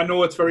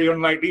know it's very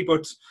unlikely,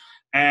 but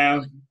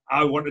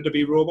I wanted to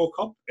be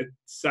RoboCop. It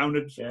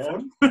sounded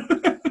fun.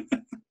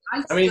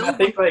 I mean, I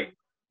think like,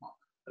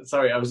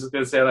 sorry, I was just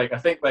gonna say like, I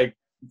think like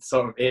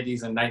sort of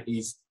 80s and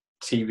 90s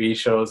TV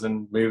shows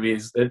and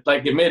movies, it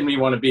made me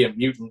want to be a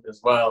mutant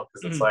as well,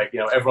 because it's like, you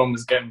know, everyone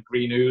was getting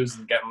green ooze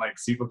and getting like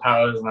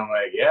superpowers, and I'm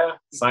like, yeah,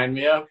 sign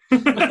me up.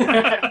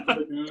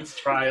 Ooze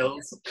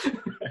trials.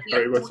 Yeah,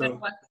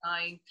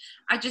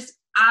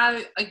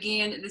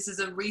 again, this is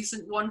a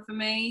recent one for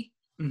me.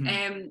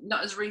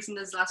 Not as recent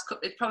as last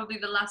couple, it's probably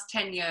the last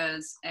 10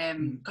 years.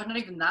 God, not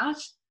even that.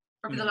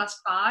 Probably the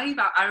last 5.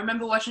 I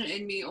remember watching it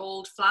in my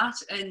old flat,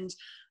 and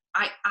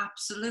I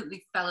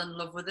absolutely fell in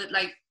love with it.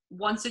 Like,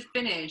 once it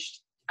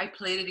finished, I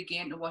played it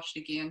again to watch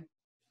it again.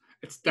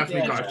 It's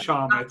definitely got a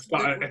charm. It's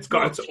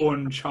got its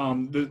own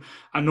charm.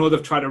 I know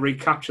they've tried to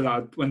recapture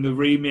that when they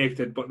remaked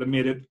it, but they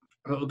made it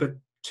a little bit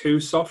too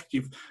soft.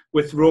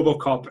 With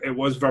RoboCop, it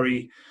was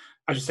very,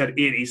 as you said,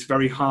 80s,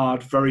 very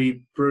hard,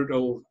 very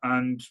brutal,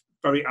 and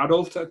very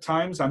adult at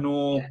times. I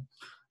know,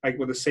 like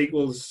with the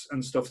sequels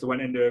and stuff, they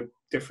went into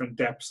different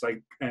depths,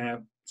 like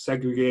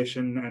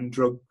segregation and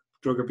drug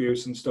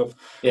abuse and stuff,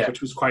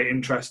 which was quite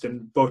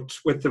interesting. But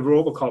with the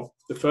RoboCop,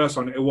 the first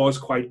one, it was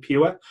quite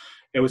pure.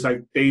 It was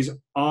like these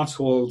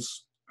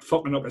assholes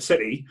fucking up a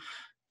city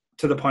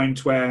to the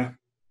point where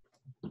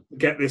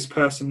get this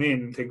person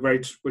in, think,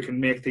 right, we can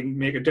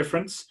make a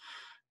difference.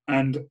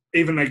 And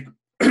even like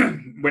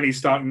when he's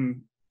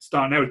starting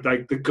out,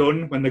 like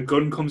when the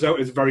gun comes out,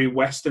 is very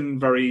Western,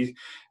 very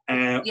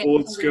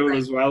old school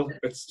as well.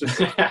 It's just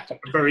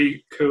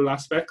very cool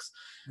aspects.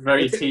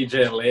 Very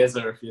TJ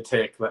Laser, if you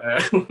take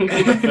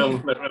the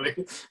film literally.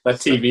 That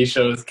TV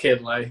show's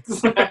kid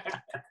likes.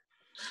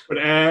 But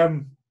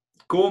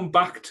going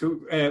back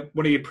to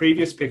one of your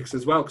previous picks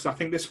as well, because I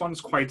think this one's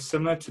quite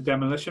similar to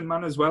Demolition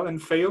Man as well in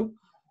feel.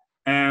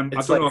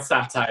 It's I don't like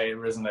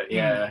satire, isn't it?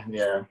 Yeah.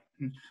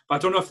 But I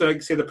don't know if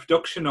the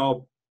production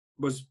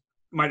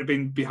might have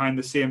been behind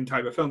the same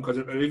type of film, because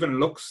it even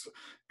looks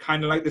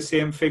kind of like the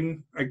same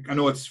thing. I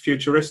know it's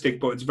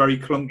futuristic, but it's very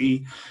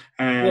clunky,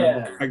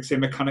 like say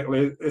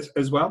mechanical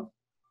as well.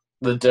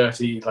 The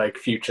dirty like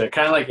future,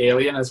 kind of like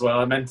Alien as well.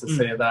 I meant to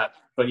say that,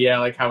 but yeah,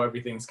 like how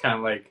everything's kind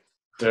of like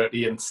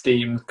dirty and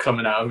steam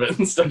coming out of it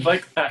and stuff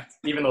like that,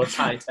 even though it's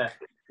high tech.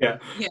 Yeah.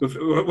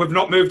 We've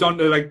not moved on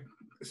to like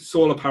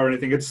solar power or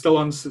anything. It's still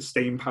on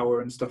steam power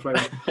and stuff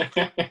like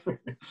that.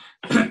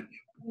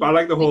 But I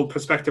like the whole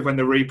perspective when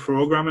they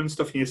reprogram and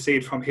stuff, and you see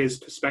it from his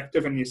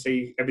perspective, and you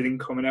see everything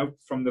coming out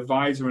from the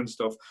visor and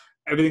stuff.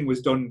 Everything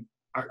was done.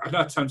 I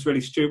know it sounds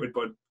really stupid,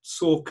 but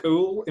so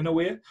cool in a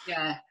way.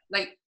 Yeah,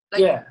 like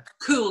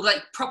cool,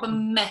 like proper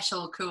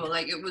metal cool.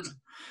 Like it was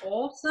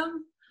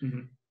awesome.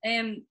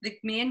 The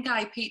main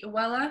guy, Peter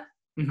Weller.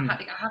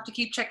 I have to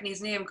keep checking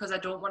his name because I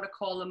don't want to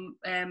call him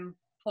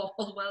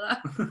Paul Weller.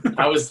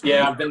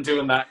 I've been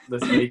doing that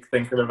this week,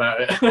 thinking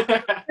about it.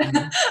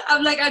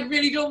 I'm like, I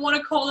really don't want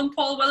to call him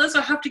Paul Weller, so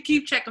I have to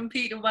keep checking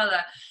Peter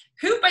Weller,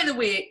 who, by the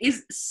way,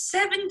 is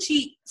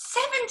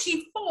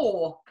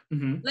 74.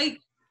 Like,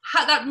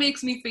 that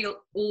makes me feel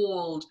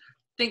old,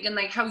 thinking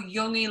like how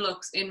young he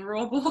looks in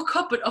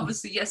RoboCop, but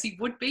obviously, yes, he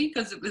would be,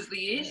 because it was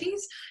the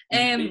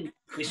 80s.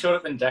 He showed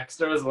up in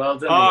Dexter as well,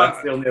 didn't he?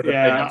 That's the only other thing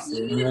I've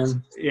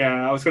seen.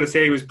 Yeah, I was going to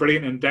say he was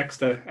brilliant in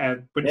Dexter,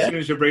 but as soon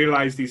as you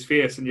realised his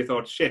face and you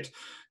thought, shit,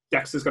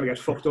 Dexter's going to get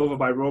fucked over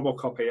by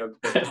RoboCop here.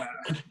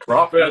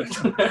 Drop it.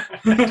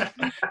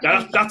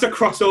 That's a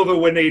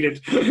crossover we needed.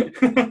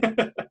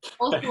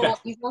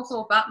 He's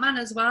also Batman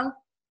as well.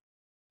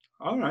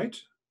 All right.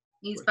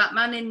 He's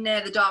Batman in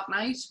The Dark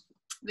Knight,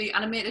 the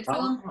animated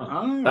film.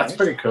 That's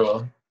pretty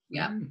cool.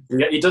 Yeah.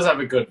 He does have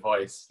a good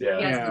voice. Yeah.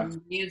 He has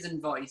an amazing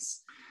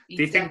voice.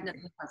 He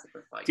definitely has a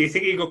good voice. Do you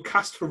think he got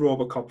cast for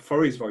RoboCop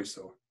for his voice,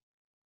 though?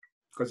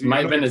 Because might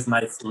have been his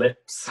nice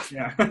lips.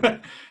 Yeah.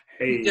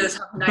 Hey. He does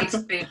have nice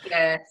big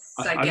lips.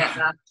 I get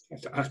that.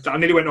 I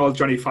nearly went all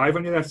Johnny Five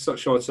on you. That's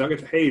such short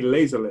circuit. Hey,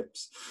 laser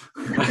lips.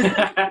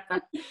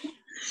 I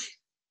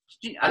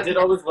did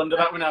always wonder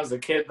that when I was a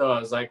kid, though.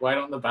 I was like, why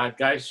don't the bad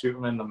guys shoot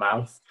him in the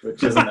mouth?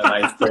 Which isn't a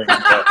nice thing.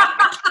 But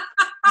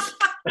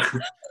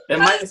there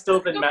might have still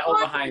been metal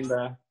behind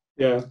there.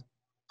 Yeah.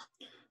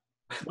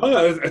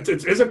 Well, it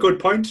is a good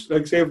point.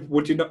 Like, say,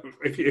 would you not,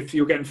 if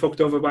you were getting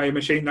fucked over by a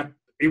machine, that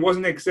he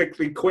wasn't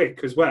exactly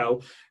quick as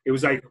well. It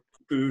was like,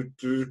 do.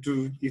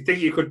 You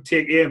think you could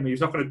take aim?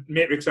 He's not going to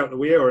matrix out the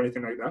way or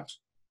anything like that.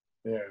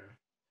 Yeah.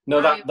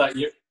 No, that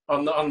you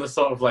on the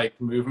sort of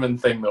like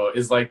movement thing though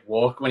is like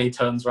walk when he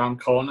turns around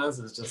corners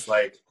is just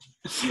like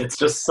it's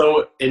just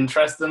so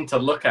interesting to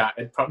look at.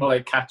 It probably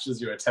like catches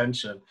your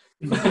attention.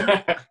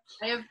 I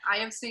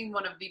have seen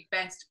one of the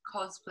best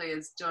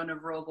cosplays done of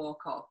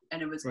RoboCop,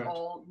 and it was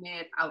all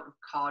made out of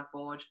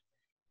cardboard.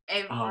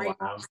 Every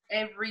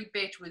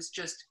bit was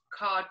just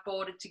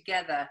cardboarded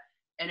together,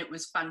 and it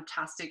was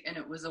fantastic. And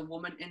it was a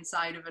woman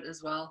inside of it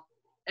as well.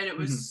 and it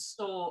was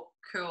so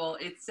cool.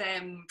 It's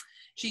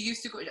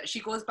she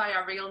goes by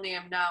her real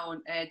name now,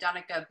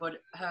 Danica,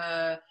 but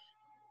her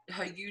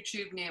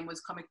YouTube name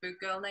was Comic Book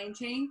Girl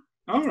 19.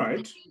 All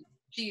right.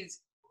 She's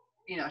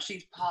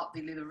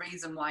partly the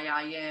reason why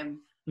I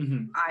am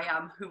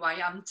who I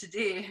am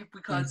today,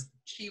 because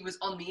she was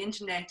on the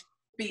internet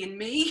being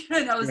me,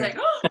 and I was like,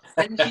 oh,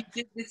 and she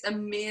did this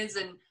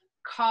amazing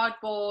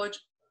cardboard,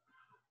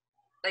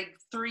 like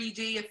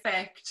 3D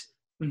effect,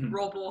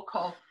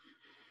 RoboCop.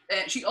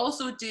 She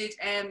also did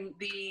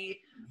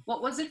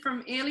what was it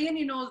from Alien?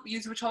 You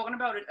were talking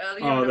about it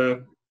earlier.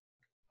 Oh,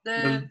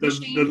 the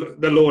machine,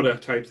 the loader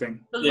type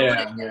thing. The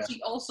loader. Yeah.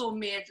 She also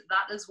made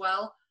that as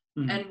well,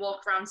 and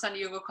walked around San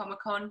Diego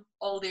Comic-Con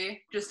all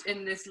day just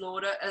in this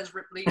loader as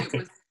Ripley. It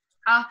was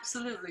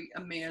absolutely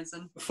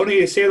amazing. Funny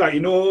you say that.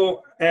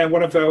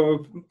 One of our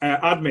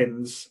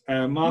admins,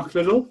 Mark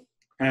Little,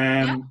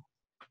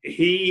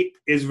 he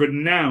is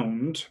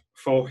renowned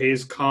for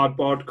his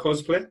cardboard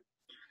cosplay.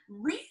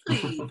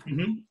 Really?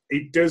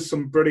 He does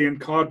some brilliant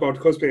cardboard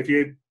cosplay. If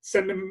you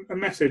send him a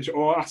message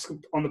or ask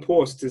him on the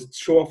post to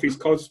show off his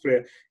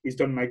cosplay, he's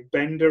done like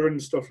Bender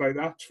and stuff like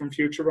that from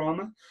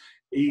Futurama.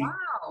 He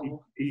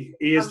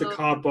is the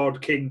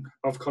cardboard king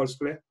of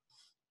cosplay.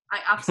 I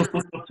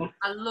absolutely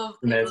love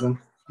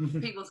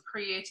people's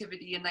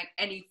creativity in like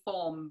any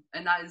form,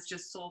 and that is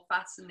just so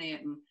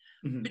fascinating.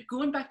 But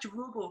going back to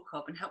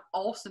RoboCop and how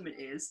awesome it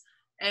is,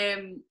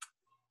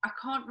 I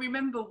can't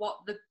remember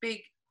what the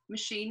big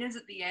machine is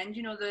at the end.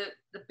 The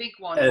big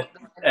one.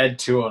 Ed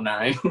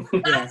 209.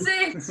 That's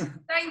it.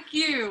 Thank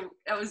you.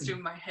 I was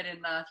doing my head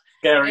in that.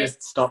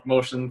 Scariest stop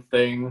motion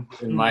thing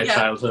in my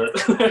childhood.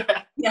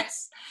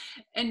 Yes.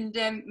 And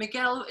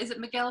Miguel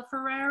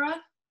Ferreira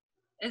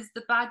is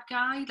the bad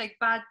guy, like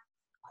bad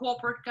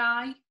corporate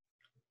guy.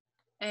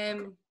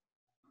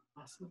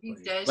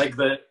 He's dead.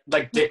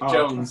 Like Dick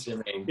Jones,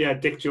 you mean? Yeah,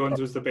 Dick Jones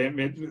was the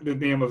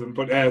name of him.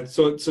 But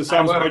so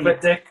sounds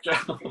quite Dick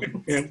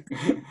Jones.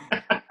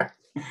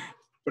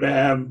 But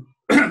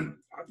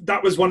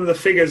that was one of the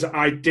figures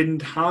I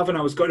didn't have, and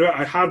I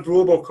had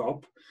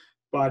RoboCop,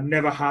 but I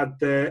never had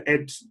the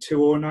Ed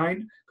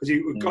 209 because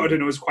you got to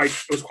know it was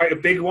quite a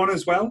big one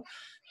as well.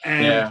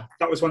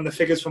 That was one of the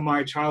figures from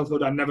my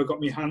childhood I never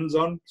got my hands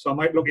on, so I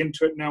might look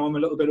into it now I'm a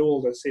little bit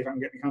older, see if I can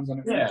get my hands on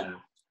it.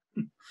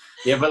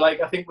 Yeah, but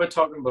I think we're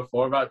talking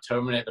before about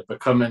Terminator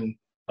becoming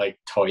like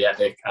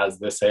toyetic, as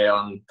they say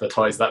on the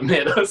toys that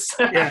made us.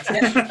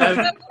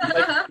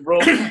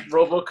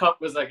 RoboCop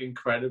was like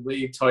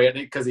incredibly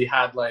toyetic because he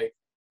had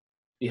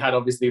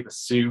obviously the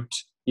suit.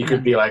 You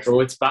could be like, oh,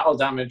 it's battle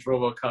damage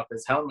RoboCop.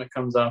 His helmet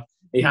comes off.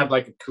 He had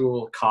like a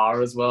cool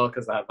car as well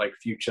because I had like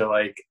future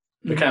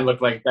they kind of look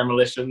like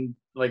demolition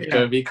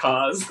derby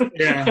cars. And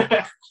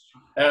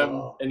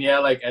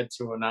like Ed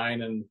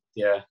 209 and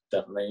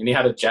definitely. And he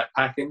had a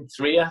jetpack in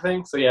 3, I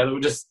think. So they were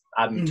just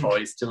adding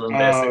toys to him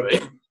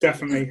basically.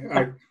 Definitely.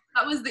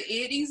 That was the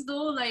 80s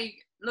though. Like,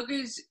 look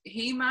at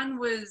He-Man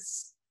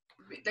was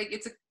like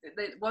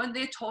weren't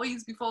they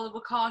toys before they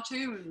were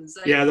cartoons?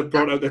 Like, they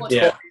brought out the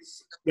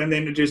toys. Then they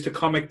introduced a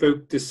comic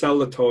book to sell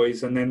the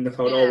toys, and then they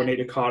thought, we need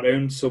a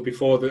cartoon. So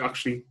before they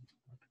actually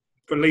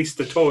released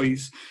the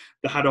toys,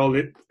 they had all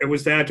it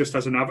was there just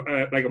as a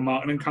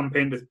marketing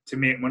campaign to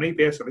make money,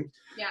 basically.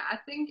 Yeah, I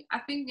think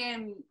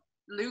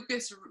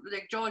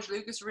George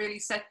Lucas really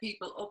set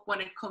people up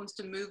when it comes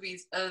to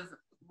movies of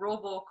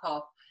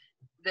RoboCop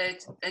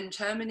and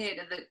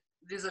Terminator, that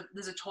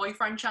there's a toy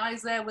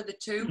franchise there with the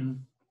two.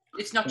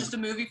 It's not just a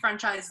movie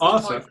franchise,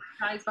 there's a toy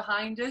franchise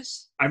behind it.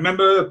 I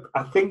remember,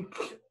 I think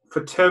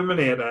for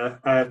Terminator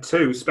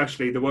 2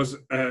 especially, there was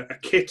a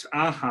kit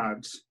I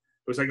had.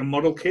 It was like a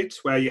model kit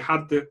where you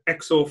had the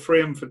exo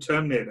frame for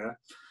Terminator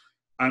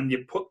and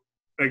you put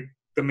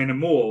them in a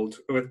mold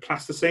with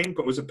plasticine,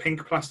 but it was a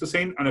pink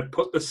plasticine, and it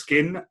put the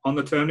skin on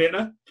the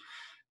Terminator.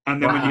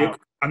 And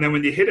then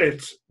when you hit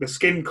it, the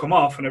skin come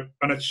off and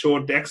it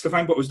showed the extra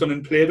fine, but it was done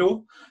in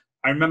Play-Doh.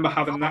 I remember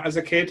having that as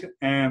a kid.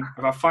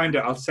 If I find it,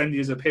 I'll send you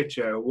as a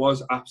picture. It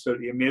was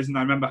absolutely amazing.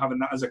 I remember having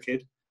that as a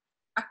kid.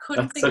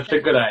 That's such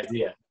a good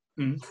idea.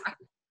 I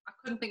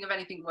couldn't think of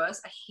anything worse.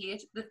 I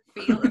hate the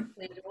feel of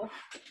Play-Doh.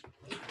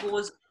 It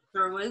goes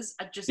through us.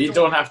 You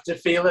don't have to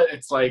feel it.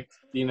 It's like,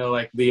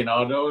 like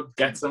Leonardo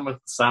gets them with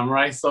the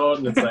samurai sword,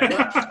 and it's like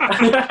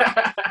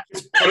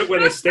just put it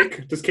with a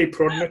stick. Just keep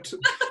prodding it.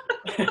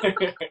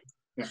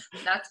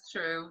 That's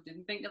true.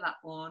 Didn't think of that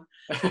one.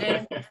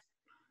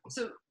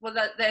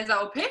 There's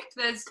our pick.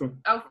 There's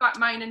our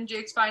mine and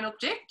Jake's final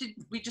pick.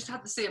 We just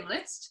had the same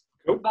list,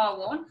 bar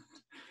one.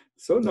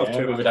 So not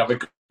too. We would have a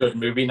good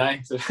movie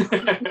night.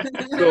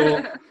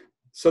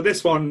 So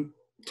this one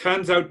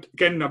turns out,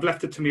 again, I've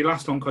left it to me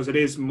last one because it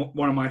is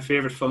one of my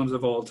favourite films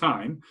of all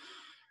time.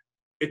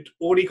 It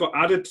only got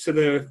added to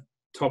the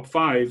top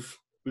 5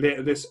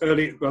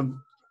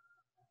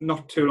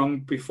 not too long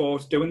before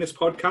doing this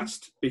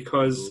podcast,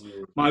 because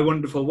my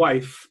wonderful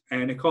wife,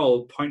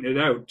 Nicole, pointed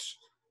out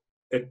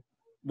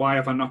why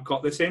have I not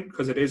got this in,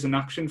 because it is an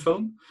action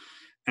film.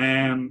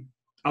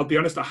 I'll be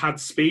honest, I had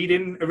Speed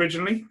in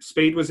originally.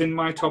 Speed was in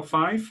my top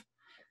 5.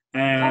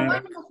 why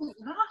did I think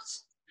that?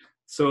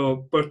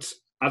 So, but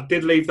I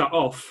did leave that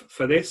off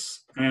for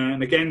this.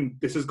 And again,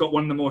 this has got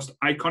one of the most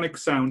iconic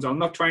sounds. I'll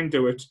not try and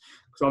do it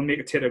because I'll make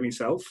a tit of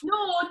myself.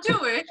 No,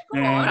 do it.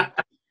 Come on.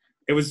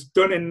 It was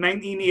done in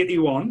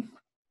 1981.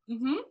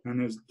 Mm-hmm.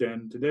 And it was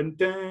dun dun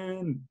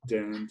dun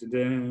dun dun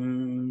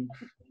dun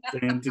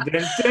dun dun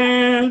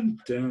dun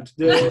dun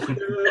dun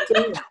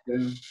dun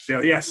dun.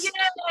 So yes.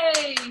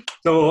 Yay!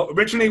 So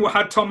originally we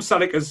had Tom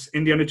Selleck as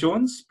Indiana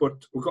Jones,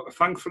 but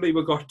thankfully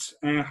we got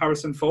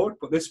Harrison Ford.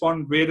 But this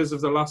one, Raiders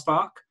of the Lost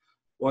Ark,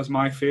 was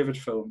my favourite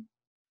film.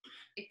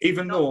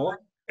 Even though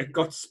it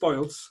got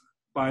spoilt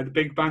by The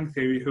Big Bang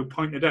Theory, who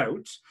pointed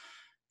out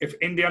if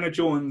Indiana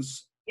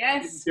Jones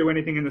didn't do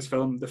anything in this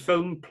film, the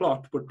film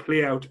plot would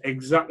play out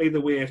exactly the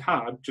way it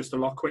had, just a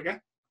lot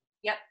quicker.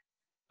 Yep.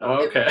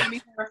 Oh, okay. It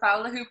was Sarah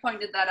Fowler who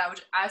pointed that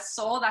out. I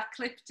saw that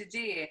clip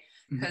today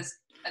because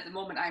at the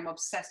moment I'm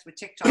obsessed with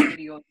TikTok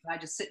videos. I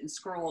just sit and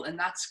scroll, and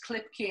that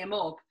clip came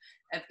up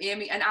of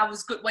Amy, and I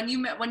was good when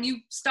you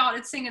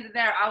started singing it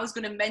there. I was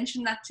going to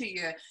mention that to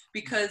you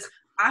because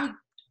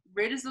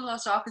Raiders of the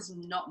Lost Ark is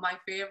not my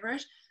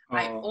favorite. Oh.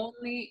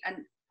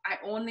 I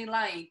only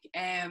like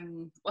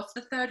what's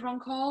the third one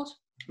called?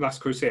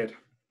 Last Crusade.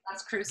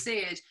 Last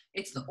Crusade.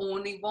 It's the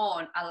only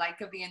one I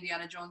like of the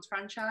Indiana Jones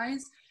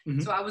franchise.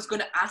 Mm-hmm. So I was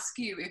going to ask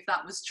you if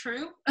that was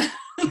true.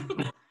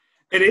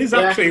 It is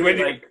actually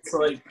when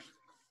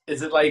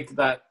is it like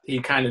that he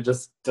kind of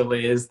just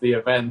delays the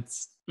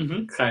events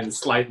kind of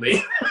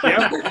slightly?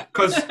 Yeah,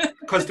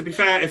 because to be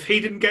fair, if he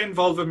didn't get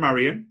involved with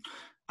Marion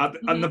at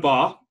the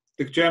bar,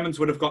 the Germans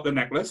would have got the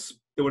necklace.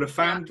 They would have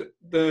found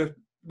the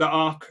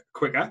Ark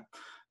quicker.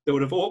 They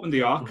would have opened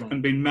the Ark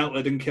and been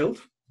melted and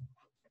killed.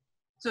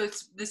 So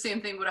it's the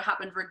same thing would have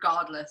happened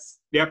regardless.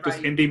 Yep,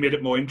 just Indy made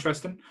it more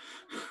interesting.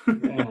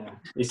 Yeah.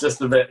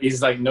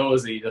 He's like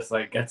nosy, just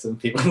like gets in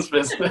people's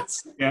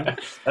business. Yeah.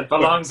 That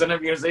belongs in a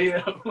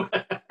museum.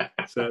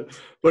 So,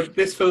 but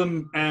this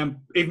film,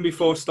 even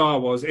before Star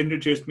Wars,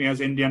 introduced me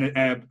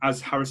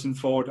as Harrison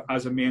Ford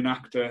as a main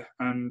actor,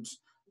 and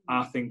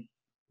I think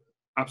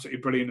absolutely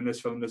brilliant in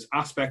this film. There's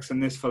aspects in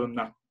this film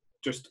that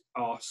just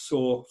are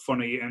so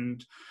funny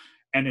and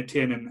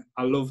entertaining.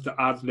 I love the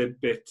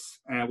ad-lib bit,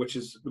 which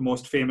is the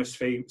most famous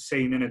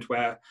scene in it,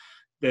 where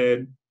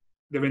they're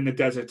in the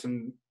desert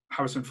and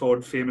Harrison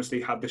Ford famously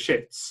had the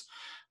shits,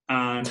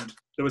 and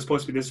there was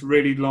supposed to be this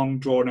really long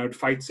drawn-out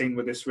fight scene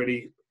with this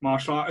really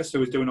martial artist who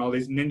was doing all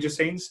these ninja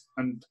scenes,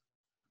 and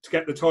to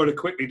get the toilet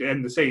quickly to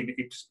end the scene,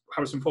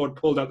 Harrison Ford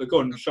pulled out the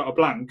gun, shot a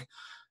blank,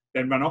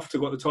 then ran off to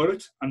go to the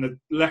toilet, and they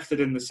left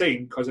it in the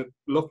scene because it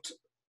looked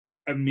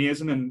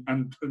amazing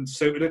and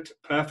suited it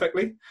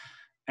perfectly.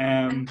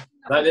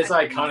 That is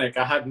iconic.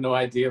 I had no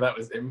idea that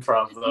was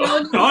improv,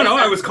 though.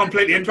 No, it was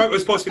completely improv. It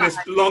was supposed to be this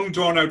long,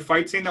 drawn-out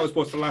fight scene that was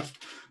supposed to last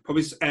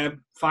probably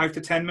 5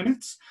 to 10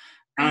 minutes.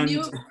 I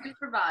knew it was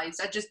improvised.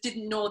 I just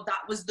didn't know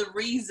that was the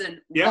reason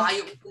why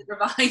it was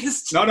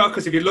improvised. No,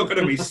 because if you look at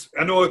him,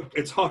 I know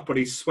it's hot, but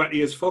he's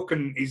sweaty as fuck,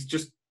 and he's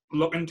just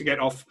looking to get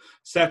off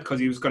set because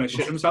he was going to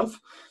shit himself.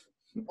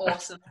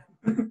 Awesome.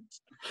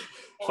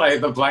 Play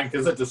the blank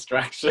as a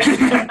distraction.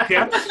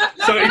 Yeah.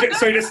 So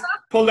he just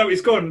pulled out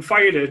his gun,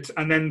 fired it,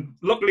 and then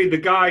luckily the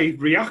guy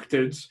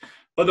reacted.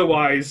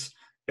 Otherwise,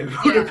 it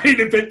would have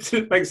been a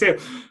bit like say.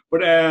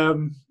 But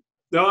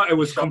no, it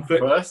was complete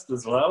first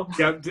as well.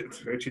 Yeah,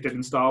 which he did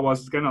in Star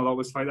Wars. Again, I'll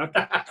always fight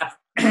that.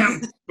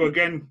 But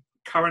again,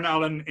 Karen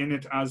Allen in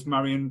it as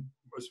Marion,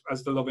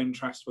 as the love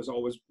interest, was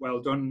always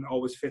well done.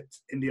 Always fit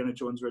Indiana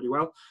Jones really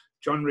well.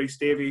 John Rhys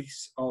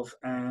Davies of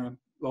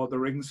Lord of the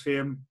Rings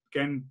fame,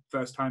 again,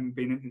 first time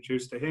being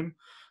introduced to him,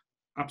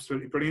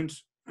 absolutely brilliant.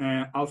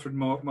 Alfred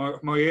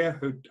Moyer,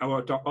 who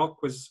our Doc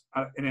Ock was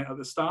in it at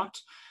the start,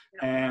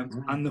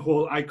 and the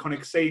whole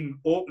iconic scene,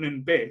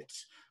 opening bit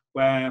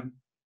where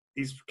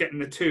he's getting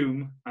the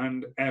tomb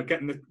and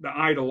getting the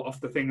idol off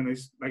the thing, and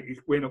he's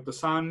weighing up the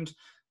sand,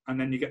 and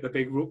then you get the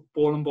big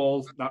bowling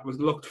ball that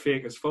looked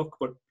fake as fuck,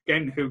 but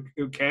again,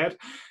 who cared,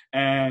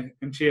 and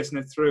chasing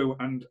it through,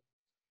 and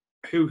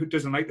who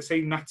doesn't like to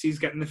see Nazis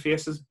getting the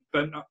faces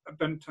bent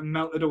and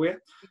melted away?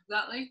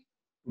 Exactly.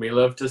 We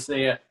love to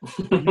see it.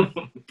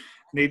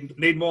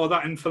 Need more of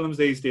that in films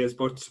these days.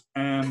 But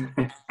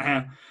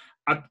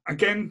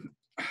again,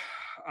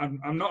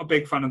 I'm not a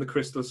big fan of the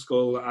Crystal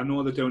Skull. I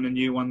know they're doing a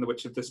new one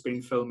which have just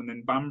been filming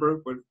in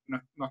Bamborough, but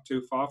not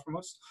too far from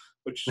us,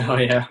 which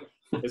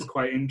is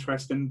quite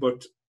interesting.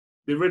 But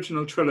the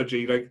original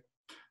trilogy,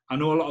 I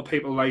know a lot of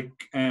people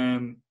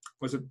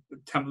was it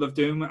Temple of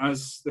Doom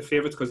as the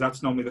favourite because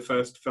that's normally the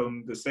first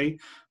film to see.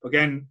 But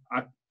again,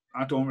 I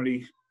don't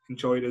really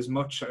enjoy it as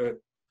much.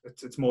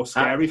 It's more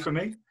scary for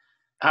me.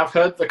 I've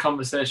heard the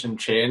conversation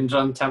change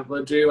on Temple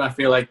of Doom. I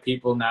feel like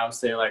people now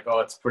say oh,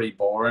 it's pretty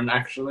boring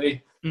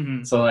actually.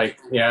 Mm-hmm. So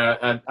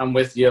I'm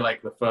with you.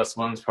 The first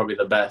one's probably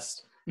the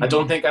best. Mm-hmm. I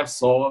don't think I've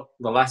saw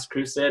The Last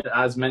Crusade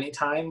as many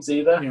times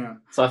either. Yeah.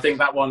 So I think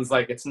that one's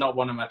it's not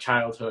one of my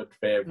childhood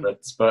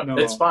favourites, but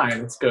it's fine.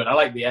 It's good. I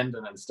like the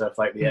ending and stuff,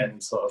 the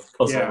end sort of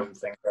puzzle and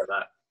things like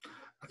that.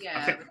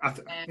 Yeah.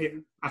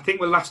 I think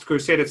with Last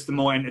Crusade, it's the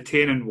more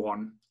entertaining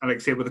one. And like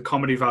I say, with the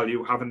comedy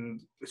value, having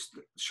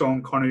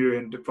Sean Connery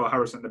and for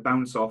Harrison to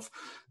bounce off,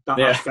 that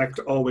aspect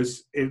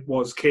it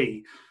was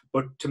key.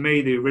 But to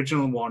me, the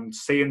original one,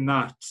 seeing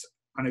that,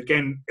 and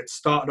again, it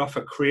started off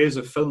a craze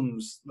of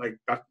films like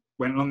that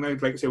went along there.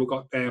 Like I say, we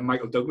got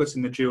Michael Douglas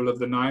in The Jewel of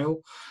the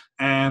Nile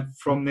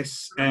from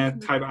this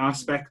type of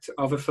aspect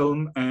of a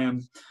film.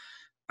 And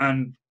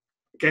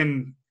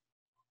again,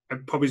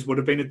 it probably would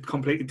have been a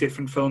completely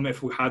different film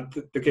if we had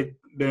the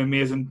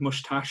amazing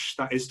mustache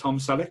that is Tom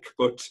Selleck.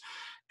 But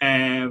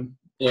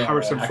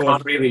Harrison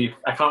Ford,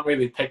 I can't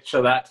really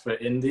picture that for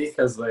Indy,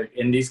 because like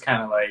Indy's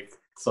kind of like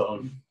sort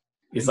of,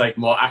 he's like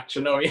more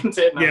action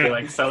oriented, and I feel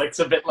like Selleck's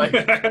a bit like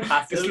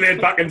it's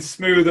laid back and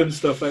smooth and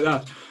stuff like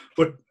that.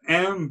 But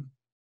again,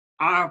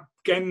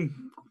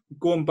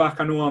 going back,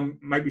 I know I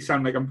might be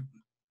sounding like I'm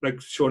like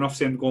showing off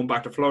saying going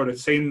back to Florida,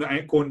 seeing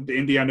that going to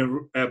Indiana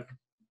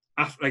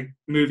like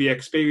movie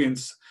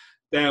experience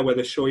there, where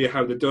they show you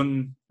how they're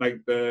done,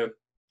 like the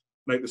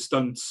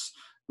stunts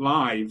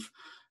live,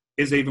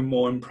 is even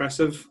more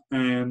impressive.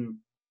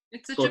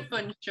 It's such a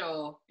fun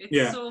show.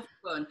 It's so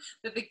fun.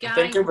 But the guy, I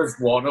think it was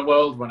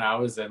Waterworld when I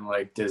was in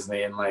like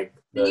Disney and like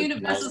the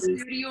Universal 90s.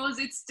 Studios.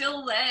 It's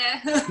still there.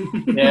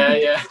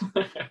 yeah.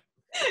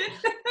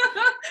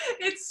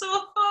 It's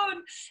so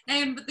fun.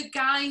 But the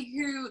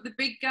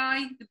big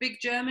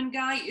German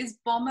guy is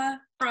Bomber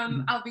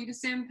from Alvida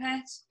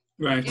Pet.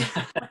 Right.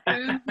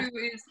 Who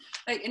is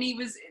like, and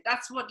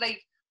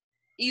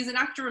he's an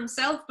actor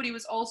himself, but he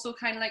was also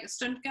kind of like a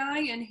stunt guy,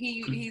 and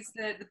he's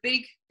the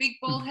big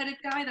bald headed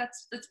guy.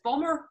 That's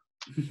Bomber.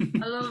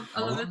 I love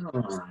it.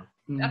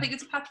 I think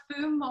it's Pat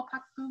Boom or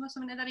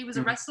something like that. He was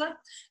a wrestler.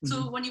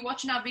 So when you're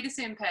watching Alvida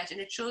Pet and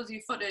it shows you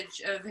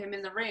footage of him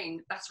in the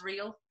ring, that's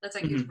real. That's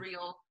like his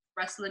real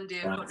wrestling day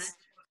footage.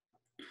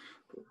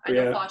 I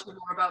know far too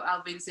more about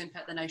Alvida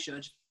Pet than I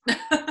should.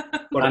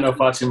 But I know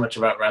far too much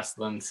about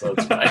wrestling, so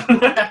it's fine.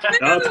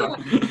 No,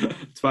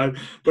 it's fine.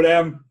 But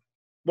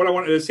what I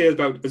wanted to say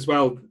about as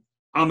well,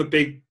 I'm a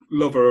big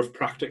lover of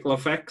practical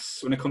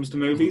effects when it comes to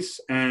movies,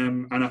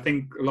 and I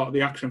think a lot of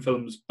the action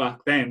films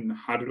back then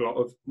had a lot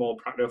of more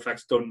practical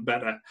effects done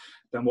better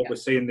than what we're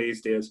seeing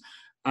these days.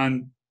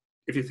 And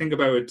if you think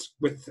about it,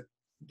 with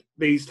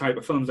these type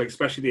of films, like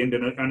especially the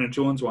Indiana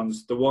Jones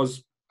ones, there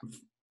was,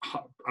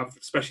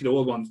 especially the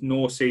old ones,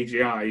 no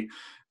CGI.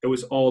 It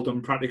was all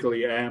done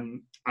practically.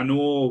 I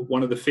know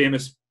one of the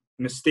famous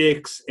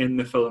mistakes in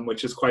the film,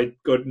 which is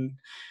quite good. And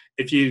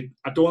I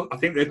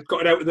think they've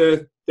got it out with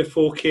the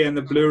 4K and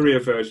the Blu-ray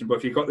version, but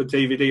if you've got the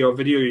DVD or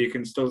video, you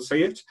can still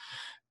see it.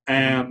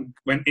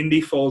 When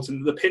Indy falls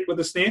into the pit with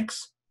the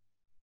snakes,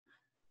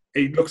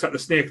 he looks at the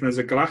snake and there's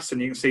a glass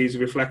and you can see his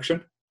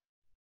reflection.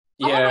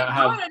 Yeah,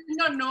 I did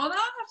not know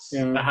that.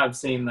 Yeah. I have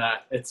seen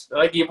that. It's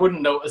like you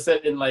wouldn't notice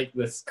it in like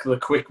the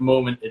quick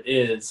moment it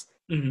is,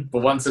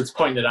 but once it's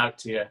pointed out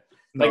to you.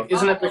 Like,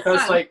 isn't it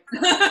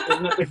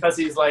because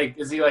he's like,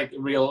 is he like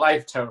real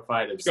life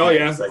terrified of snakes? Oh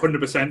yeah,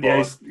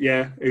 100%.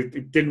 Yeah, he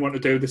didn't want to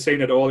do the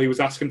scene at all. He was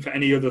asking for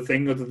any other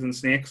thing other than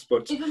snakes.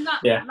 But isn't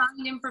that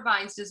line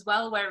improvised as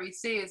well, where he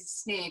says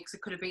snakes?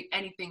 It could have been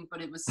anything,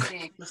 but it was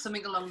snake, or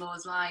something along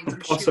those lines.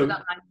 I'm sure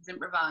that line was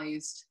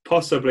improvised.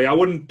 Possibly, I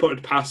wouldn't put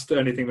it past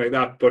anything like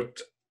that. But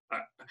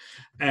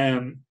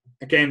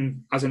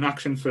again, as an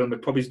action film,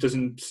 it probably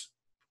doesn't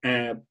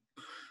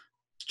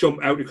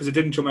jump out, because it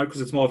didn't jump out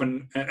because it's more of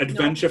an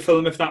adventure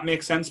film, if that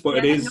makes sense. But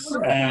it is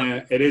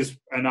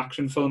an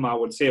action film, I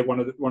would say, one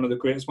of the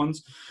greatest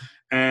ones.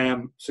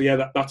 So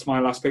yeah, that's my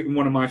last pick, and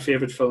one of my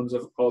favorite films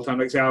of all time.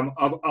 Like I say, I'm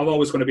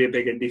always going to be a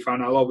big Indy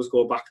fan. I'll always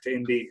go back to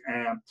Indy.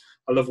 I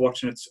love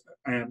watching it,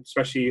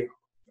 especially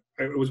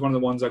it was one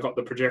of the ones I got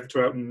the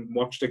projector out and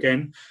watched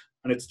again,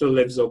 and it still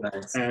lives up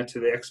to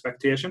the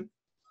expectation.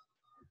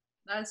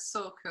 That's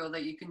so cool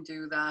that you can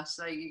do that.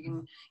 Like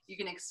you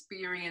can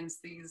experience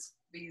these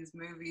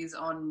movies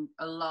on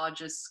a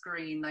larger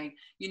screen. Like,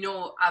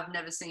 I've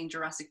never seen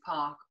Jurassic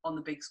Park on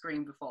the big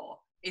screen before.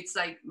 It's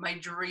like my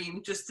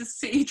dream just to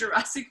see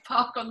Jurassic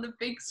Park on the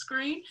big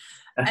screen.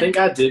 I think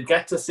I did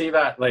get to see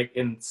that like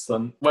in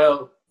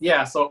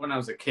I saw it when I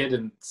was a kid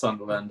in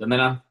Sunderland, and then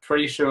I'm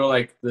pretty sure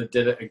like they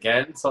did it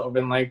again sort of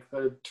in like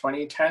the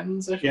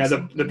 2010s. Yeah,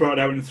 they brought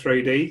it out in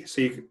 3D,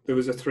 so there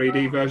was a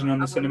 3D version on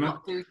the cinema.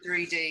 Not do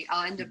 3D.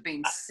 I'll end up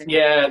being sick.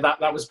 Yeah,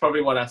 that was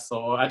probably what I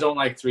saw. I don't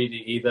like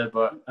 3D either,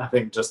 but I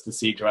think just to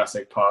see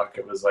Jurassic Park,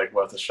 it was like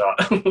worth a shot.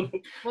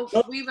 Well,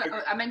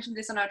 I mentioned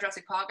this on our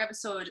Jurassic Park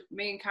episode.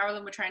 Me and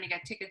Carolyn were trying to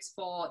get tickets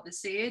for The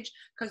Sage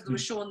because they were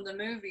showing the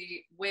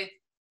movie with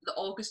the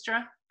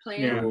orchestra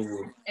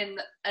playing in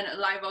a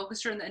live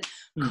orchestra, and then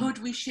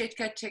could we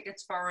get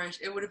tickets for it?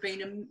 It would have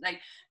been like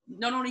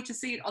not only to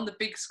see it on the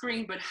big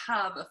screen, but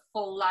have a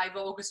full live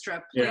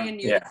orchestra playing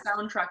you the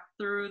soundtrack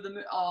through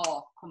the.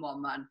 Oh, come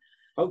on, man!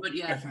 But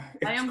yeah,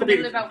 I am going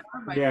to live out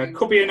one of my dreams. It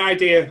could be an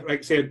idea. Like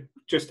I said,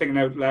 just thinking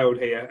out loud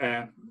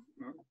here.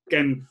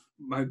 Again,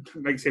 like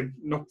I said,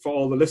 not for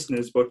all the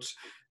listeners, but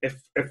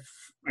if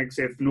like I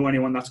say, if you know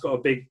anyone that's got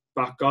a big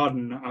back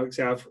garden, I would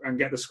say I can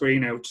get the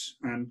screen out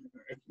and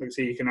like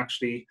say you can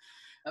actually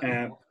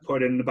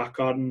put it in the back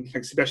garden,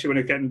 like especially when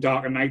it's getting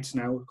darker nights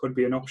now, it could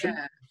be an option.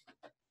 Yeah.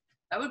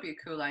 That would be a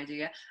cool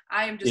idea.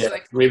 I am just so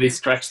excited. Really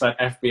stretch that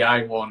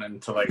FBI warning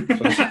to like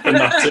for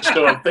not to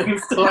show up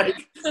things to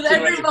like so that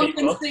everyone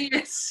can see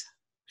it.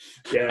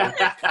 Yeah.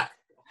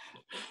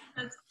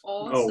 That's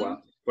awesome. Oh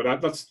wow.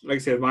 But that's, like I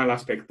said, my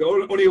last pick. The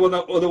only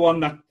other one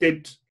that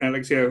did, like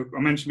I said,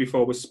 I mentioned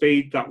before, was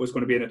Speed. That was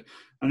going to be in it.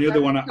 And the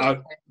other one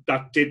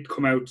that did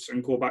come out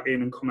and go back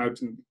in and come out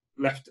and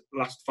left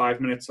last 5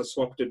 minutes, I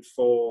swapped it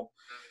for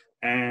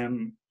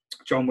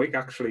John Wick,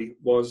 actually,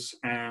 was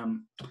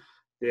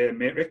the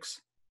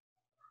Matrix.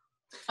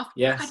 Oh,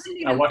 yes,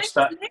 I watched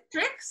that.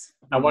 Matrix?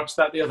 I watched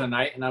that the other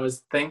night and I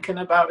was thinking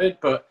about it,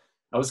 but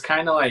I was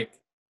kind of like,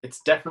 it's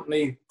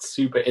definitely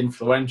super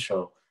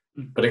influential.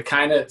 But it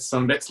kind of,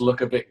 some bits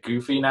look a bit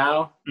goofy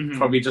now,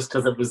 probably just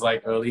because it was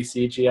like early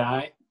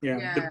CGI.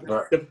 Yeah.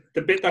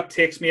 The bit that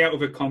takes me out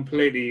of it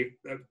completely,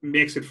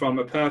 makes it from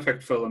a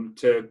perfect film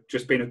to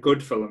just being a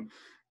good film,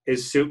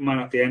 is Superman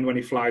at the end when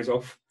he flies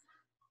off.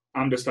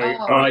 I'm just like,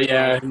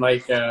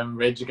 like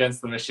Rage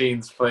Against the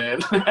Machines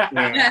playing.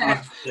 That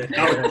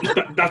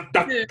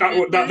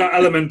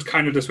element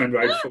kind of just went,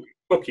 right,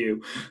 fuck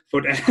you.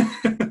 But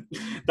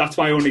that's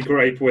my only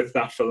gripe with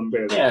that film,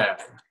 basically. Yeah.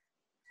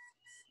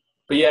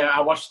 But yeah,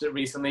 I watched it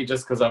recently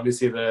just because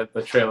obviously the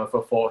trailer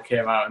for 4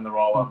 came out and they're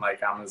all on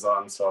like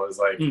Amazon. So I was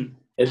like,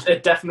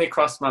 it definitely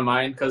crossed my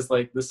mind because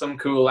like there's some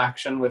cool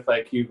action with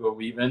like Hugo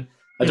Weaving.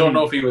 I don't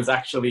know if he was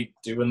actually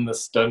doing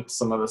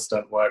some of the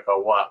stunt work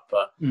or what,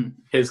 but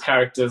his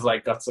character's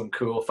like got some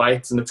cool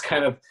fights and it's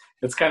kind of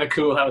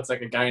cool how it's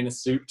like a guy in a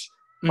suit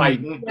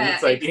fighting. Yeah,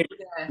 it's like,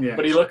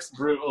 but he looks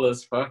brutal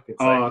as fuck. It's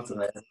amazing.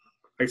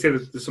 Like I say,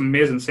 there's some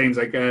amazing scenes,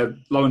 like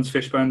Lawrence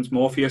Fishburne's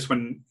Morpheus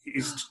when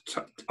he's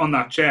on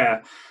that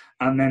chair,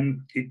 and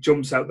then he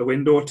jumps out the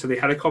window to the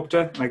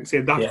helicopter. Like I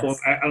say, that whole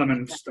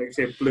element, like I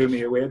say, blew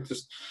me away.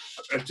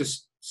 It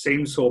just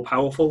seemed so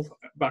powerful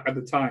back at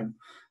the time.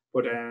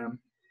 But I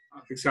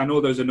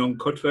know there's an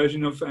uncut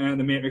version of The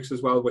Matrix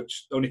as well,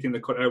 which the only thing they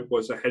cut out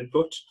was a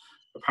headbutt.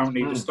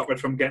 Apparently, to stop it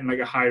from getting like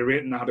a high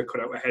rating, they had to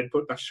cut out a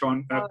headbutt that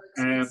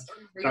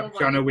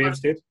Keanu Reeves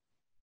did.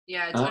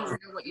 Yeah, it's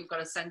unreal what you've got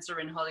to censor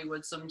in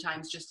Hollywood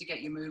sometimes just to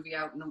get your movie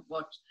out and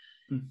what.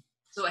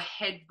 So a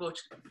headbutt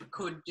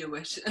could do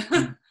it.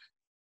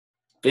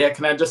 Yeah,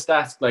 can I just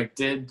ask, like,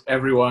 did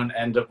everyone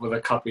end up with a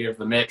copy of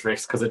The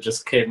Matrix because it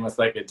just came with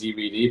like a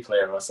DVD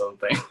player or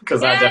something?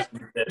 Because I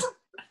definitely did.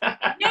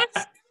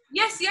 Yes.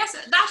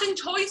 That in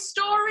Toy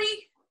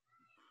Story.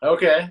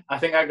 Okay, I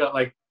think I got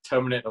like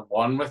Terminator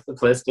 1 with the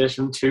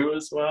PlayStation 2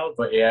 as well.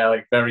 But yeah,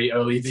 like very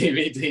early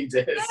DVD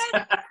days.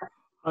 Yeah.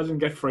 I didn't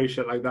get free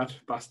shit like that,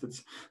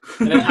 bastards.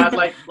 And it had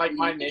like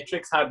my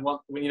Matrix had one,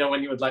 when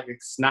you would like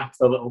snap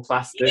the little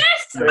plastic.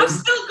 Yes, I've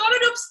still got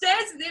it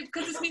upstairs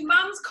because it's my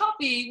mum's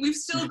copy. We've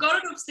still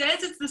got it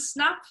upstairs. It's the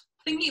snap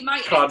thingy.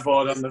 My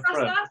cardboard on the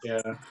front.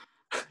 Yeah.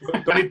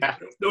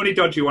 The only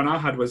dodgy one I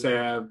had was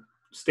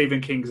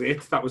Stephen King's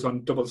It. That was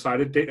on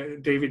double-sided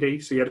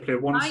DVD, so you had to play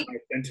one side,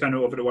 then turn it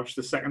over to watch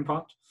the second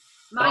part.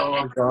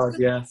 Oh God,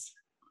 yes.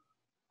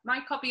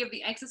 My copy of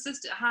The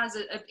Exorcist has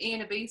an A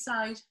and a B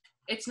side.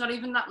 It's not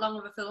even that long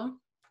of a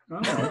film.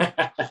 Oh.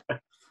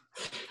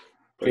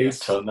 Please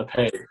turn the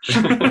page.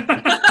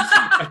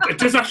 It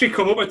does actually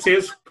come up. It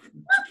says,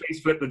 "Please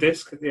flip the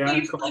disc." Yeah,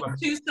 please flip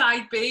to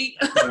side B.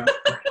 Yeah,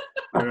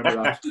 I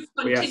remember that.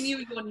 Continue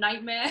your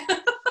nightmare.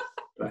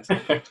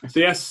 So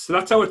yes,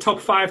 that's our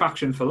top 5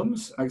 action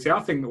films. Like I say, I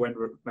think I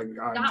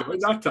enjoyed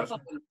that.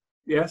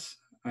 Yes.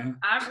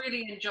 I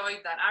really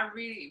enjoyed that. I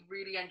really,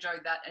 really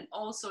enjoyed that. And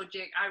also,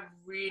 Jake, I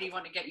really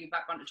want to get you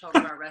back on to talk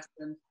about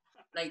wrestling.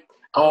 Like,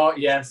 oh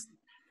yes,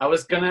 I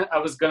was gonna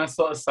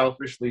sort of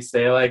selfishly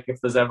say like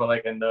if there's ever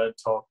like a nerd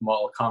talk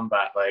Mortal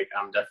Kombat, like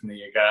I'm definitely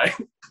your guy.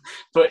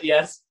 But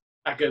yes,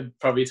 I could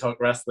probably talk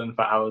wrestling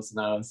for hours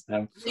and hours.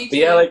 But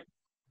yeah, like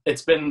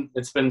it's been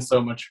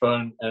so much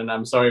fun, and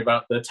I'm sorry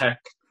about the tech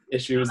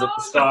issues at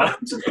the start.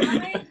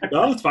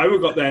 No, it's fine. We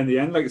got there in the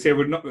end. Like I say,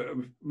 we're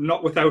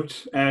not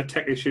without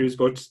tech issues,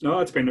 but no,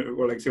 it's been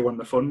like I say one of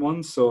the fun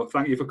ones. So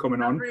thank you for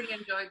coming on. I really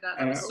enjoyed that.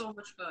 That was so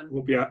much fun.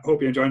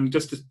 Hope you enjoyed. And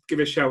just to give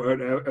a shout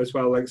out as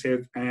well, like I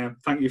said,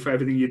 thank you for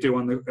everything you do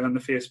on the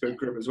Facebook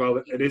group as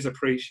well. It is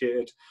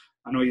appreciated.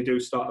 I know you do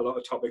start a lot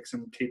of topics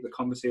and keep the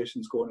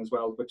conversations going as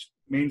well, which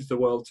means the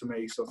world to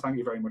me. So thank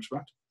you very much for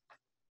that.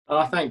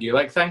 Oh, thank you.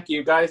 Like, thank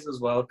you guys as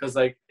well, because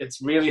like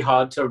it's really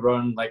hard to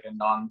run like a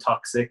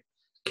non-toxic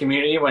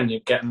community when you're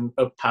getting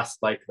up past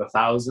like the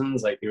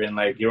thousands. Like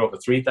you're over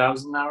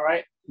 3,000 now,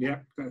 right? Yeah,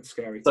 that's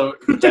scary. So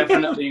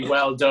definitely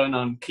well done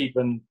on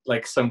keeping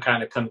like some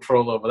kind of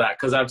control over that,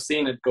 because I've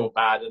seen it go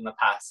bad in the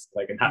past,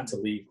 like, and had to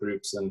leave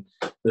groups, and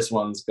this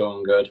one's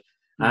going good.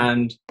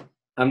 And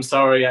I'm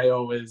sorry I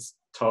always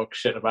talk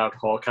shit about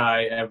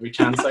Hawkeye every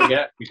chance I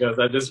get, because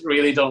I just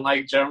really don't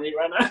like Jeremy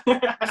Renner.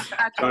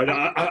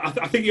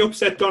 I think you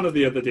upset Donna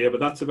the other day,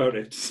 but that's about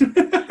it.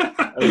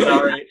 I'm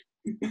sorry.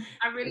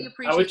 I really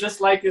appreciate I would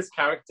just like his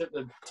character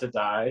to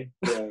die.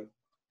 Yeah.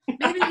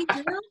 Maybe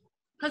he will,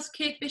 because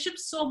Kate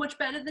Bishop's so much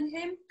better than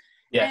him.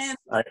 Yes,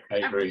 I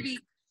agree.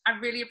 I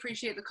really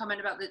appreciate the comment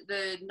about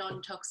the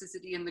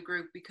non-toxicity in the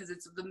group, because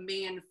it's the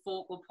main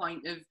focal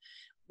point of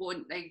what,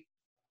 like,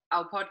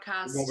 our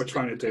podcast, what we're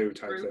trying to do,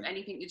 group,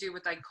 anything to do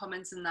with like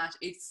comments and that.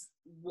 It's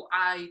what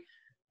I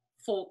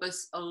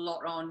focus a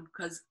lot on,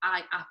 because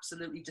I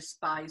absolutely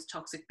despise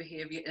toxic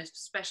behavior,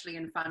 especially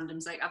in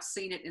fandoms. Like, I've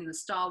seen it in the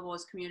Star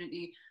Wars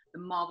community, the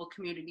Marvel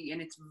community, and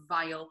it's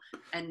vile.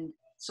 And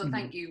so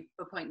thank you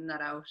for pointing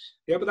that out.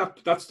 Yeah, but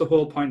that's the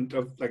whole point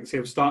of, like I say,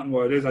 of starting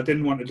what it is. I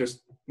didn't want to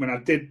just, when I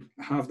did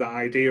have the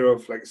idea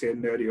of, like I say,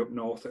 Nerdy Up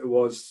North, it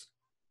was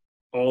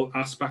all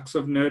aspects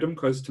of nerdom,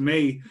 because to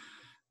me,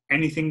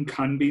 anything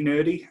can be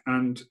nerdy,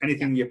 and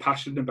anything you're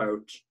passionate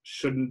about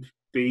shouldn't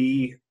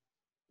be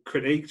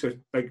critiqued.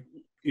 Like,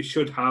 you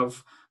should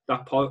have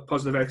that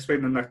positive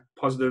experience and that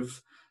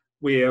positive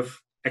way of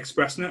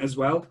expressing it as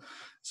well.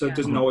 So it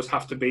doesn't always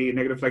have to be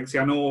negative. Like, see,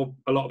 I know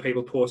a lot of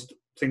people post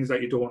things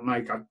that you don't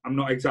like. I'm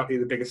not exactly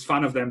the biggest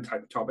fan of them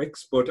type of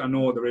topics, but I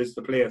know there is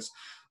the place.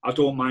 I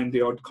don't mind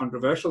the odd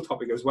controversial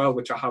topic as well,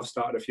 which I have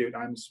started a few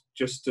times,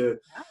 just to,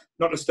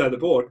 not to stir the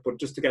boat, but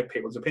just to get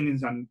people's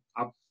opinions. And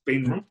I've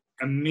been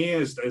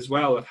amazed as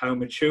well at how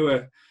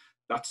mature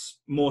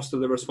that's most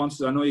of the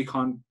responses. I know you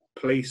can't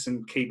police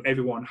and keep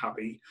everyone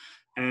happy,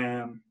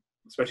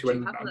 especially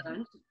when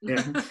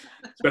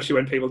especially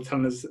when people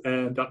telling us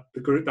that the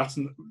group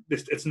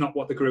it's not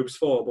what the group's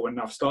for. But when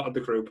I've started the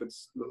group,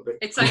 it's a little bit.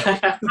 It's like,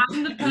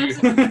 I'm the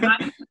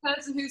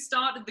person who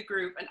started the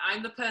group, and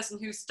I'm the person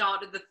who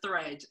started the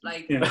thread.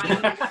 Like,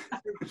 I'm the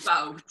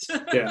about.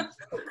 Yeah,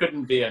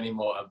 couldn't be any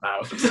more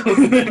about.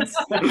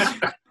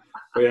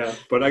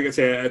 But like I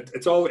say,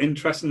 it's all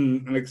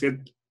interesting, and like I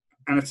said,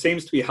 and it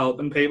seems to be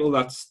helping people.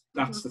 That's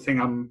the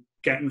thing I'm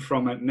getting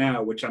from it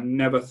now, which I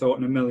never thought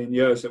in a million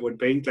years it would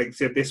be. Like I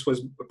said, this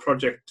was a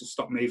project to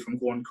stop me from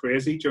going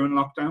crazy during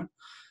lockdown,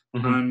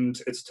 and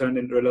it's turned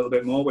into a little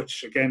bit more,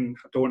 which again,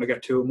 I don't want to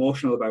get too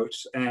emotional about.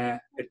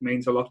 It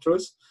means a lot to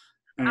us.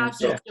 I've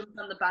just jumped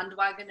on the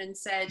bandwagon and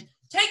said,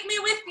 "Take me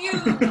with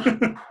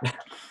you."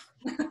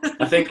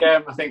 I think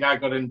I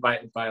got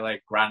invited by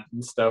like Grant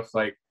and stuff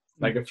like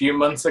a few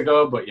months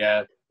ago, but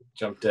yeah,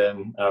 jumped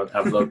in.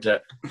 I've loved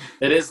it.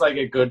 It is like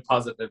a good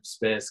positive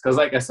space, because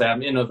like I said,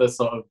 I'm in other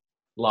sort of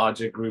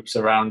larger groups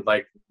around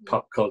like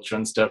pop culture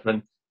and stuff,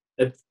 and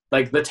it's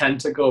like they tend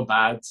to go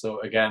bad. So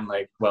again,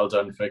 like, well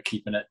done for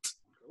keeping it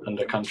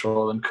under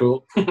control and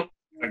cool.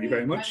 Thank you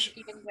very much.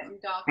 It's getting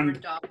darker and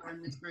darker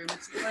in this room.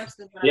 It's worse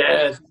than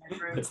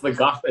it's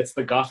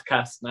the goth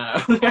cast now.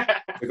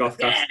 The goth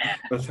cast. Yeah.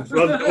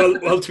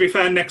 Well, to be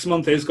fair, next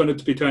month is going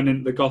to be turned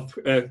into the goth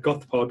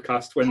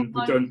podcast, when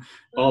we've done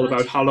all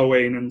about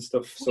Halloween and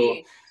stuff. So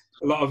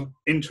a lot of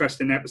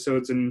interesting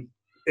episodes and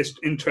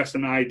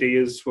interesting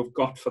ideas we've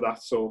got for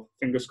that. So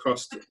fingers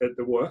crossed at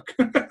the work.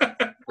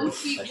 I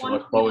should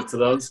look forward to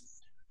those.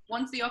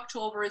 Once the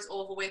October is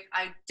over with,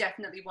 I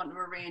definitely want to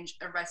arrange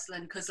a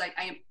wrestling, because like,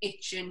 I am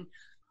itching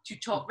to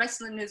talk.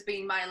 Wrestling has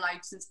been my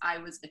life since I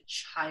was a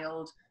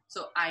child,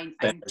 so I'm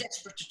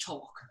desperate to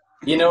talk.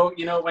 You know,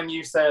 when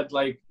you said,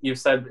 like, you've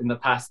said in the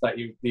past that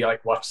you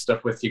like watch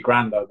stuff with your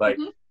granddad. Like,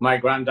 my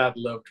granddad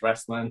loved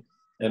wrestling,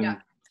 and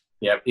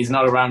he's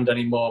not around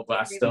anymore,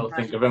 but I still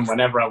think of him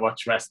whenever I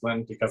watch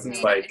wrestling, because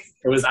it's like,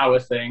 it was our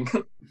thing.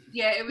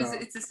 Yeah,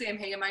 it's the same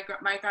here. My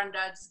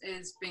granddad's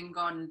has been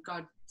gone,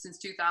 God, since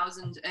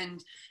 2000,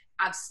 and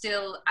I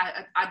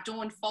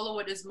don't follow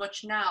it as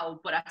much now,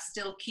 but I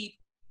still keep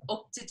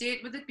up to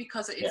date with it,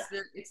 because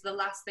it's the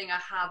last thing I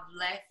have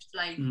left,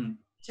 like,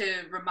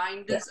 to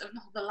remind us of,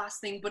 not the last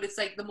thing, but it's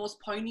like the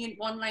most poignant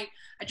one. Like,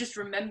 I just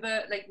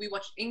remember, like, we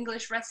watched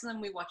English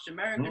wrestling, we watched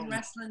American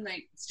wrestling,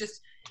 like,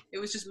 it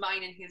was just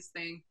mine and his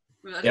thing.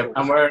 Yep,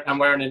 I'm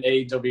wearing an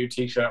AEW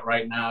t-shirt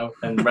right now,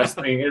 and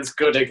wrestling is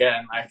good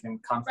again. I can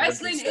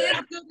confidently say. Wrestling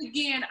is good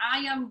again. I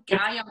am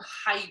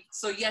hyped.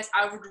 So yes,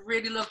 I would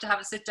really love to have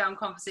a sit-down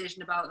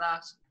conversation about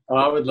that. Oh,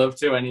 I would love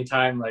to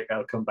anytime. Like,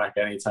 I'll come back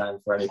anytime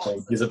for anything.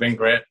 Awesome. These have been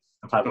great.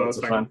 I've had lots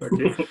of fun.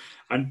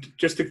 And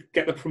just to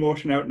get the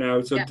promotion out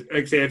now, so like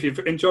I say, if you've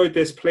enjoyed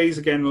this, please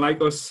again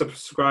like us,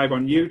 subscribe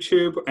on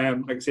YouTube.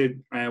 Like I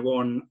said, we're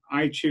on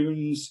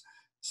iTunes,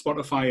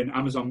 Spotify, and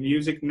Amazon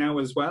Music now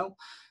as well.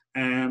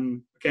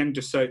 Again,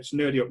 just search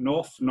Nerdy Up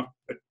North.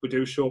 We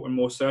do show up in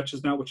more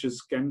searches now, which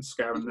is again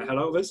scaring the hell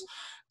out of us.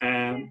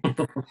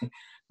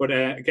 But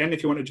again,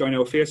 if you want to join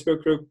our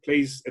Facebook group,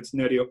 please, it's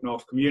Nerdy Up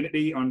North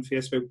Community on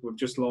Facebook. We've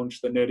just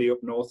launched the Nerdy Up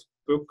North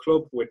Book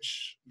Club,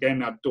 which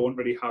again, I don't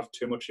really have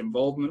too much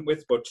involvement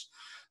with, but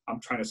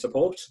I'm trying to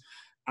support.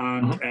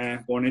 And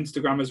we're on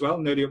Instagram as well,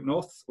 Nerdy Up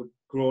North. We're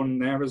growing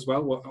there as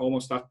well. We're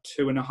almost at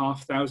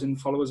 2,500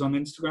 followers on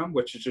Instagram,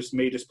 which is just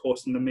me just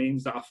posting the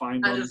memes that I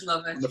find on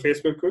the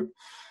Facebook group.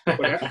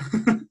 But,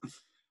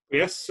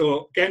 yes,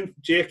 so again,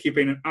 Jake, you've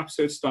been an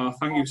absolute star.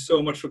 Thank you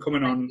so much for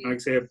coming on. Like I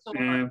say,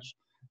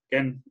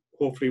 again,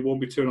 hopefully it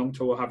won't be too long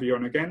till we'll have you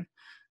on again.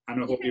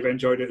 And I hope you've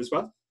enjoyed it as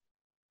well.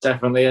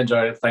 Definitely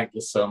enjoyed it. Thank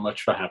you so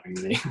much for having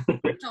me.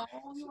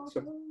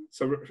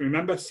 So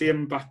remember,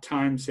 same bat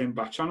time, same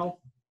bat channel.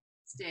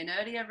 Stay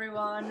nerdy,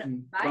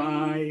 everyone.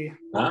 Bye.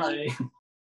 Bye.